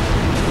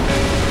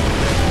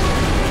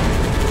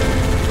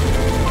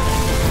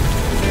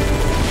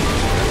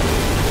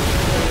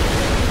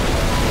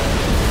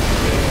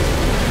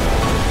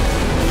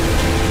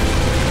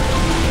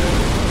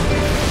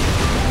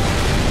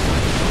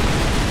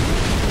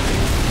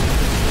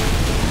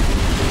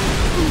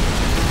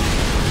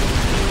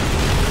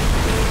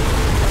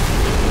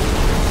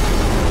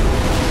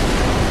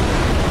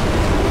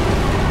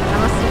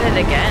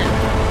 Again.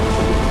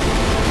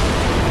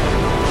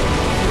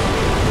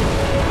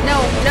 No,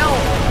 no.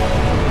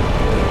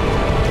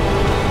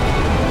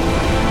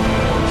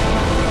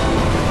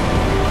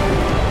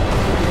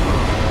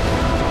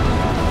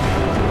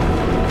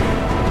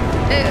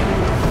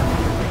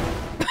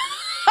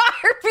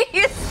 Harvey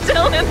is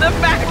still in the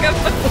back of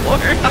the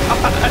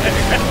warthog.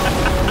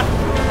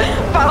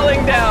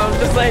 Falling down,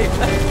 just like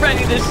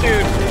ready to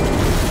shoot.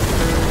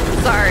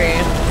 Sorry.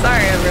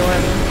 Sorry,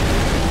 everyone.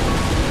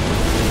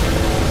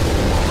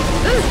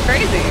 This is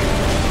crazy.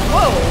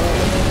 Whoa.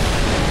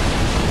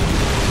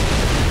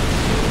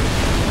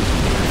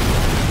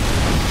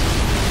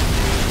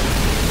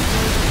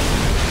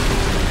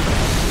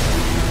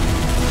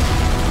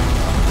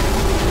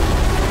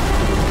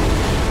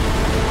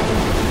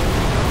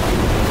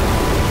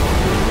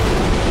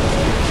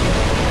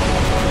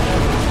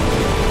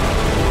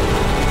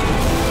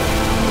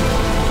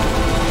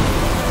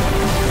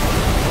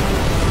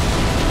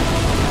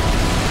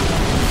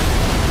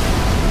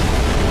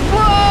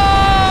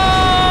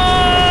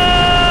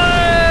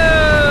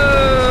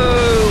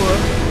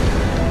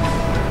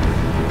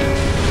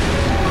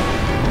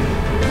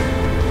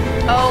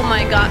 Oh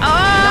my god.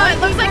 Oh, it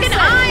looks like an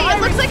eye!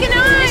 It looks like an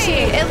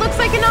eye! It looks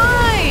like an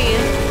eye!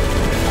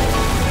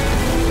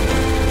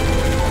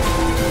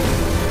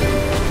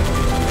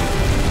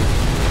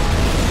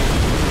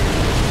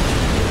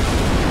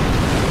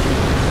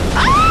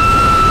 Ah!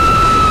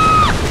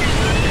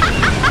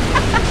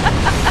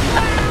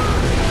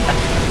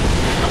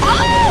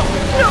 Oh!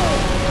 No!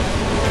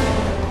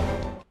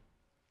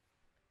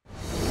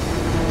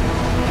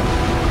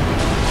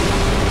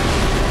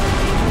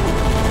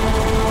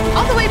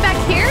 All the way back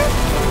here?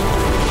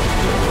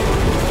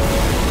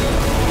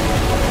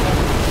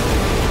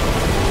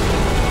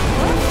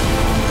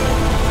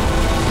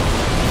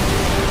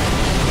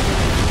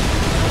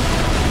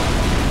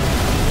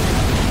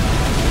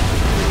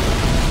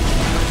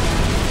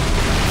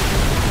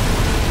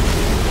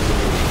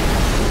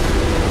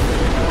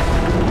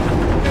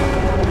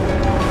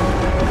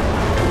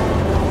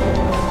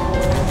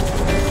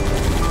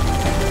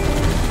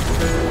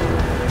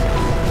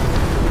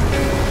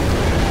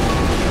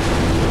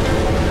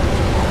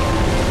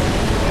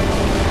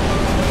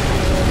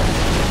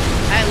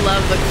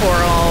 The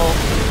coral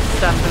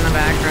stuff in the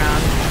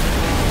background.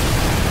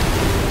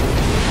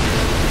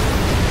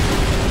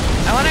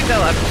 I want to go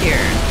up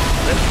here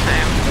this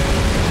time.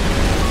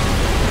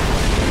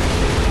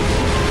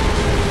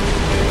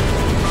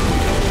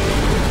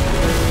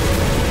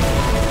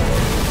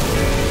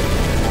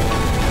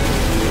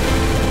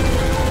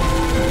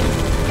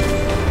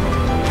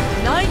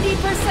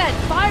 90%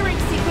 firing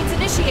sequence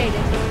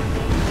initiated.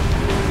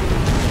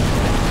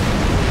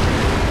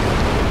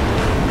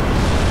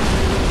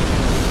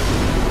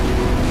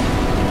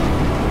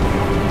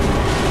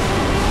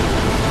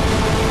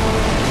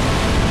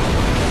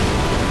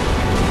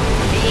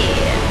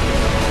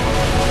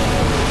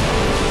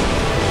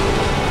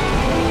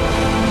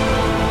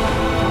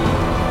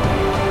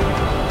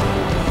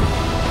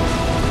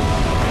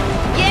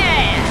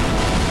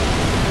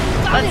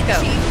 Let's go.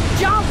 Chief,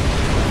 jump!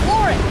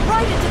 Floor it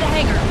right into the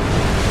hangar.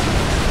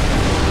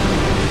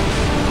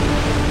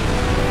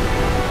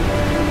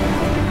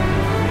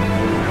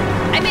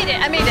 I made it.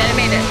 I made it. I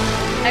made it.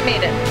 I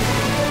made it.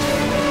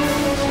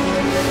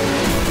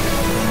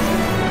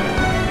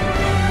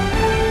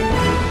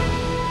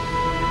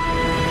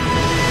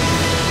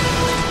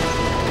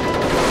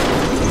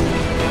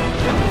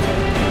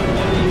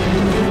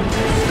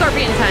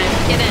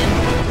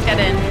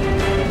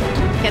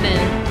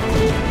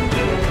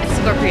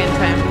 scorpion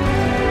time.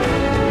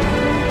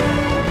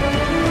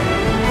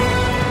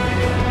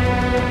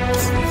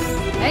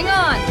 Hang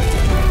on!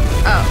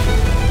 Oh.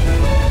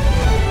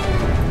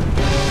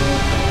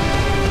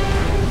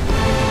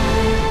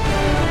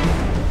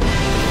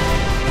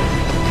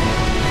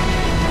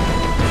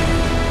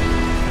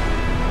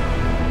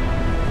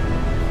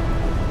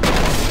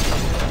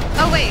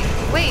 Oh, wait.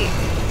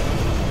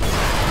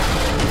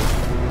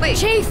 Wait.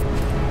 Chief!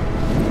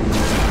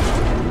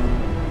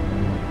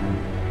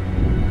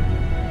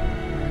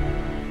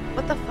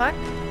 What the fuck?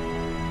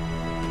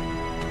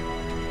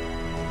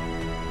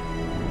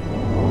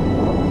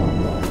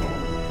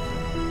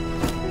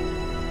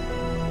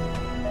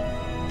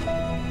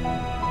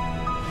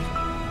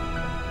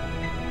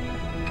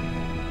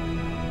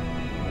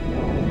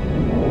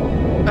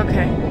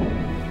 Okay.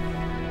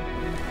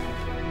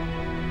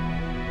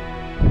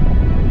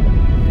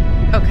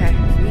 Okay.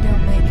 If we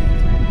don't make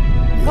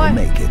it, We'll What?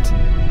 make it. it's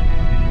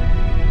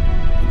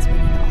been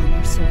an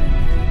honor serving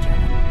with you,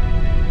 John.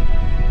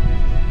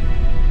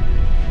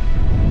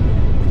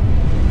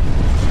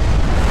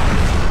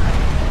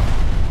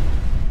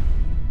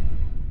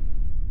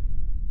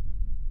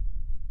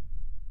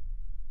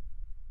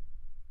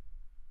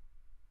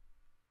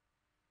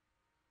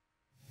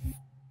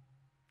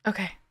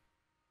 Okay.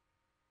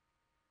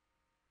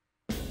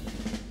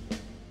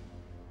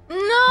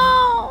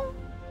 No!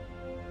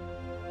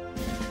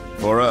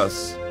 For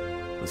us,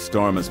 the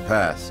storm has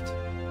passed.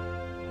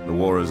 The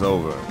war is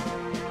over.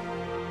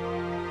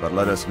 But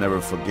let us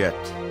never forget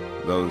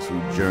those who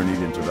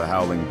journeyed into the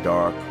howling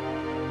dark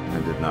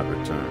and did not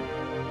return.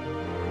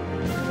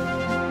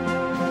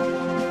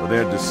 For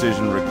their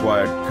decision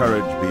required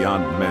courage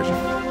beyond measure,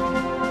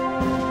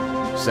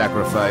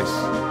 sacrifice,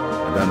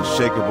 and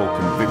unshakable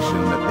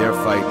conviction that their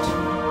fight,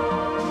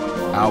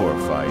 our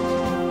fight,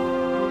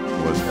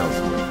 was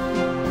elsewhere.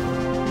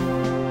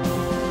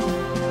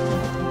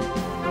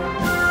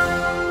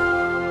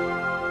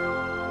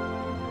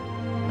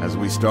 As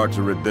we start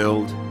to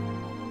rebuild,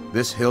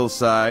 this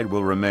hillside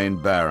will remain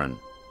barren,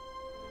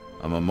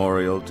 a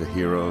memorial to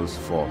heroes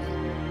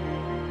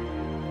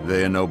fallen.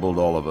 They ennobled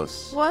all of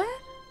us, What?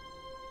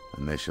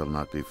 and they shall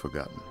not be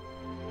forgotten.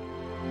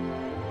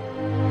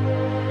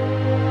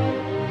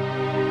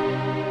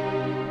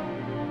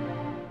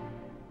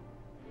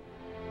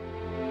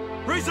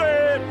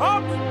 Reset!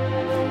 Up!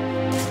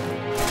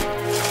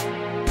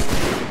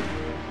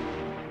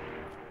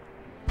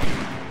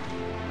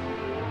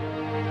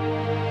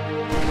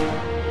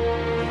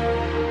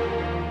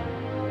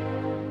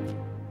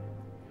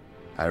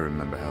 I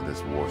remember how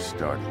this war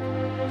started,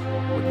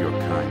 what your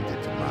kind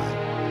did to mine.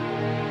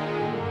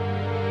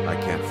 I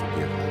can't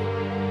forgive them.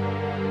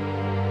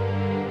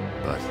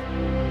 But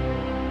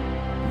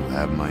you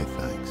have my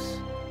thanks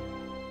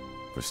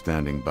for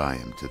standing by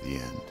him to the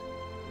end.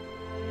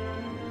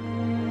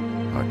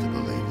 Hard to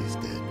believe he's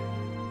dead.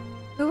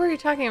 Who were you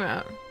talking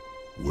about?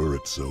 Were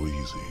it so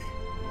easy.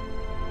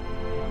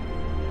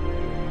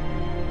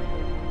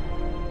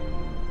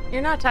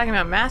 You're not talking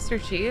about Master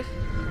Chief.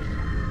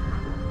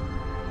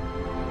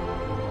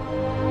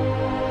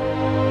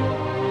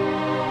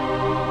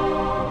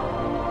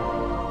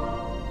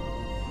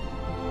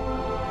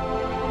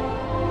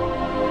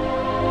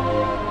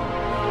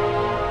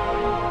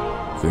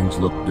 Things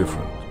look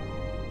different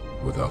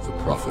without the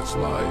Prophet's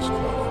lies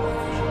clouding my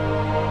vision.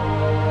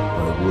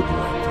 I would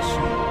like to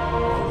see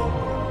our own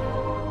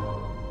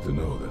world, to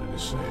know that it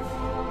is safe.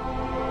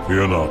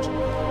 Fear not,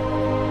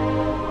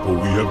 for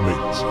we have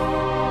made it so.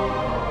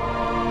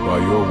 By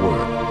your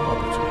word,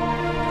 Arbiter.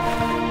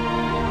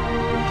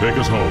 Take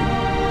us home.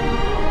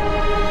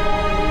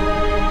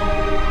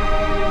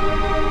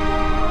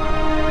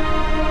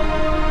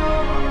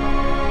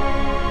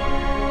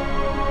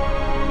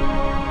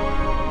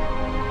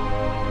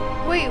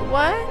 Wait,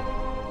 what?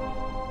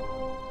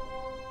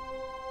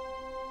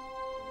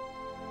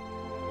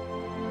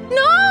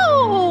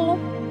 No!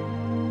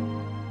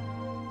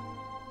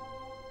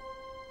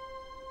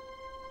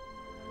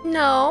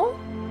 No.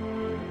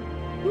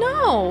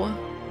 No.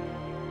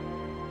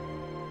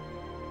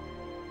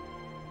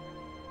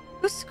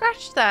 Who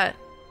scratched that?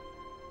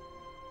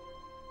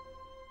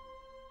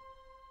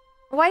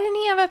 Why didn't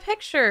he have a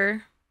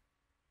picture?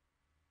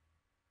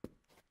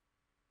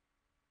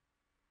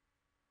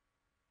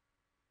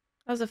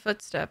 That was a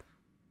footstep.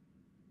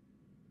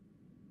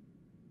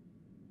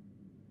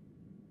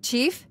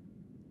 Chief?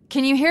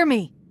 Can you hear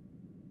me?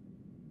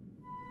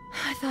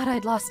 I thought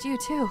I'd lost you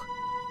too.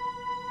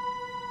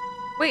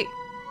 Wait,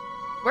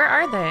 where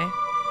are they?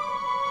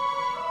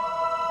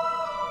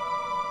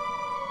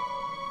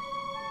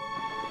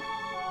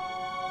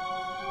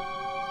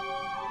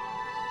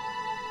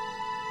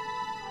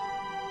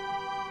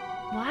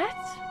 What?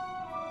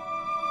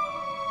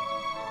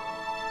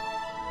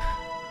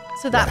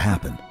 So What that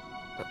happened?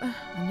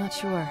 I'm not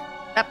sure.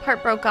 that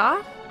part broke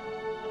off?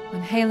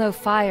 When Halo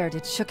fired,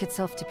 it shook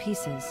itself to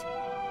pieces.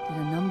 Did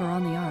a number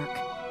on the Ark.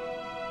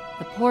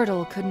 The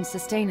portal couldn't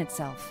sustain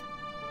itself.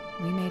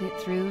 We made it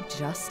through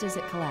just as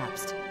it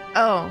collapsed.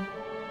 Oh.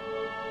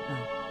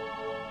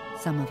 Oh.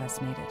 Some of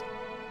us made it.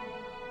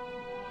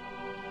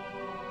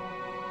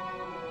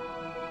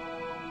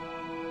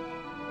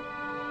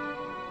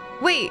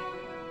 Wait.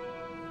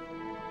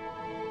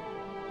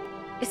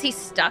 Is he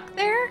stuck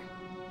there?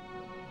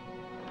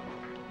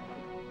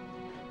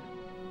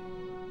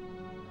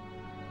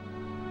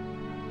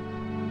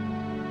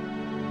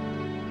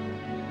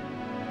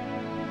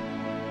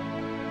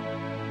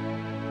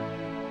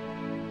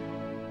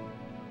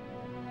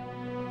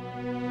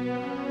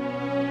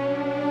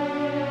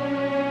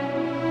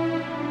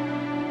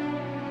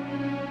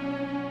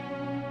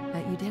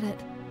 Bet you did it.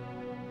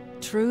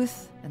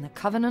 Truth and the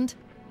Covenant,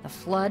 the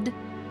Flood,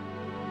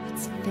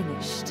 it's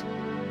finished.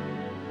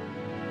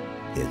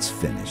 It's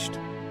finished.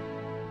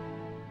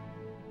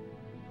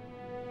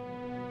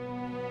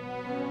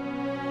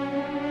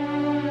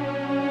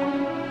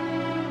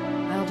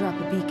 I'll drop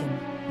a beacon,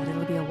 but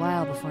it'll be a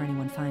while before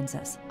anyone finds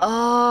us.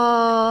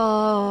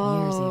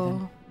 Oh. Years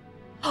even.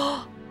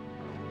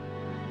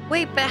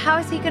 Wait, but how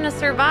is he gonna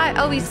survive?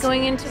 Oh, he's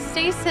going into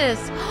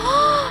stasis.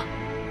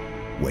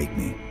 Wake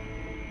me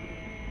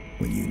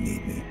when you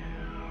need me.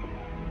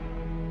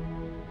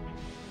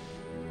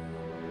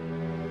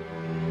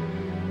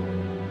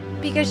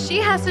 Because she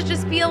has to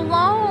just be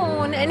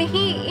alone, and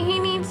he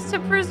needs to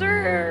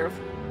preserve.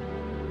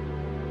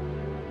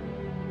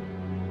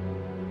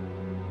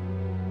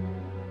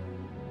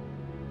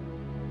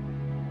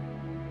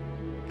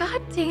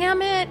 God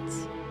damn it.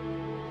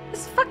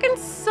 This fucking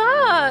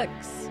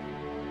sucks.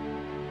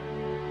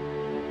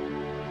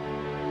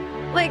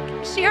 Like,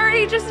 she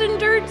already just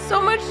endured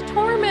so much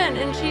torment,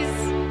 and she's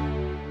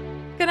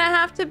gonna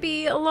have to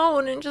be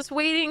alone and just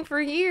waiting for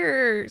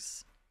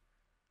years.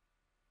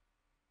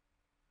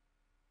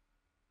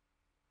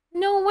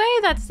 No way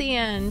that's the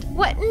end.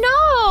 What?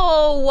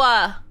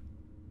 No!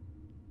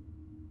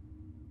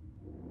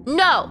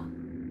 No!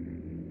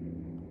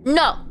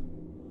 No!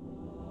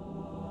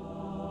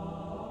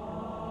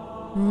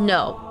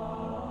 No.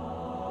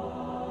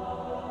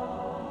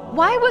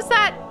 Why was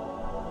that?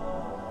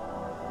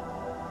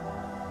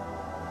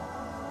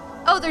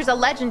 Oh, there's a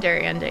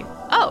legendary ending.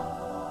 Oh.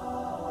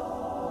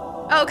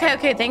 Okay,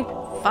 okay, thank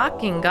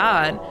fucking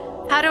God.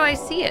 How do I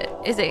see it?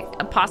 Is it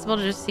possible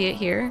to just see it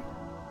here?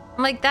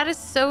 I'm like, that is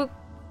so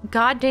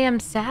goddamn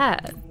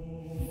sad.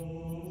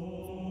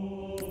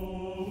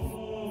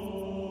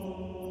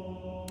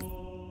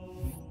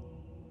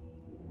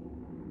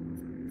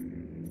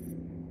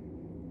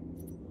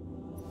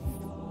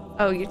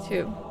 Oh,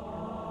 YouTube.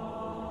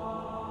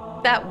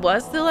 That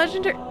was the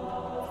legendary.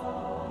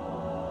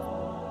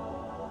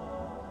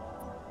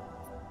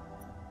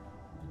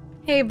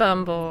 Hey,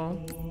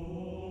 Bumble.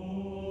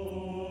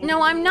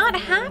 No, I'm not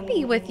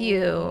happy with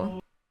you.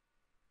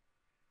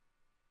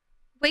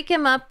 Wake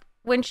him up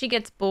when she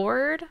gets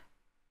bored?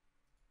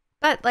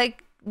 But,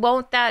 like,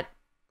 won't that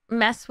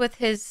mess with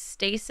his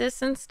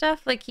stasis and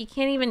stuff? Like, he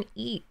can't even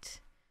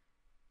eat.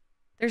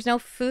 There's no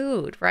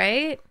food,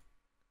 right?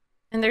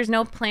 And there's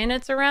no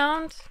planets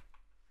around?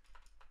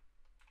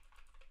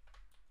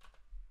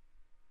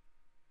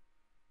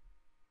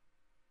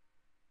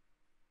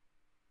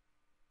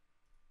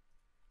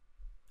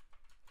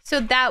 So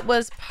that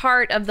was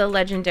part of the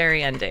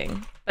legendary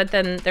ending. But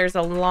then there's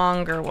a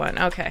longer one.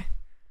 Okay.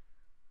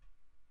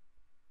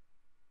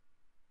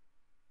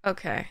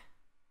 Okay.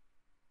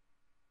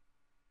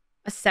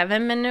 A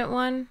 7-minute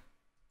one?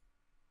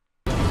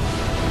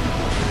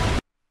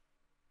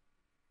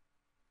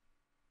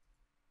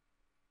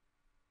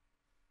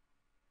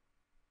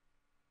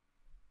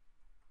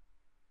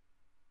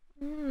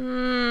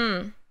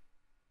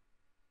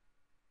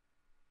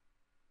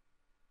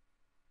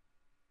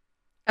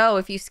 Oh,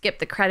 if you skip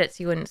the credits,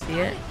 you wouldn't see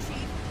it.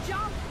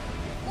 Jump!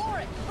 Floor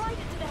it! Right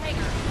into the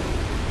hangar!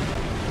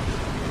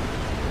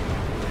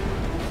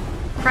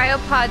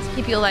 Cryopods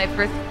keep you alive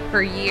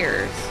for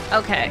years.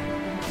 Okay.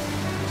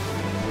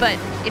 But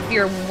if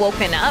you're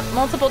woken up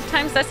multiple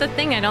times, that's the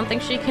thing. I don't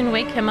think she can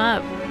wake him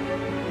up.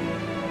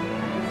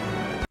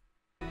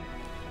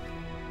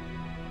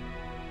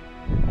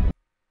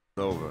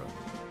 Over.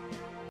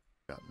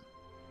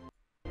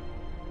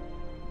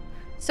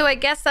 So I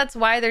guess that's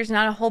why there's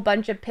not a whole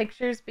bunch of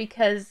pictures,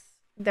 because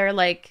they're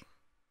like,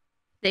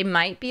 they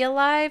might be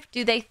alive.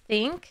 Do they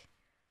think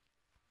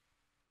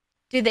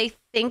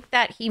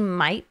that he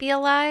might be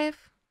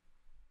alive?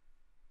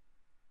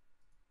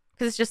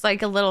 Because it's just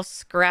like a little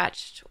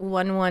scratched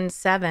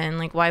 117.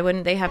 Like, why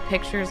wouldn't they have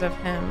pictures of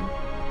him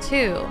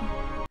too?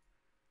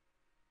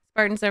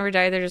 Spartans never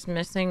die. They're just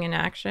missing in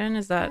action.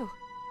 Is that...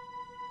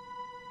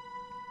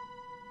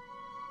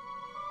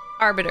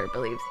 Arbiter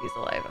believes he's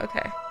alive.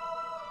 Okay.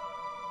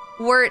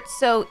 Were it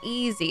so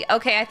easy.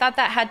 Okay, I thought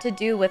that had to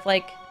do with,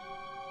 like...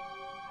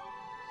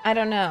 I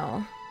don't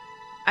know.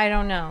 I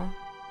don't know.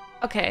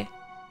 Okay.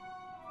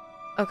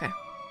 Okay.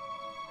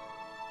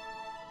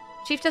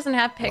 Chief doesn't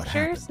have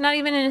pictures? Not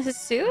even in his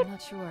suit? I'm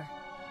not sure.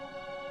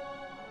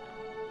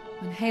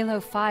 When Halo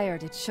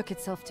fired, it shook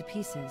itself to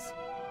pieces.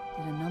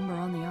 Did a number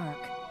on the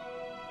Ark.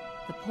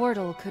 The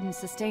portal couldn't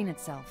sustain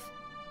itself.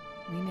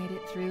 We made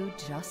it through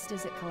just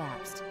as it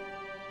collapsed.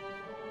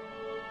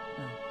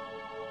 Well,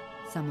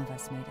 some of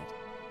us made it.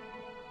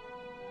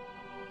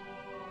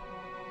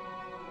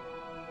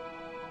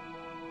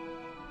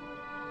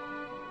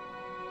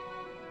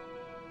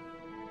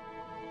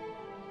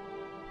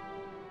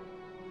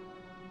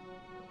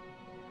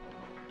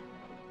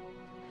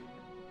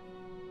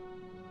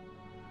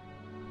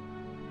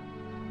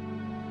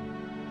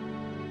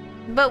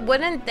 But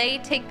wouldn't they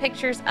take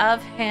pictures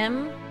of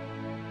him?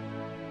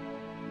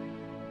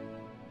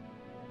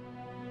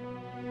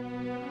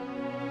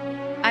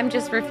 I'm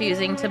just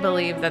refusing to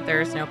believe that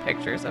there's no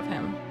pictures of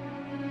him.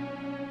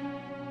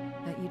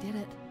 That you did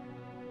it.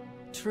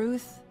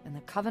 Truth and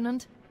the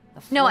Covenant.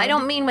 The No, I flood,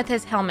 don't mean with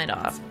his helmet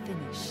off. It's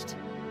finished.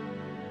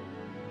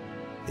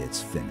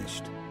 It's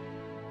finished.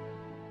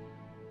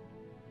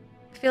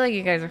 I feel like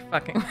you guys are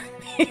fucking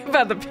with me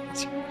about the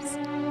pictures.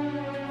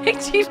 Hey,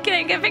 Chief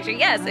can't get a picture.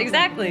 Yes,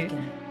 exactly.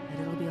 But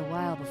it'll be a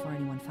while before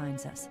anyone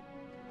finds us.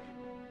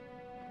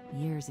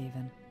 Years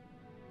even.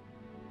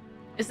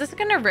 Is this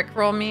gonna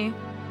rickroll me?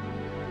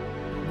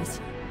 I miss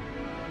you.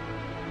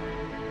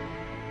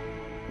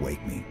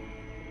 Wake me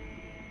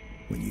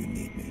when you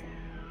need me.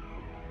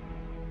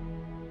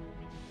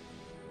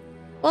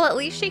 Well, at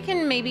least she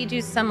can maybe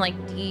do some like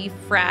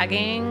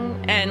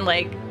defragging and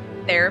like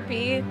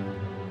therapy.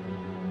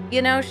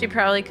 You know, she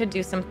probably could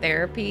do some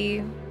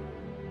therapy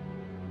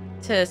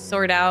to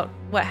sort out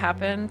what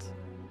happened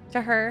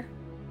to her.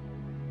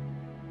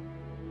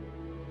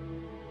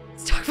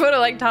 Stock photo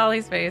like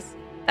Tali's face.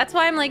 That's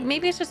why I'm like,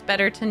 maybe it's just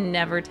better to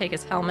never take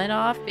his helmet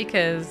off,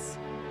 because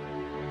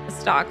the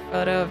stock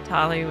photo of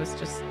Tali was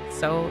just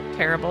so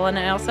terrible. And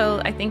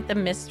I think the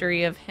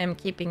mystery of him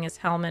keeping his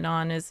helmet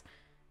on is,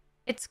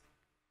 it's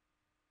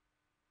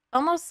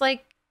almost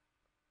like,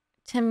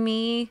 to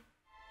me,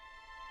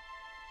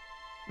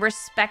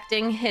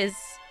 respecting his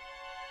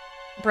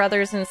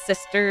brothers and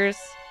sisters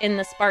in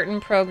the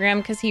Spartan program,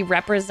 because he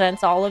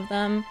represents all of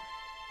them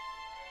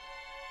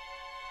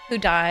who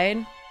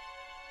died.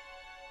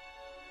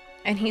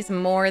 And he's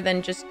more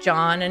than just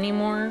John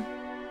anymore.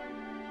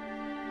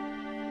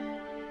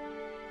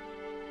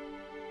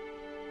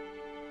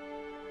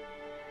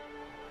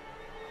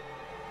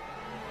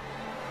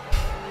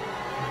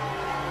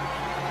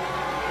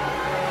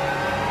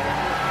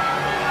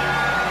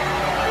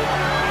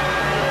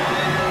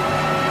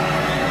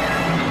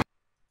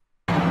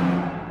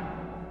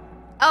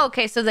 Oh,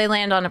 okay, so they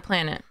land on a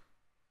planet.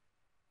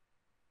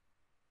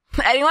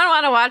 Anyone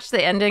want to watch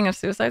the ending of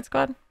Suicide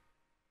Squad?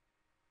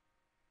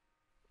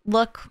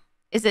 Look,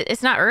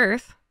 it's not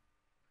Earth.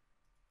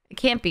 It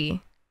can't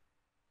be.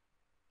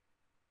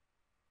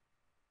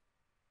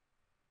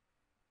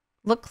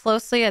 Look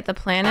closely at the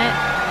planet.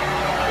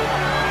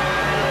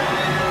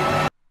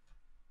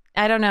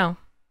 I don't know.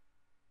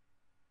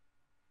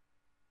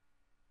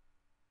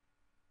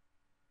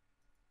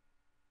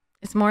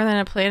 It's more than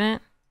a planet.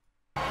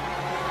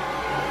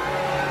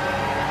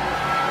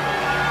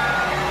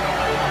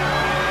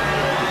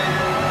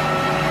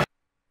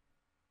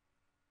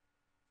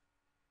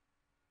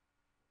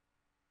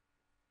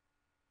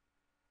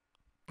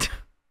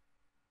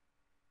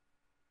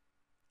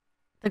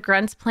 The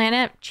Grunts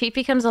planet? Chief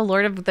becomes a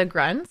lord of the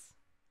Grunts?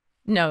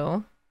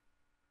 No.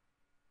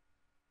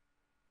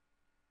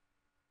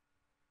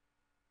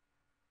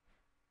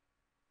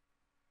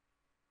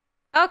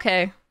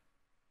 Okay.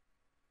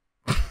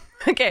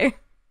 Okay.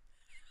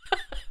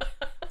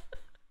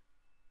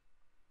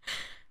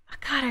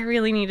 God, I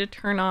really need to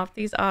turn off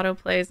these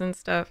autoplays and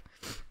stuff.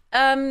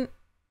 That's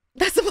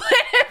the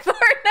planet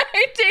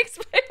Fortnite takes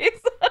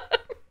place on.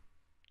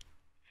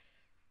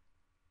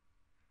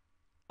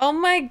 Oh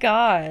my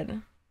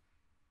god.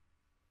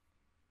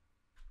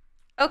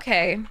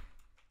 Okay.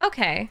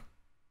 Okay.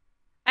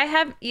 I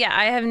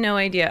have no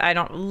idea. I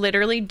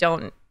literally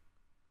don't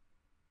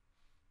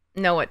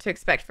know what to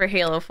expect for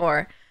Halo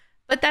 4.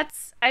 But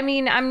that's, I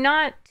mean, I'm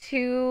not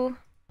too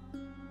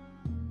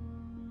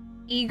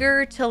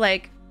eager to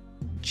like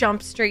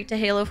jump straight to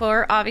Halo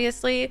 4,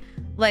 obviously.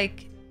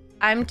 Like,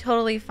 I'm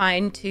totally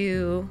fine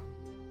to,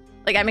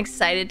 like, I'm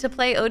excited to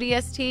play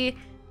ODST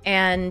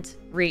and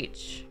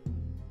Reach.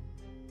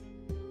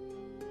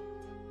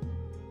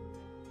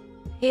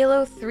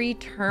 Halo 3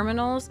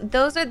 terminals,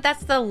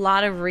 that's a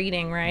lot of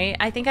reading, right?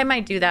 I think I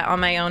might do that on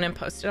my own and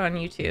post it on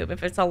YouTube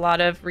if it's a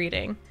lot of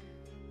reading.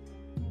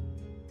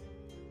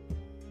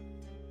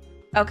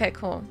 Okay,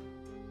 cool.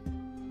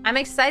 I'm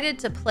excited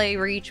to play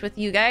Reach with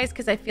you guys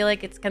because I feel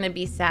like it's gonna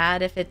be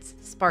sad if it's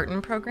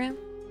Spartan program.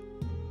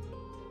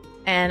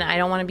 And I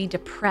don't want to be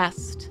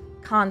depressed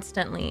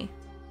constantly.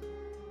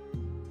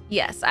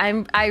 Yes,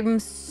 I'm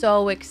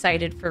so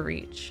excited for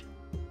Reach.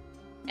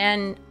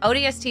 And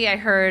ODST, I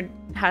heard,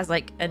 has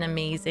like an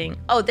amazing...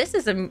 Oh, this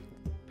is a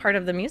part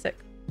of the music.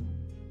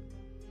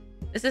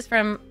 This is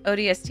from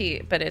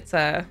ODST, but it's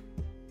a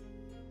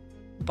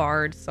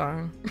Bard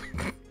song.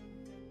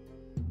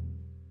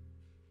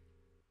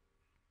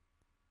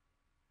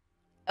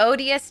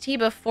 ODST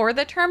before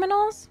the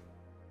terminals?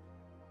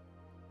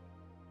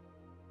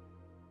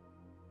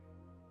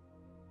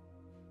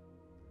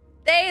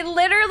 They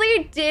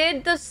literally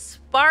did the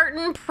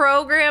Spartan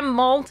program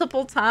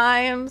multiple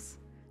times.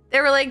 They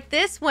were like,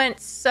 this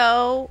went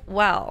so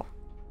well.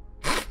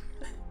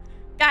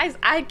 Guys,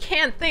 I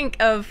can't think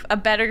of a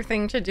better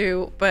thing to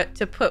do but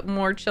to put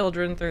more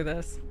children through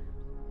this.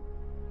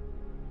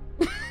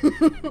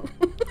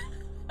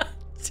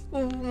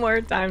 2 more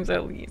times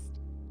at least.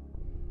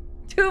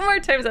 2 more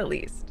times at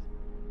least.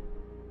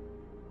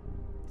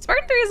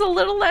 Spartan 3 is a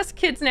little less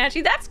kid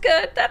snatchy. That's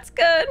good. That's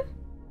good.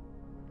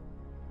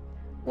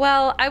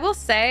 Well, I will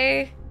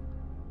say,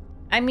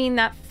 I mean,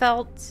 that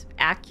felt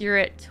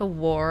accurate to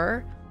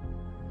war.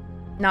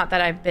 Not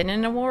that I've been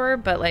in a war,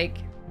 but like,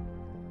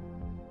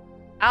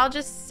 I'll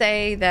just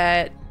say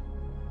that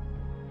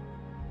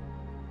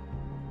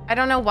I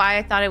don't know why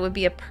I thought it would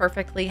be a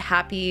perfectly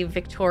happy,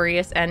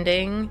 victorious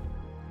ending,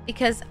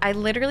 because I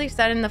literally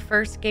said in the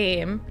first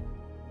game,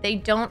 they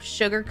don't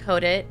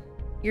sugarcoat it.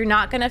 You're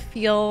not gonna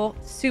feel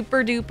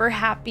super duper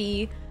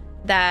happy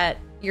that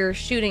you're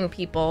shooting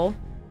people.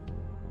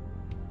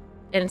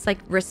 And it's like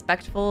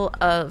respectful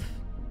of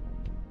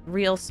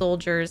real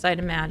soldiers, I'd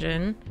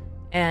imagine.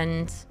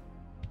 And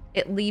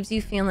it leaves you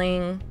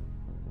feeling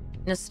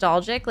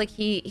nostalgic. Like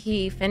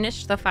he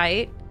finished the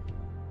fight,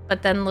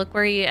 but then look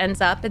where he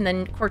ends up. And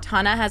then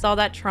Cortana has all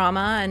that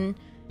trauma. And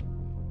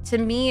to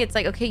me, it's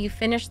like, okay, you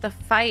finished the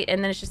fight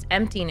and then it's just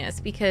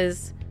emptiness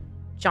because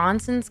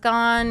Johnson's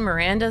gone,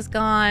 Miranda's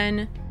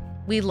gone.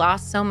 We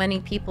lost so many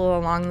people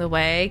along the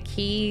way.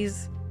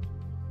 Keys.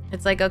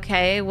 It's like,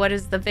 okay, what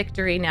is the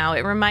victory now?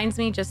 It reminds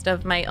me just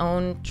of my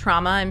own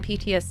trauma and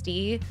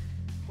PTSD,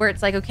 where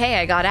it's like, okay,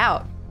 I got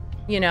out.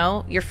 You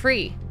know, you're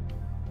free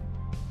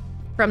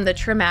from the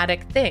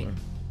traumatic thing.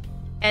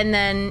 And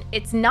then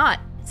it's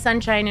not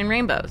sunshine and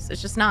rainbows.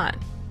 It's just not.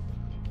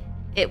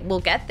 It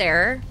will get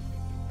there,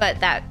 but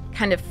that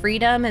kind of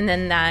freedom and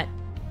then that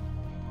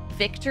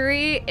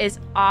victory is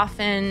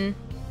often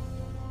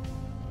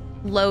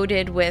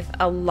loaded with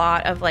a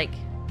lot of like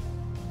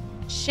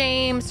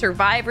shame,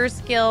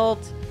 survivor's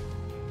guilt,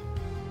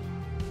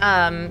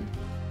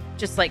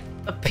 just like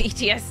a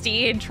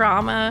PTSD and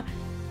trauma,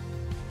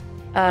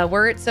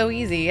 were it so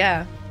easy.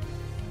 Yeah.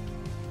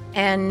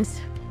 And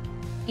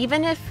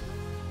even if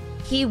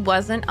he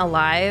wasn't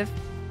alive,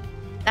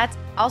 that's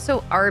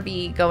also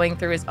Arby going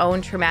through his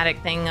own traumatic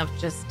thing of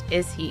just,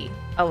 is he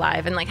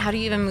alive? And like, how do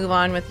you even move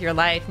on with your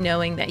life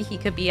knowing that he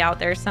could be out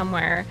there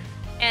somewhere?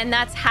 And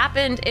that's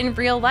happened in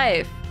real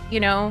life, you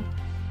know,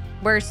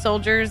 where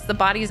soldiers, the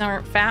bodies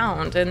aren't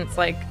found. And it's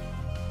like,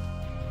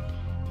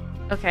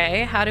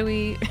 okay, how do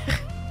we,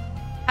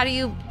 how do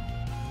you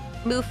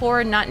move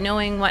forward not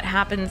knowing what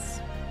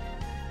happens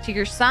to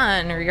your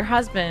son or your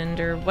husband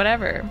or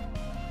whatever?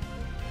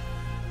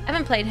 I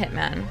haven't played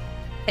Hitman.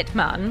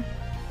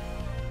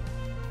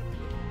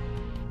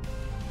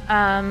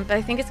 But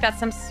I think it's got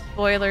some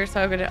spoilers,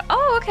 so I'm gonna,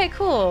 oh, okay,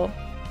 cool.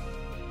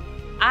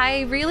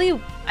 I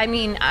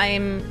mean,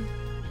 I'm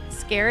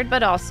scared,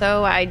 but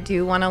also I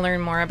do want to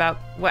learn more about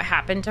what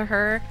happened to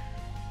her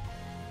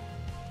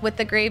with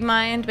the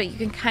Gravemind, but you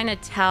can kind of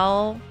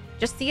tell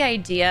just the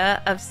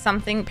idea of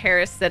something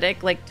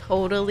parasitic, like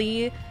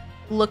totally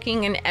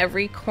looking in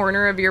every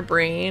corner of your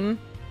brain.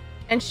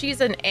 And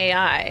she's an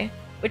AI,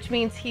 which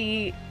means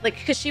he, like,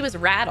 because she was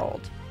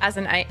rattled as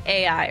an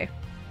AI,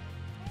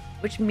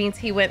 which means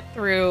he went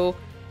through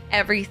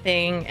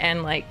everything,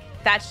 and like,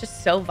 that's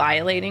just so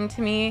violating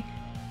to me.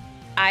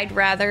 I'd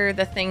rather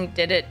the thing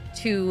did it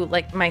to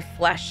like my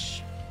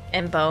flesh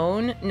and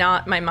bone,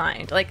 not my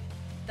mind. Like,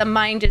 the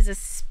mind is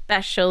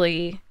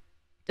especially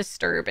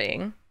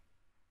disturbing.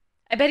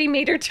 I bet he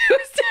made her do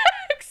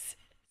sex.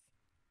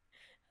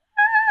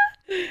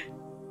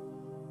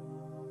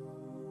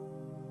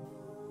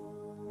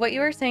 What you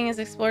were saying is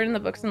explored in the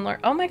books and lore.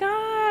 Oh my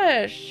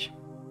gosh.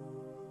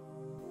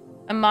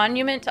 A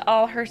monument to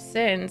all her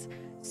sins.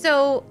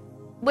 So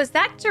was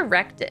that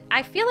directed?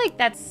 I feel like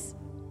that's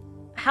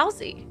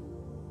Halsey,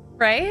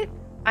 right?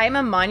 I'm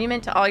a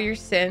monument to all your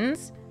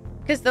sins,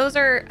 because those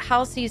are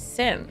Halsey's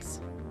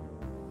sins.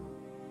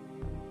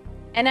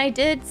 And I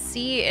did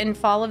see in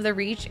Fall of the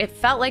Reach, it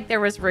felt like there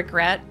was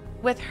regret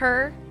with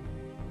her.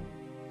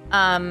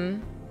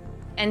 And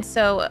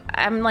so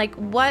I'm like,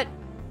 what's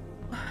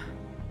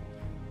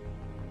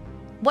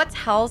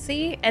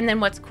Halsey and then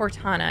what's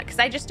Cortana? Because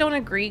I just don't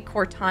agree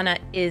Cortana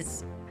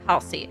is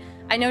Halsey.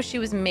 I know she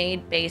was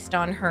made based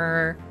on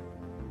her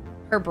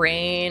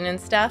brain and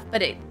stuff,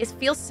 but it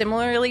feels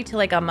similarly to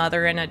like a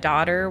mother and a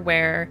daughter,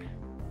 where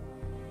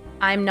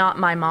I'm not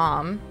my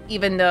mom,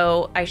 even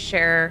though I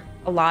share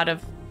a lot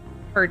of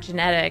her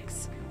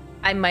genetics.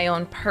 I'm my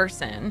own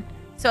person.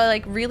 So I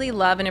like really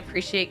love and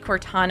appreciate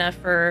Cortana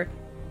for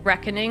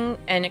reckoning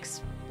and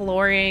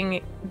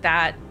exploring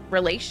that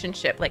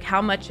relationship. Like,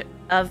 how much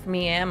of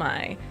me am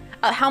I?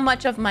 How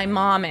much of my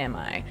mom am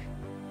I?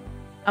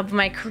 Of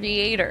my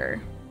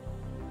creator?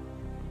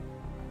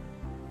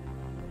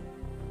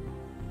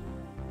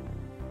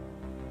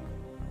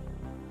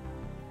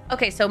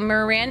 Okay, so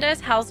Miranda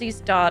is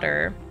Halsey's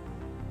daughter.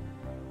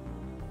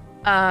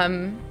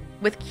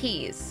 With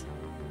Keys.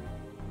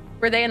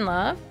 Were they in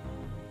love?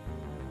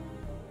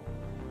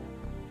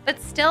 But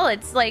still,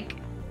 it's like,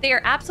 they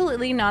are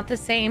absolutely not the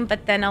same,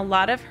 but then a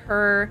lot of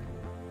her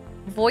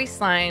voice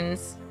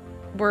lines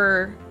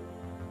were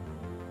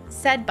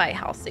said by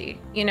Halsey,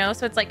 you know?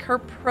 So it's like her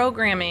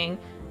programming,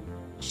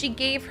 she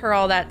gave her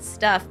all that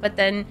stuff, but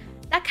then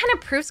that kind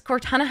of proves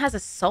Cortana has a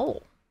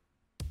soul.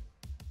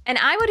 And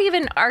I would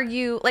even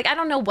argue, like, I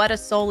don't know what a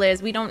soul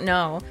is, we don't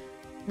know,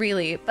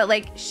 really, but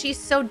like she's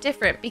so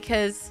different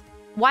because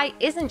why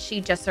isn't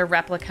she just a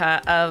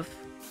replica of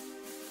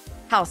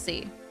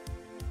Halsey?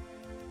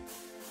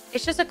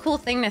 It's just a cool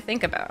thing to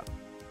think about.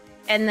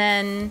 And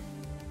then,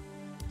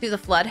 do the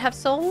Flood have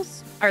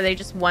souls? Are they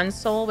just one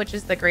soul, which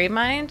is the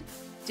Gravemind?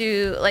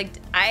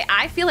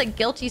 I feel like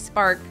Guilty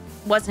Spark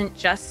wasn't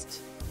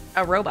just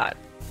a robot.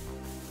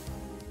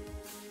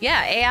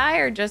 Yeah, AI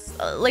are just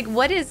like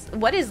what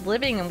is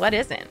living and what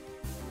isn't.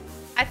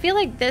 I feel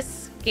like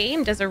this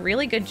game does a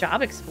really good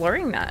job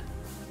exploring that.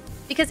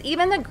 Because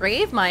even the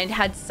Gravemind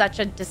had such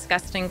a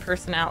disgusting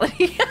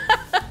personality.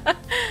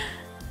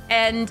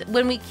 And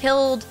when we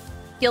killed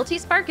Guilty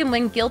Spark and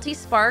when Guilty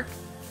Spark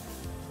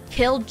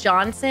killed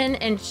Johnson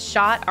and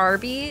shot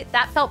Arby,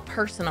 that felt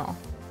personal.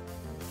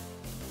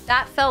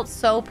 That felt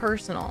so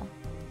personal.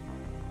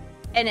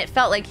 And it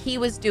felt like he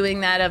was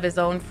doing that of his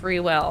own free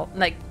will.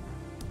 Like,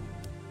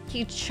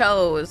 he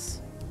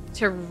chose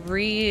to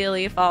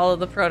really follow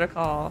the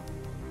protocol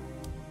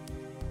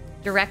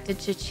directed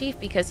to Chief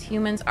because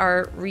humans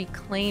are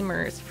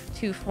reclaimers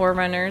to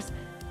Forerunners.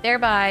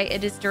 Thereby,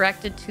 it is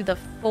directed to the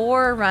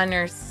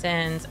Forerunner's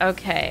sins.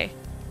 Okay.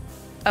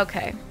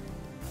 Okay.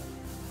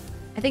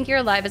 I think you're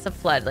alive as a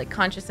flood, like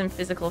conscious and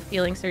physical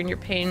feelings are in your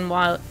pain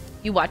while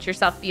you watch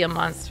yourself be a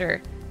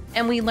monster.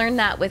 And we learned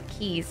that with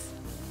Keys.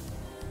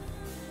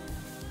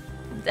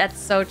 That's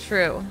so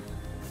true.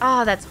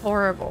 Oh, that's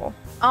horrible.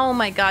 Oh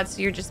my god,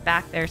 so you're just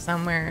back there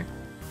somewhere.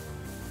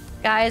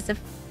 Guys, if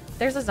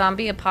there's a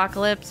zombie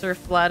apocalypse or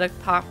flood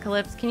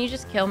apocalypse, can you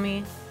just kill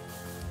me?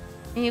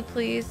 Can you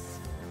please?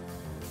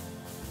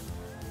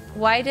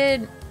 Why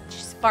did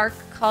Spark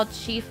call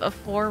Chief a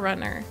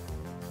Forerunner?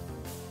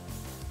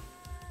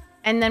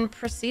 And then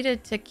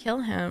proceeded to kill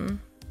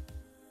him.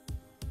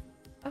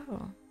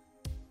 Oh.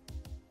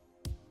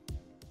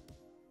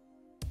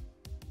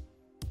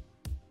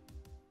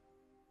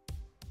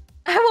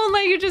 I won't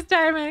let you just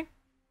die, Meg.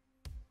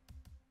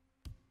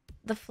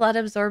 The flood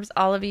absorbs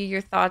all of you,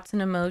 your thoughts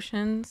and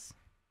emotions.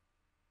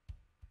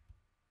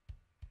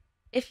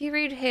 If you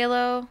read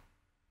Halo,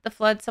 the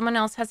flood, someone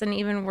else has an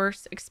even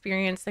worse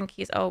experience than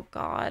Keys. Oh,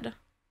 God.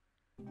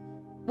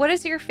 What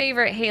is your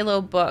favorite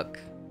Halo book?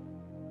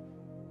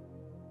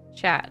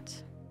 Chat.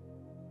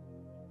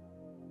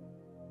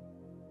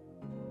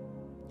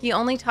 He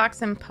only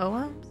talks in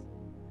poems?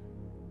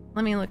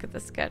 Let me look at the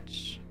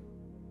sketch.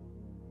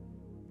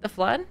 The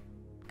Flood?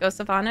 Ghost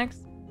of Onyx?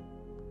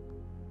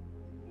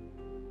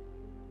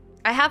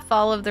 I have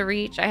Fall of the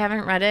Reach. I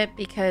haven't read it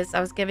because I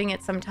was giving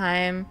it some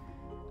time.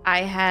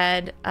 I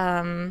had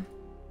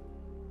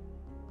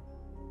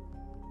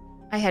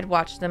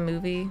watched the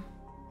movie.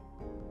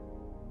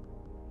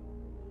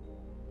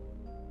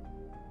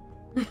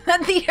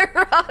 The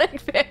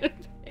erotic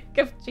fanfic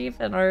of Chief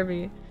and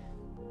Arby.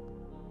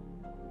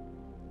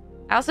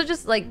 I also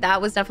just like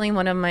that was definitely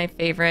one of my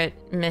favorite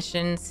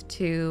missions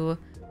to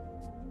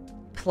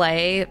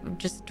play,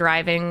 just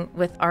driving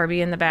with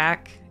Arby in the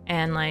back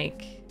and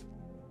like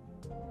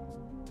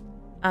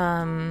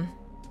I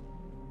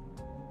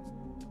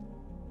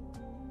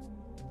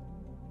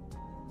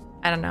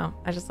don't know.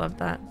 I just loved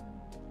that.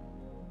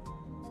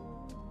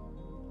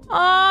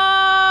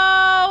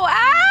 Oh,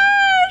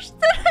 Ash!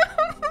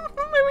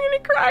 I'm gonna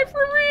cry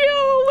for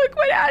real. Look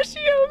what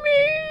Ashio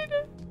made.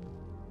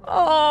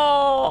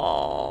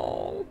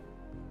 Oh.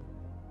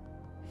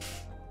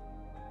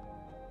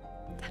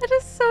 That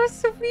is so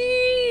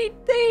sweet.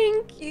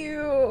 Thank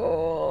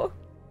you.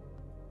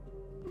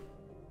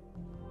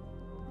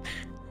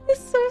 That is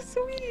so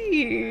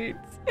sweet.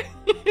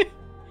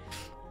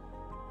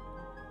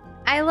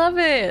 I love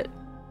it.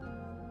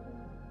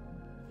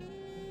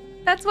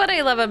 That's what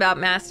I love about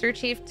Master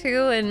Chief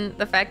too, and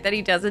the fact that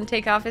he doesn't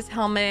take off his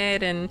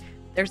helmet, and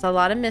there's a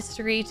lot of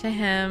mystery to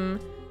him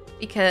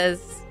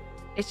because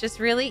it's just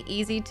really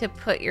easy to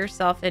put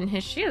yourself in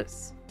his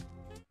shoes,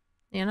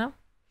 you know?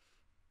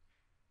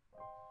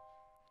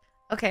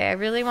 Okay, I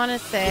really want to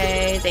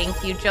say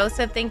thank you,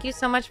 Joseph. Thank you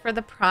so much for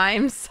the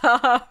Prime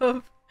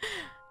sub.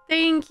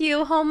 Thank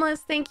you,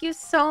 Homeless. Thank you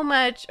so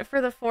much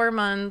for the 4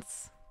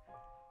 months.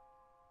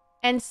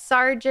 And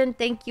Sergeant,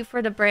 thank you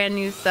for the brand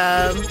new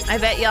sub. I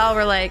bet y'all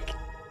were like,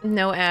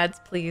 no ads,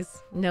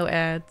 please. No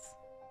ads.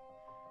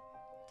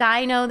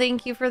 Dino,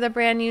 thank you for the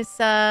brand new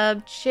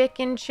sub.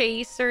 Chicken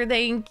Chaser,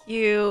 thank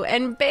you.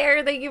 And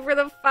Bear, thank you for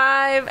the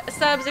 5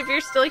 subs if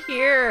you're still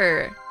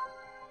here.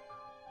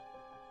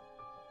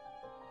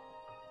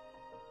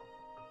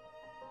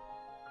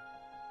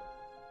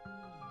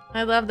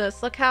 I love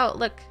this. Look. I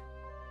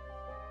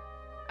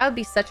would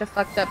be such a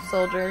fucked up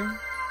soldier.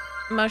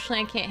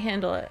 Emotionally, I can't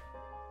handle it.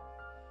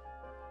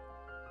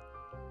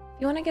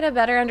 If you want to get a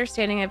better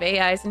understanding of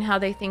AIs and how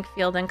they think,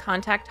 feel, then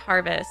Contact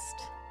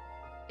Harvest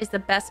is the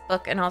best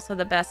book and also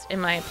the best in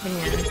my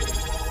opinion.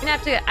 I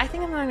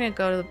think I'm going to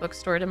go to the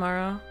bookstore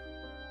tomorrow.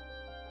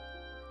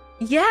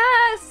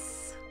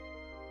 Yes!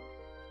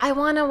 I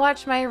want to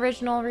watch my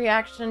original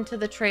reaction to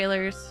the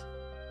trailers,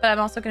 but I'm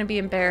also going to be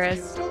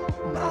embarrassed.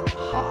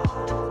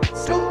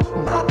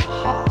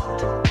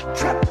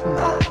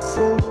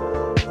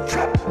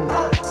 Trap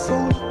my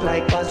soul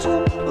like a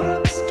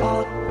super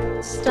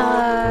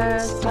star,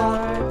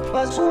 star,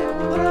 cause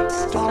you're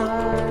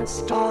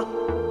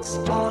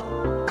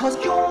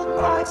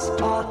my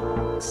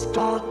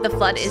star. The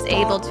flood is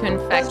able to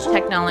infect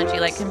technology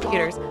like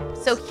computers.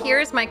 So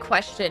here's my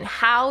question.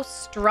 How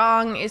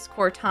strong is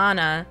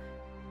Cortana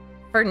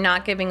for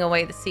not giving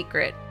away the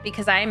secret?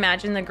 Because I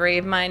imagine the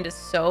grave mind is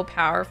so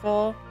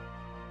powerful.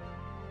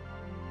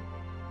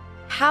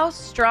 How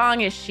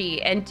strong is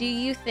she? And do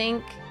you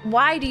think,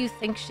 why do you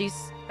think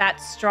she's that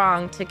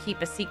strong to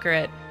keep a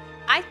secret?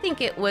 I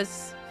think it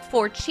was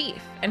for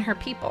Chief and her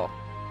people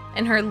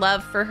and her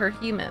love for her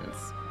humans.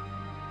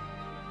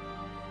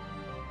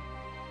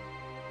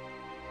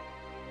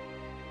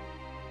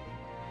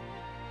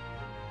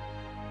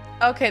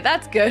 Okay,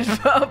 that's good,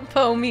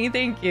 Pomi.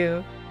 Thank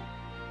you.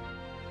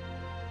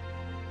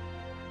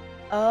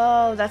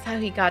 Oh, that's how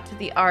he got to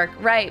the Ark.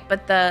 Right,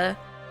 but the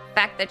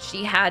fact that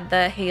she had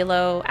the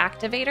Halo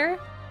activator?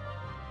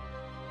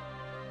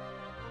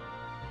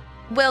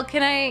 Will,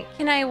 can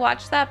I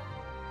watch that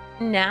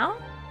now?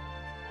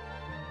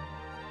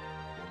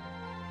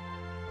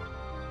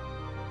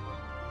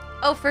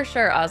 Oh, for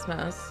sure,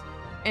 Osmos.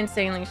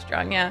 Insanely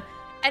strong, yeah.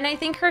 And I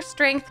think her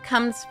strength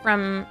comes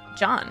from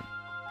John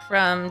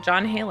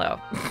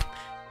Halo.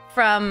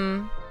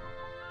 From,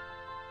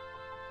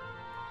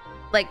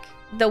 like,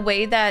 the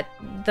way that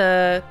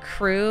the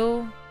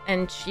crew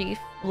and Chief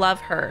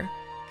love her.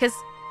 Because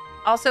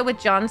also with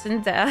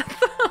Johnson's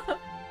death,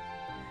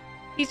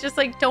 he's just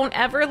like, don't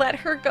ever let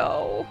her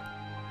go.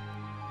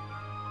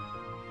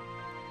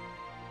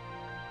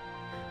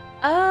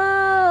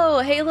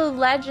 Oh, Halo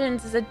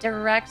Legends is a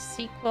direct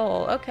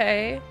sequel.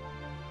 Okay.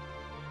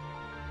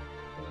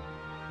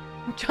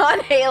 John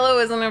Halo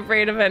isn't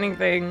afraid of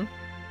anything.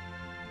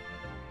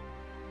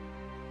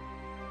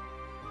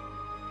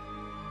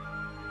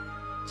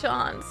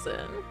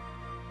 Johnson.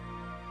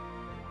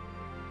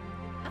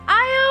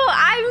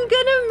 I'm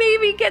gonna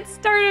maybe get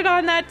started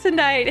on that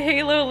tonight.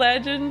 Halo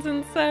Legends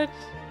and such.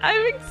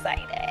 I'm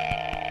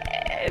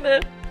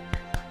excited.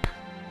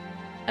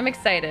 I'm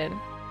excited.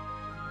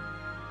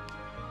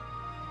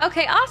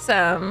 Okay,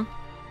 awesome.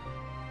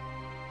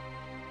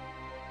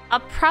 I'll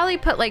probably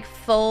put like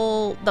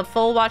the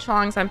full watch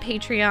alongs on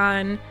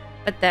Patreon,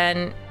 but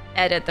then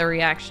edit the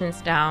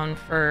reactions down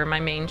for my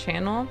main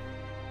channel.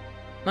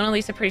 Mona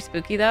Lisa pretty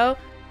spooky though.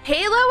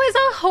 Halo is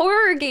a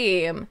horror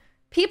game.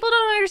 People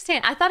don't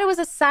understand. I thought it was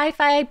a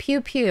sci-fi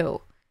pew-pew.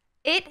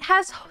 It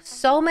has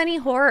so many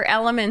horror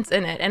elements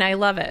in it, and I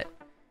love it.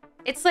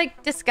 It's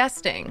like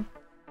disgusting.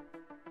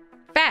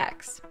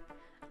 Facts.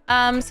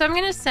 So I'm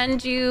gonna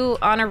send you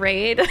on a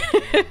raid.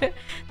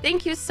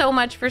 Thank you so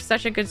much for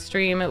such a good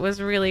stream. It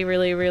was really,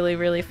 really, really,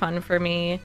 really fun for me.